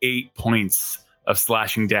 38 points of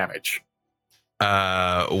slashing damage.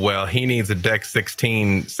 Well, he needs a Dex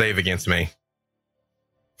 16 save against me.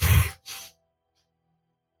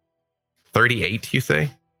 38, you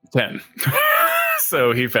say? 10.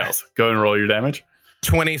 So he fails. Go and roll your damage.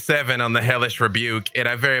 27 on the hellish rebuke, and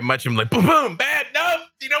I very much am like, boom, boom, bad, no,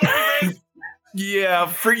 you don't want to be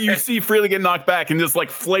Yeah, you see Freely get knocked back, and just like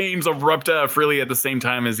flames erupt out of Freely at the same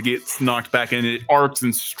time as it gets knocked back, and it arcs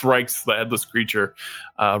and strikes the headless creature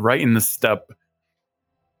right in the step,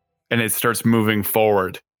 and it starts moving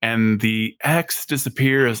forward. And the axe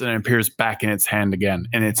disappears and it appears back in its hand again,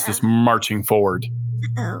 and it's just marching forward.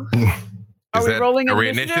 Oh. Are we rolling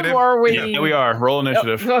initiative, or are we? Yeah, we are. Roll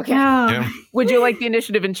initiative. Okay. Yeah. Would you like the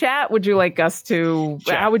initiative in chat? Would you like us to?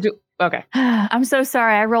 Chat. How would you? Okay. I'm so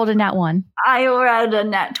sorry. I rolled a nat 1. I rolled a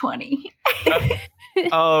nat 20.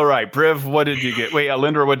 All right, Briv, what did you get? Wait,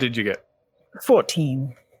 Lindra, what did you get?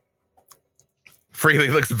 14. Freely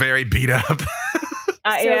looks very beat up.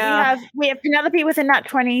 So we have Penelope with a nat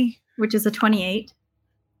 20. Which is a 28.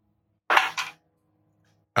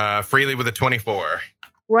 Freely with a 24.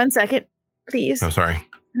 1 second, please. Oh, sorry.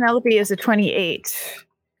 Penelope is a 28.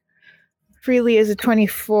 Freely is a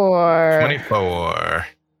 24. 24.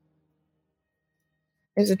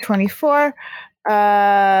 Is a 24.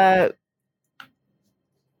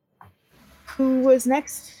 Who was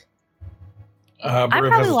next? Briv has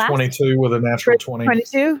probably a last. 22 with a natural 20.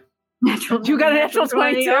 22. You got a natural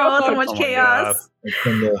 22. Oh, so much Oh my chaos. It's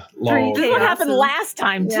in the log. This is what happened last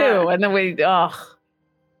time too, Yeah. and then we.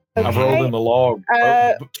 I've rolled in the log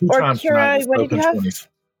 2 or times Kira, tonight. It's what did open you have? 20s.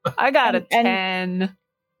 I got a And- 10.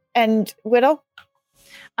 And Whittle?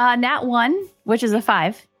 Nat 1, which is a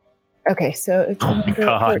 5. Okay, so it's Oh my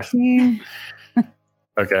God. 14.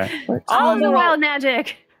 Okay. All the no. wild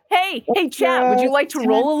magic. Hey, chat, would you like to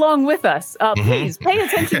roll along with us? Please pay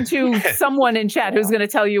attention to someone in chat who's going to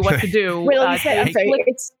tell you what to do. Whittle, you said, I'm to sorry, inflict-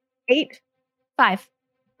 it's 8? 5.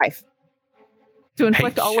 5. to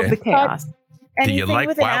inflict all of the chaos. Anything like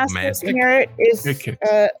with an wild asterisk magic? near it Okay.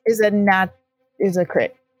 is a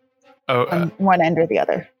crit Oh, on one end or the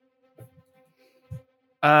other.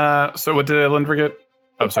 so what did Lindra get?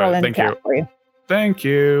 Oh, It's all sorry. in Thank the you. chat for you. Thank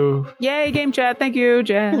you. Yay, game chat. Thank you,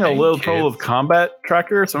 Jen. A little Thank total you. of combat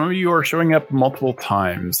tracker. Some of you are showing up multiple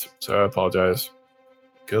times, so I apologize.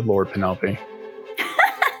 Good Lord, Penelope.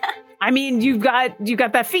 I mean, you got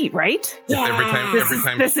that feat, right? Yeah. Every time, This every is-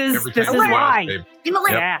 time, this is- every this time is she wild why. shape. I'm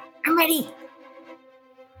awake. Yeah. I'm ready.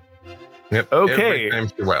 Yep. Okay. Every time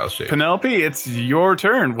she wild shape. Penelope, it's your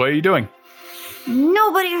turn. What are you doing?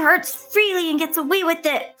 Nobody hurts freely and gets away with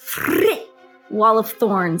it. Wall of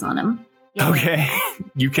thorns on him. Okay.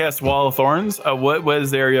 You cast Wall of Thorns. What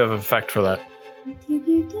was the area of effect for that?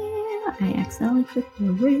 I accidentally clicked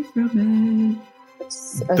away from it.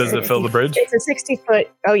 It's a Does it fill the 60 bridge? It's a 60-foot.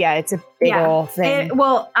 Oh, yeah, it's a big Yeah. ol' thing.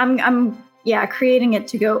 Well, I'm creating it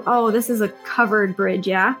to go, oh, this is a covered bridge,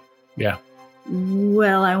 yeah? Yeah.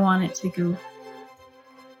 Well, I want it to go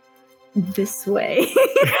this way.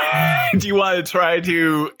 Do you want to try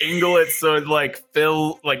to angle it so it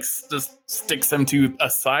just sticks them to a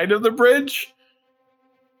side of the bridge?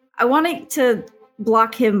 I want it to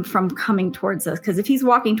block him from coming towards us, because if he's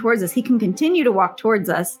walking towards us, he can continue to walk towards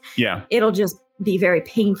us. Yeah. It'll just be very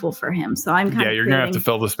painful for him. So I'm kind Yeah, of you're going to have to creating-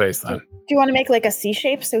 fill the space then. Do you want to make like a C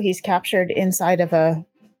shape so he's captured inside of a...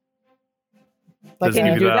 Does it can give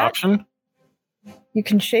you you do that that? option? You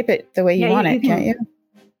can shape it the way you Yeah, want you it, can- can't you?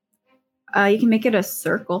 You can make it a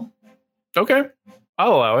circle. Okay.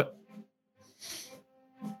 I'll allow it.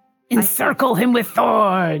 Encircle him with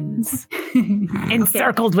thorns.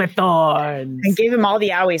 Encircled with thorns. And give him all the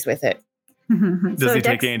owies with it. Does he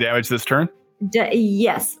take any damage this turn?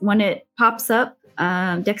 Yes. When it pops up,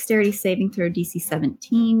 dexterity saving throw DC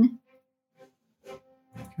 17.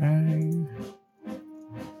 Okay.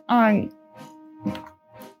 All right.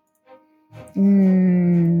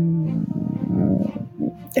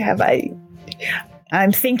 Have I?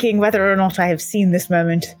 I'm thinking whether or not I have seen this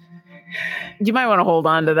moment. You might want to hold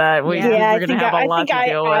on to that. Yeah, I We're going to think have I a lot think to I-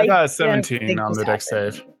 deal I- with. I got a don't 17 think on this the dex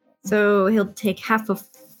save. So he'll take half of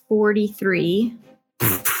 43.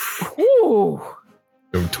 Ooh,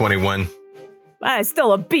 21. that's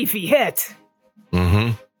still a beefy hit.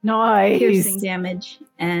 Mm-hmm. Piercing Nice. damage.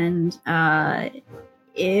 And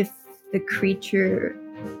if the creature...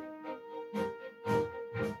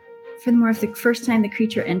 Furthermore, if the first time the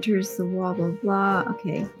creature enters the wall, blah, blah.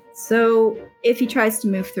 Okay. So if he tries to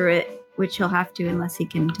move through it, which he'll have to unless he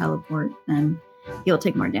can teleport, then he'll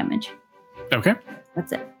take more damage. Okay.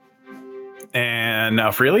 That's it. And now,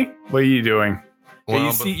 Freely, what are you doing?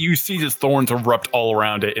 Well, you see his thorns erupt all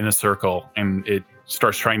around it in a circle, and it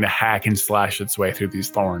starts trying to hack and slash its way through these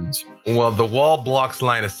thorns. well, the wall blocks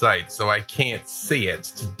line of sight, so I can't see it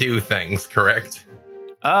to do things, correct?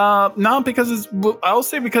 Not because I'll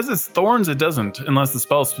say because it's thorns, it doesn't, unless the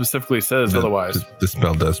spell specifically says otherwise. The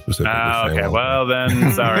spell does specifically say. Okay, well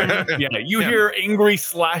then, sorry. Yeah, you hear angry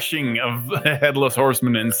slashing of a headless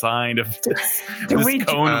horseman inside of this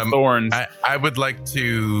cone of thorns. I would like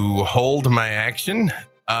to hold my action.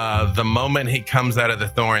 The moment he comes out of the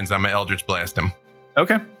thorns, I'm gonna Eldritch Blast him.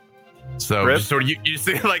 Okay. So just sort of you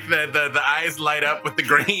see like the eyes light up with the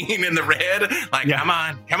green and the red. Like, come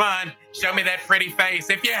on, show me that pretty face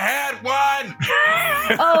if you had one.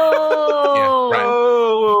 Oh, yeah, right.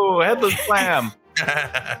 Oh, headless slam.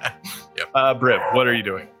 Yep. Briv, what are you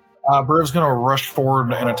doing? Briv's going to rush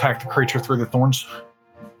forward and attack the creature through the thorns.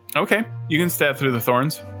 Okay, you can stab through the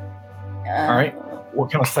thorns. All right.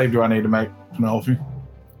 What kind of save do I need to make, Penelope?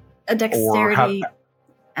 A dexterity.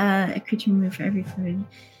 A creature move for every foot.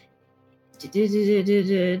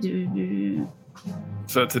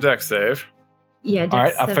 So it's a dex save. Yeah. All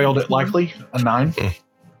right, I failed it likely. A 9.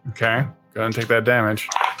 Okay, go ahead and take that damage.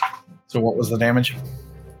 So what was the damage?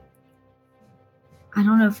 I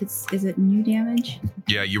don't know if is it new damage?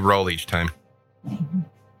 Yeah, you roll each time.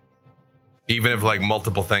 Even if like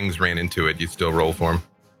multiple things ran into it, you still roll for them.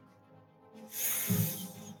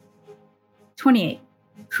 28.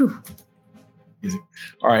 Whew. Easy.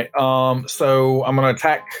 All right. So I'm going to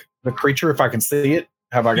attack the creature if I can see it.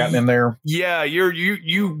 Have I gotten in there? Yeah,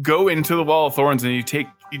 you go into the wall of thorns and you take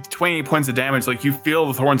 28 points of damage. Like you feel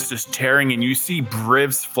the thorns just tearing, and you see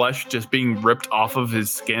Briv's flesh just being ripped off of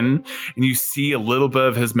his skin, and you see a little bit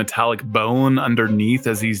of his metallic bone underneath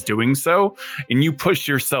as he's doing so. And you push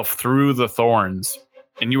yourself through the thorns,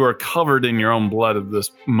 and you are covered in your own blood at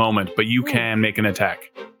this moment, but you can make an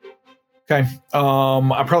attack. Okay.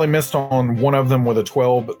 I probably missed on one of them with a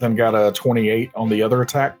 12, but then got a 28 on the other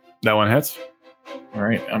attack. That one hits. All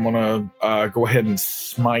right. I'm going to go ahead and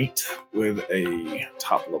smite with a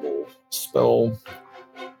top level spell.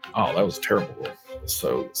 Oh, that was terrible.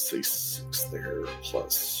 So let's see, 6 there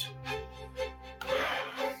plus.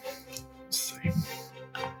 Let's see.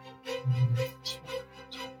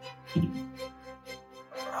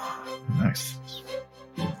 Nice.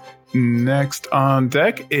 Next on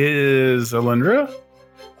deck is Alindra.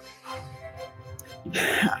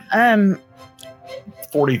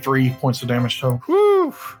 43 points of damage total.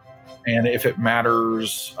 Woo! And if it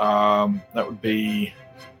matters, that would be,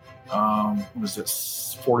 what is it?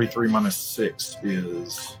 43 minus 6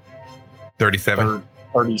 is 37.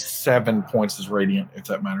 37 points is radiant, if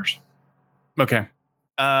that matters. Okay.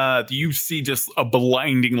 You see just a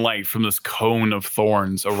blinding light from this cone of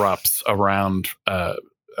thorns erupts around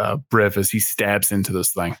Briv as he stabs into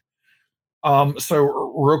this thing. So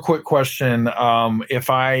real quick question. If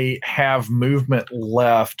I have movement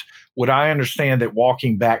left, would I understand that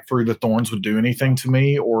walking back through the thorns would do anything to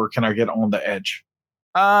me, or can I get on the edge?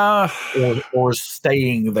 Or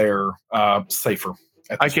staying there safer?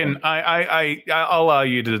 I'll allow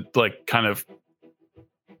you to like kind of.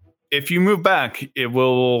 If you move back, it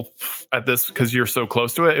will at this because you're so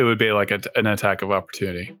close to it. It would be like an attack of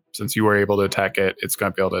opportunity. Since you were able to attack it, it's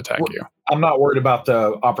going to be able to attack you. I'm not worried about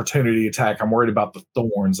the opportunity attack. I'm worried about the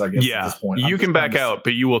thorns. I guess. Yeah, at this point. You can back out,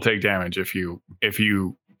 but you will take damage if you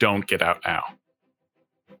don't get out now.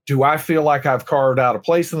 Do I feel like I've carved out a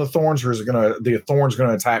place in the thorns, or is the thorns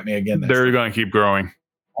going to attack me again? They're going to keep growing.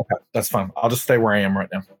 Okay, that's fine. I'll just stay where I am right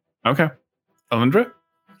now. Okay, Alindra.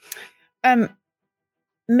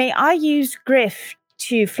 May I use Griff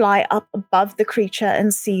to fly up above the creature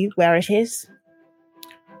and see where it is?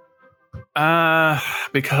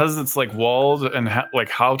 Because it's like walled and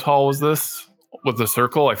how tall is this with the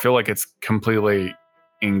circle? I feel like it's completely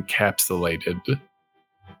encapsulated.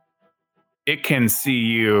 It can see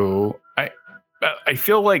you. I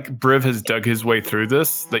feel like Briv has dug his way through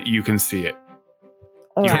this that you can see it.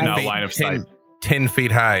 All You're right. now line of sight. 10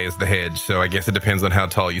 feet high is the hedge, so I guess it depends on how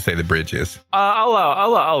tall you say the bridge is.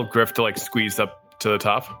 I'll Griff to like squeeze up to the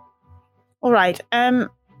top. All right.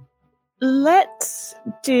 Let's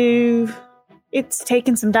do. It's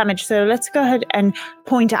taken some damage, so let's go ahead and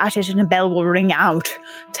point at it, and a bell will ring out,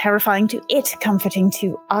 terrifying to it, comforting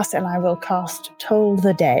to us, and I will cast Toll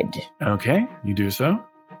the Dead. Okay, you do so.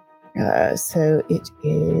 So it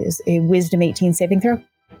is a Wisdom 18 saving throw.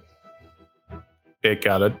 It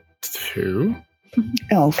got a 2.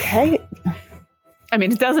 Okay. I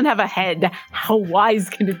mean, it doesn't have a head. How wise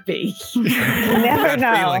can it be? You never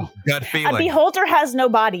know. Gut feeling. A beholder has no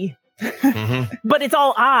body. Mm-hmm. But it's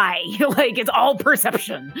all eye. Like, it's all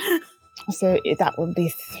perception. So that would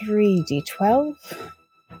be 3d12.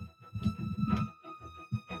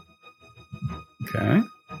 Okay.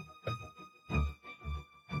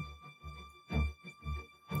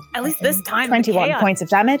 At least this time. 21 chaos. points of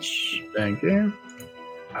damage. Thank you.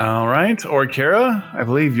 All right, or Kara, I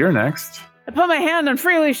believe you're next. I put my hand on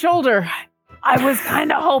Freely's shoulder. I was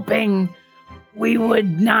kind of hoping we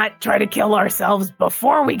would not try to kill ourselves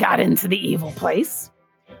before we got into the evil place.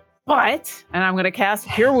 But, and I'm going to cast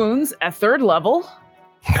Cure Wounds at 3rd level.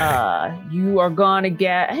 You are going to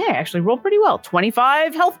get, hey, I actually rolled pretty well.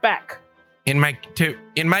 25 health back. In my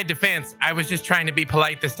defense, I was just trying to be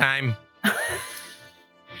polite this time.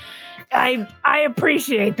 I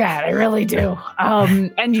appreciate that. I really do.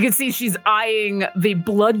 And you can see she's eyeing the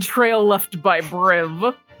blood trail left by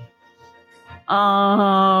Briv.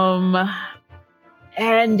 And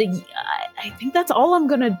I think that's all I'm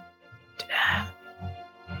gonna.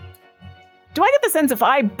 Do I get the sense if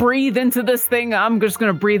I breathe into this thing, I'm just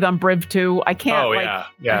gonna breathe on Briv too? I can't. Oh yeah.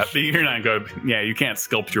 You're not good. Yeah, you can't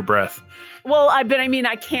sculpt your breath. Well, I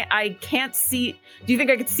can't see. Do you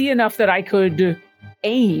think I could see enough that I could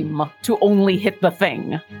aim to only hit the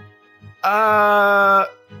thing?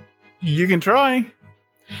 You can try.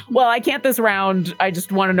 Well, I can't this round. I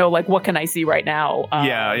just want to know, like, what can I see right now?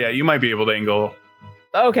 Yeah, you might be able to angle.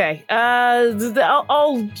 Okay.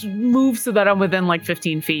 I'll move so that I'm within like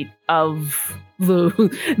 15 feet of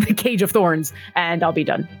the Cage of Thorns, and I'll be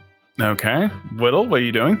done. Okay. Whittle, what are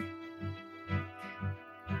you doing?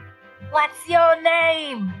 What's your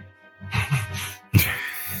name?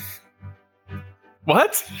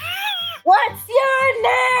 What? What's your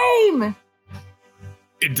name?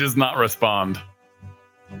 It does not respond.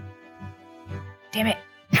 Damn it.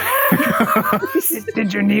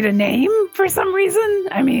 Did you need a name for some reason?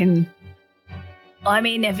 I mean,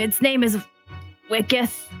 if its name is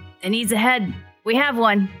Wicketh and he's a head, we have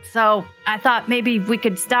one. So I thought maybe we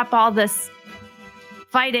could stop all this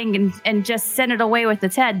fighting and just send it away with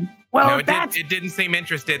its head. Well, no, it didn't seem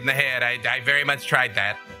interested in the head. I very much tried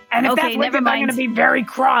that. And if that's Wicketh, I'm going to be very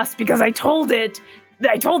cross because I told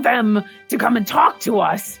them to come and talk to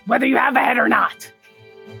us, whether you have a head or not.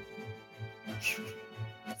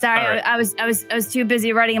 Sorry, right. I was too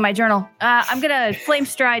busy writing in my journal. I'm gonna flame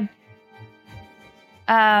stride.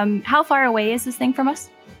 How far away is this thing from us?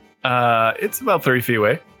 It's about 30 feet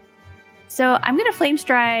away. So I'm gonna flame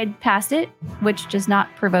stride past it, which does not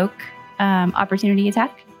provoke opportunity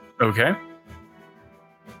attack. Okay.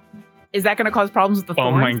 Is that gonna cause problems with the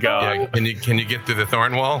thorn? Oh my god! Yeah, can you get through the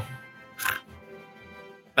thorn wall?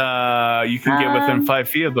 You can get within 5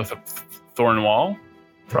 feet of the thorn wall,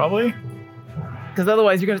 probably. Because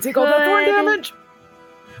otherwise you're going to take all that thorn damage.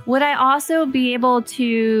 Would I also be able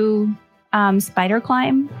to spider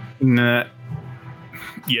climb? Nah.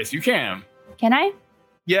 Yes, you can. Can I?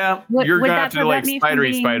 Yeah, you're going to have to do like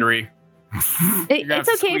spidery. It's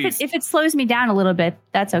okay if it slows me down a little bit.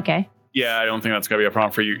 That's okay. Yeah, I don't think that's going to be a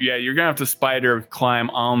problem for you. Yeah, you're going to have to spider climb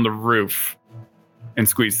on the roof and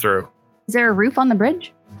squeeze through. Is there a roof on the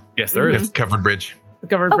bridge? Yes, there is. It's covered bridge. The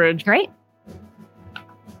covered bridge. Great.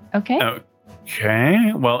 Okay.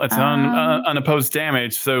 Okay, well, it's on unopposed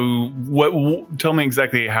damage. So, tell me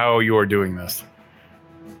exactly how you're doing this.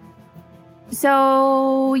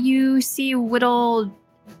 So you see Whittle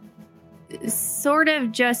sort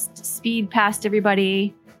of just speed past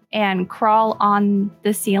everybody and crawl on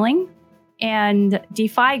the ceiling and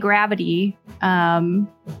defy gravity as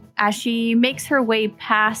she makes her way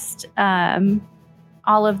past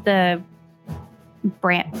all of the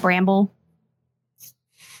bramble.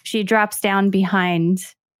 She drops down behind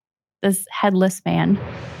this headless man.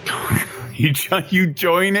 You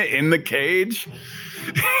join it in the cage?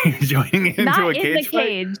 Joining it into a cage? Not in the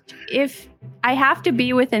cage. If I have to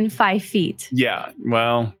be within 5 feet. Yeah,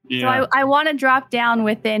 well, yeah. So I want to drop down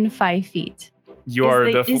within 5 feet.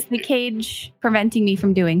 Is the cage preventing me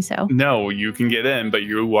from doing so? No, you can get in, but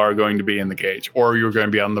you are going to be in the cage, or you're going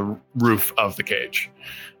to be on the roof of the cage.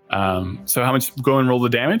 So how much? Go and roll the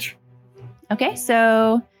damage. Okay,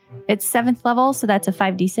 so it's 7th level, so that's a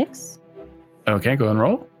 5d6. Okay, go and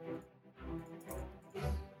roll.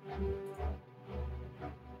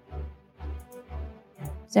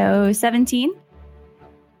 So 17.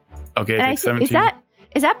 Okay, 17.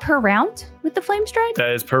 Is that per round with the flame stride? That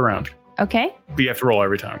is per round. Okay. But you have to roll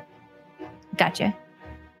every time. Gotcha.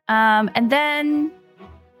 And then,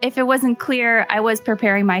 if it wasn't clear, I was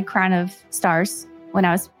preparing my crown of stars when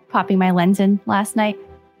I was popping my lens in last night.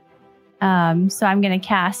 So I'm going to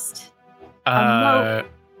cast.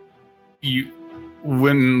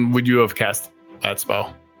 When would you have cast that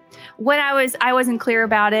spell? When I wasn't clear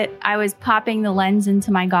about it. I was popping the lens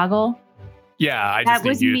into my goggle. Yeah, I just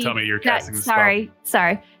need you to tell me you're casting the spell.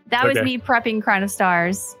 Sorry. That was me prepping Crown of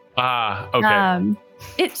Stars. Okay.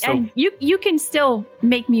 And you can still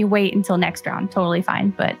make me wait until next round. Totally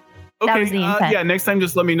fine, but that was the intent. Yeah, next time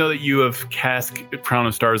just let me know that you have cast Crown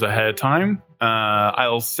of Stars ahead of time.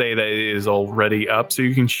 I'll say that it is already up, so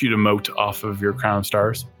you can shoot a mote off of your Crown of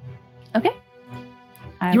Stars. Okay.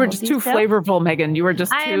 You were just too flavorful, Megan. You were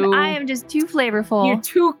just I too... am just too flavorful. You're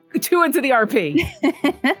too into the RP.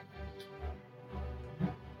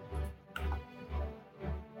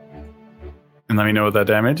 And let me know what that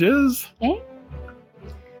damage is. Okay.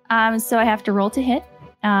 So I have to roll to hit.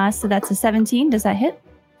 So that's a 17. Does that hit?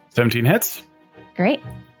 17 hits. Great.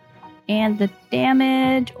 And the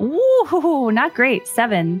damage, ooh, not great.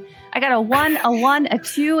 7. I got a 1, a 1, a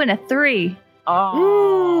 2, and a 3.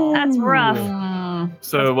 Oh, that's rough.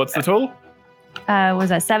 So what's the total? Was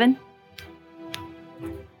that 7?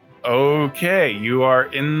 Okay, you are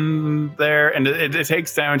in there, and it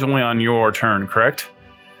takes damage only on your turn, correct?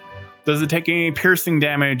 Does it take any piercing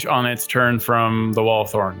damage on its turn from the Wall of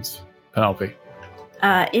Thorns, Penelope?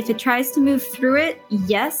 If it tries to move through it,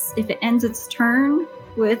 yes. If it ends its turn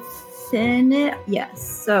within it, yes.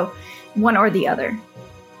 So one or the other,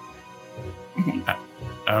 I think.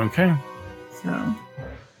 Okay. So.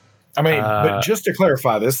 I mean, but just to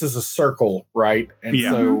clarify, this is a circle, right? And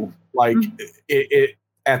so, like, it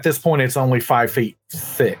at this point, it's only 5 feet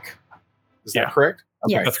thick. Is that correct?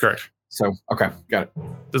 Okay. Yes. That's correct. So, okay, got it.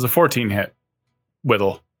 Does a 14 hit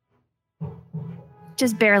Whittle?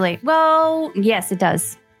 Just barely. Well, yes, it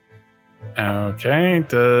does. Okay.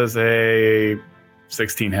 Does a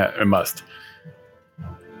 16 hit? It must.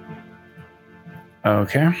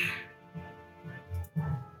 Okay.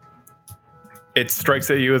 It strikes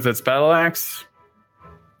at you with its battle axe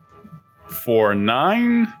for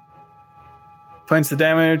 9 points of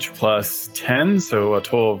damage plus 10, so a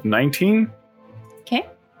total of 19. Okay.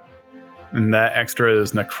 And that extra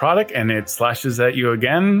is necrotic, and it slashes at you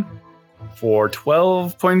again for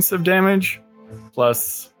 12 points of damage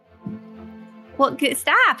plus Well,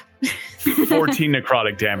 stop. 14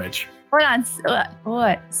 necrotic damage. Hold on.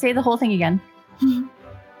 What? Say the whole thing again.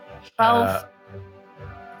 12.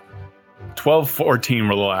 12, 14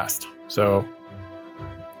 were the last. So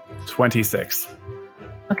 26.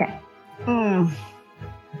 Okay.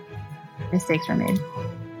 Mistakes were made.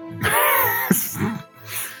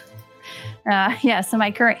 So my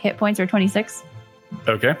current hit points are 26.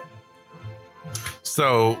 Okay.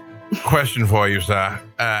 So, question for you, sir.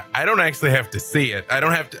 I don't actually have to see it. I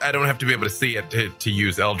don't have to be able to see it to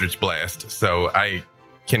use Eldritch Blast. So I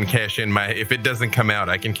can cash in my, if it doesn't come out,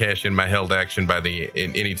 I can cash in my held action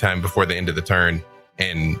any time before the end of the turn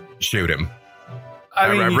and shoot him.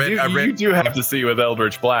 You do have to see with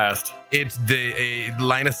Eldritch Blast. It's the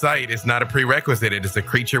line of sight is not a prerequisite. It is a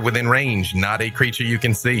creature within range, not a creature you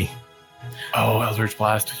can see. Oh, Eldritch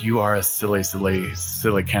Blast, you are a silly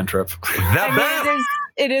cantrip.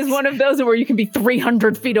 It is one of those where you can be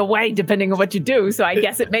 300 feet away depending on what you do. So I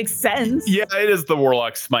guess it makes sense. Yeah, it is the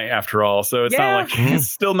Warlock Smite after all. So it's not like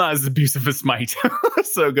it's still not as abusive as Smite.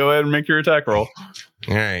 So go ahead and make your attack roll.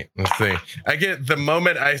 All right, let's see. I get the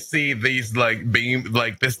moment I see these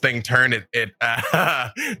this thing turn it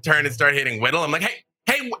turn and start hitting Whittle. I'm like,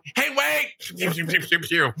 hey, wait!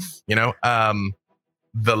 You know,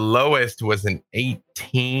 the lowest was an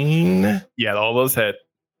 18. Yeah, all those hit.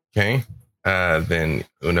 Okay. Then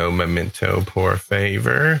uno momento por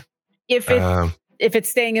favor. If it's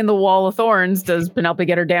staying in the Wall of Thorns, does Penelope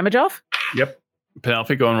get her damage off? Yep.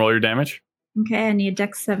 Penelope, go and roll your damage. Okay, I need a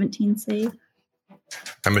Dex 17 save.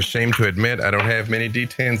 I'm ashamed to admit I don't have many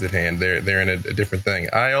D10s at hand. They're in a different thing.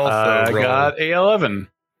 I also got a 11.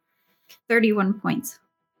 31 points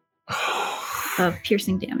of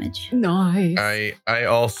piercing damage. Nice. I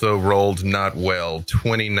also rolled not well.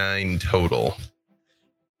 29 total.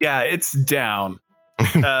 Yeah, it's down.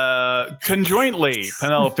 Conjointly,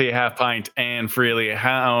 Penelope, Half Pint, and Freely,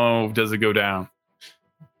 how does it go down?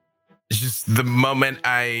 Just the moment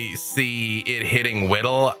I see it hitting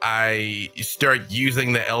Whittle, I start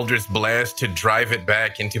using the Eldritch Blast to drive it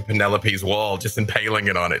back into Penelope's wall, just impaling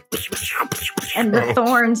it on it. And the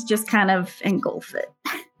thorns just kind of engulf it.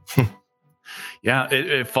 Yeah,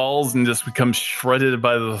 it falls and just becomes shredded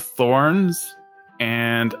by the thorns.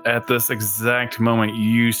 And at this exact moment,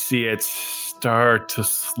 you see it start to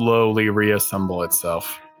slowly reassemble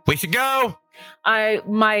itself. We should go!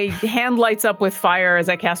 My hand lights up with fire as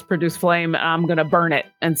I cast Produce Flame. I'm going to burn it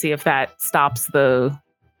and see if that stops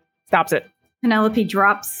it. Penelope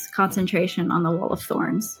drops concentration on the Wall of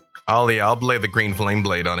Thorns. I'll lay the green flame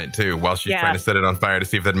blade on it too while she's trying to set it on fire to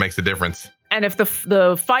see if that makes a difference. And if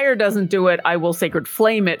the fire doesn't do it, I will Sacred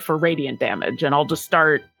Flame it for radiant damage. And I'll just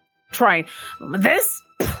start trying this.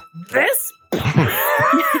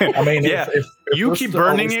 I mean, if you keep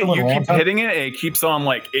burning it, you keep hitting it, and it keeps on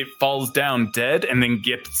it falls down dead and then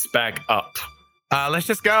gets back up. Let's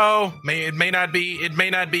just go. It may not be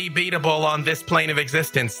beatable on this plane of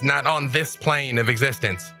existence. Not on this plane of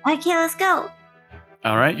existence. Okay, let's go.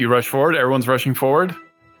 All right, you rush forward. Everyone's rushing forward.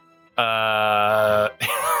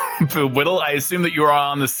 Whittle, I assume that you are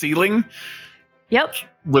on the ceiling. Yep.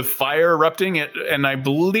 With fire erupting, and I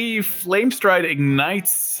believe Flamestride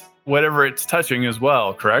ignites whatever it's touching as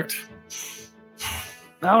well, correct?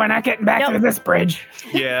 Oh, we're not getting back to this bridge.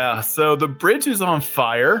 Yeah, so the bridge is on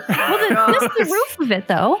fire. Well, this is the roof of it,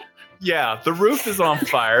 though. Yeah, the roof is on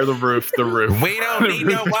fire. The roof. We don't need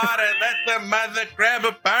no water. Let the mother grab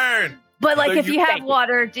a burn. But, like, So if you have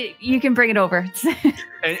water, you can bring it over.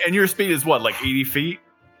 And your speed is what, like 80 feet?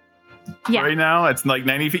 Yeah. Right now, it's like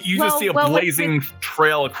 90 feet. You just see a blazing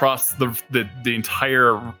trail across the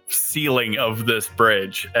entire ceiling of this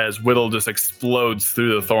bridge as Whittle just explodes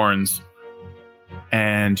through the thorns.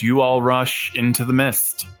 And you all rush into the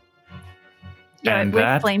mist. Yeah, and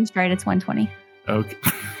with flames, right? It's 120. Okay.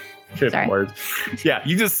 Good Sorry. word. Yeah,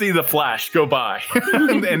 you just see the flash go by.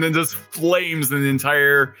 And then just flames and the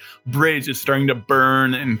entire bridge is starting to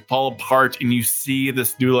burn and fall apart. And you see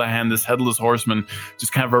this Doulahan, this headless horseman,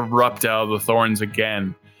 just kind of erupt out of the thorns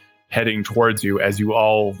again, heading towards you as you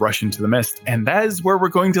all rush into the mist. And that is where we're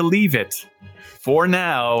going to leave it for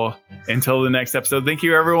now until the next episode. Thank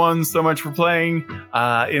you, everyone, so much for playing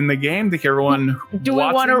in the game. Thank you, everyone. Do we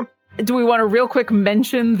want to real quick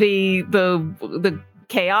mention the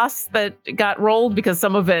chaos that got rolled, because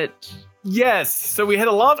some of it... Yes, so we had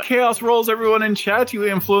a lot of chaos rolls, everyone in chat. You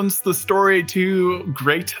influenced the story to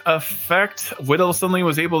great effect. Whittle suddenly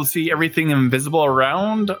was able to see everything invisible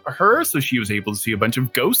around her, so she was able to see a bunch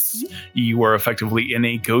of ghosts. You were effectively in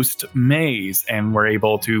a ghost maze and were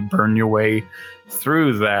able to burn your way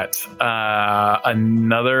through that.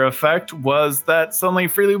 Another effect was that suddenly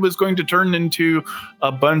Freely was going to turn into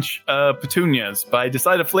a bunch of petunias, but I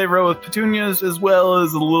decided to flavor it with petunias as well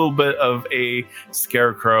as a little bit of a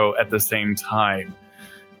scarecrow at the same time.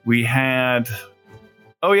 We had...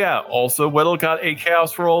 Oh yeah, also Whittle got a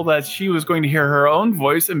chaos roll that she was going to hear her own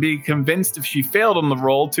voice and be convinced if she failed on the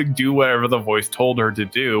roll to do whatever the voice told her to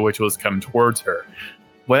do, which was come towards her.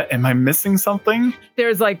 What, am I missing something?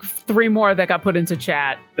 There's like 3 more that got put into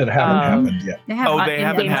chat. That haven't happened yet. They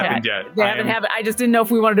haven't happened yet. They haven't happened. I just didn't know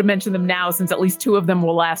if we wanted to mention them now, since at least 2 of them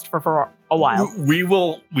will last for a while. We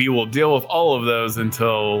will deal with all of those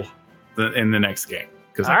until in the next game,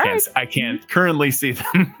 because I can't currently see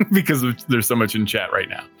them because there's so much in chat right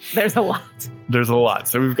now. There's a lot.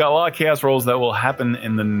 So we've got a lot of chaos rolls that will happen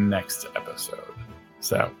in the next episode.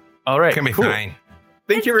 So all right, it's gonna be fine.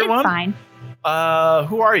 Thank you, everyone. It's fine.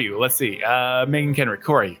 Who are you? Let's see. Megan Kendrick,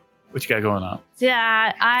 who are you? What you got going on?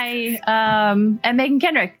 Yeah, I am Megan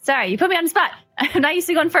Kendrick. Sorry, you put me on the spot. I'm not used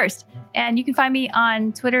to going first. And you can find me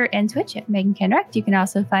on Twitter and Twitch at Megan Kendrick. You can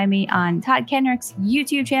also find me on Todd Kendrick's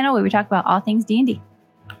YouTube channel, where we talk about all things D&D.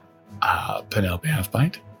 Penelope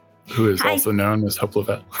Halfbite, who is also known as Hope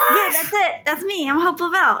Lavelle. Yeah, that's it. That's me. I'm Hope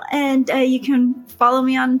Lavelle. And you can follow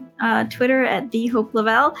me on Twitter at the Hope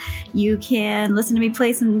Lavelle. You can listen to me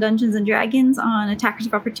play some Dungeons and Dragons on Attackers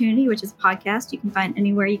of Opportunity, which is a podcast you can find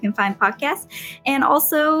anywhere you can find podcasts. And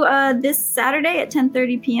also this Saturday at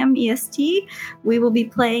 10:30 p.m. EST, we will be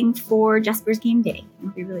playing for Jasper's Game Day.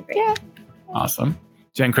 It'll be really great. Yeah. Awesome.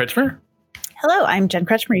 Jen Kretschmer. Hello, I'm Jen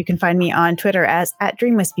Kretschmer. You can find me on Twitter as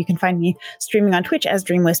 @DreamWisp. You can find me streaming on Twitch as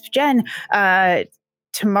DreamWispJen.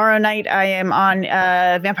 Tomorrow night, I am on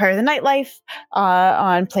Vampire the Nightlife,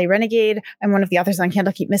 on Play Renegade. I'm one of the authors on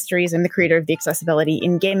Candlekeep Mysteries. I'm the creator of the Accessibility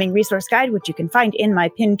in Gaming Resource Guide, which you can find in my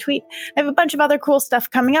pinned tweet. I have a bunch of other cool stuff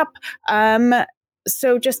coming up.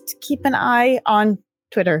 So just keep an eye on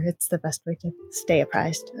Twitter. It's the best way to stay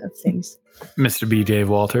apprised of things. Mr. B. Dave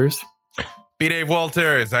Walters. B. Dave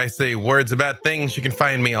Walters. I say words about things. You can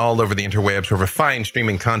find me all over the interwebs where fine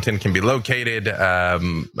streaming content can be located,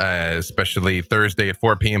 especially Thursday at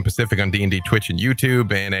 4 p.m. Pacific on D&D Twitch and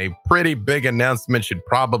YouTube. And a pretty big announcement should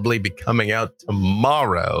probably be coming out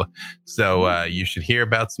tomorrow. So you should hear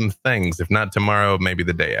about some things. If not tomorrow, maybe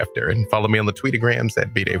the day after. And follow me on the Tweetagrams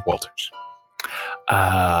at B. Dave Walters.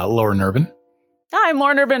 Lauren Urban. Hi, I'm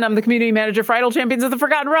Lauren Urban. I'm the community manager for Idle Champions of the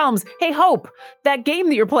Forgotten Realms. Hey, Hope, that game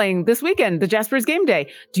that you're playing this weekend, the Jasper's Game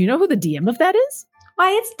Day, do you know who the DM of that is?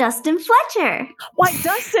 Why, it's Dustin Fletcher. Why,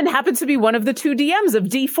 Dustin happens to be one of the 2 DMs of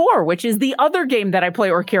D4, which is the other game that I play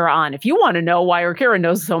Orkira on. If you want to know why Orkira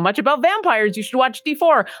knows so much about vampires, you should watch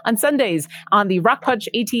D4 on Sundays on the Rock Punch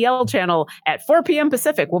ATL channel at 4 p.m.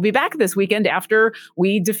 Pacific. We'll be back this weekend after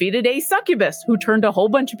we defeated a succubus who turned a whole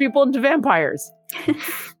bunch of people into vampires.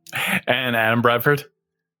 And Adam Bradford.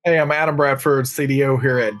 Hey, I'm Adam Bradford, CDO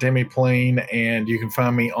here at Demiplane, and you can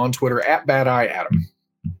find me on Twitter at Bad Eye Adam.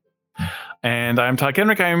 And I'm Todd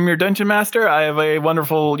Kenrick. I'm your dungeon master. I have a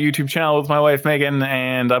wonderful YouTube channel with my wife, Megan,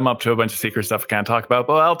 and I'm up to a bunch of secret stuff I can't talk about,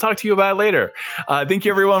 but I'll talk to you about it later. Thank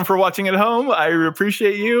you, everyone, for watching at home. I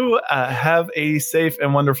appreciate you. Have a safe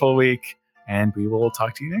and wonderful week, and we will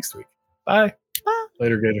talk to you next week. Bye.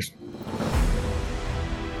 Later, Gators.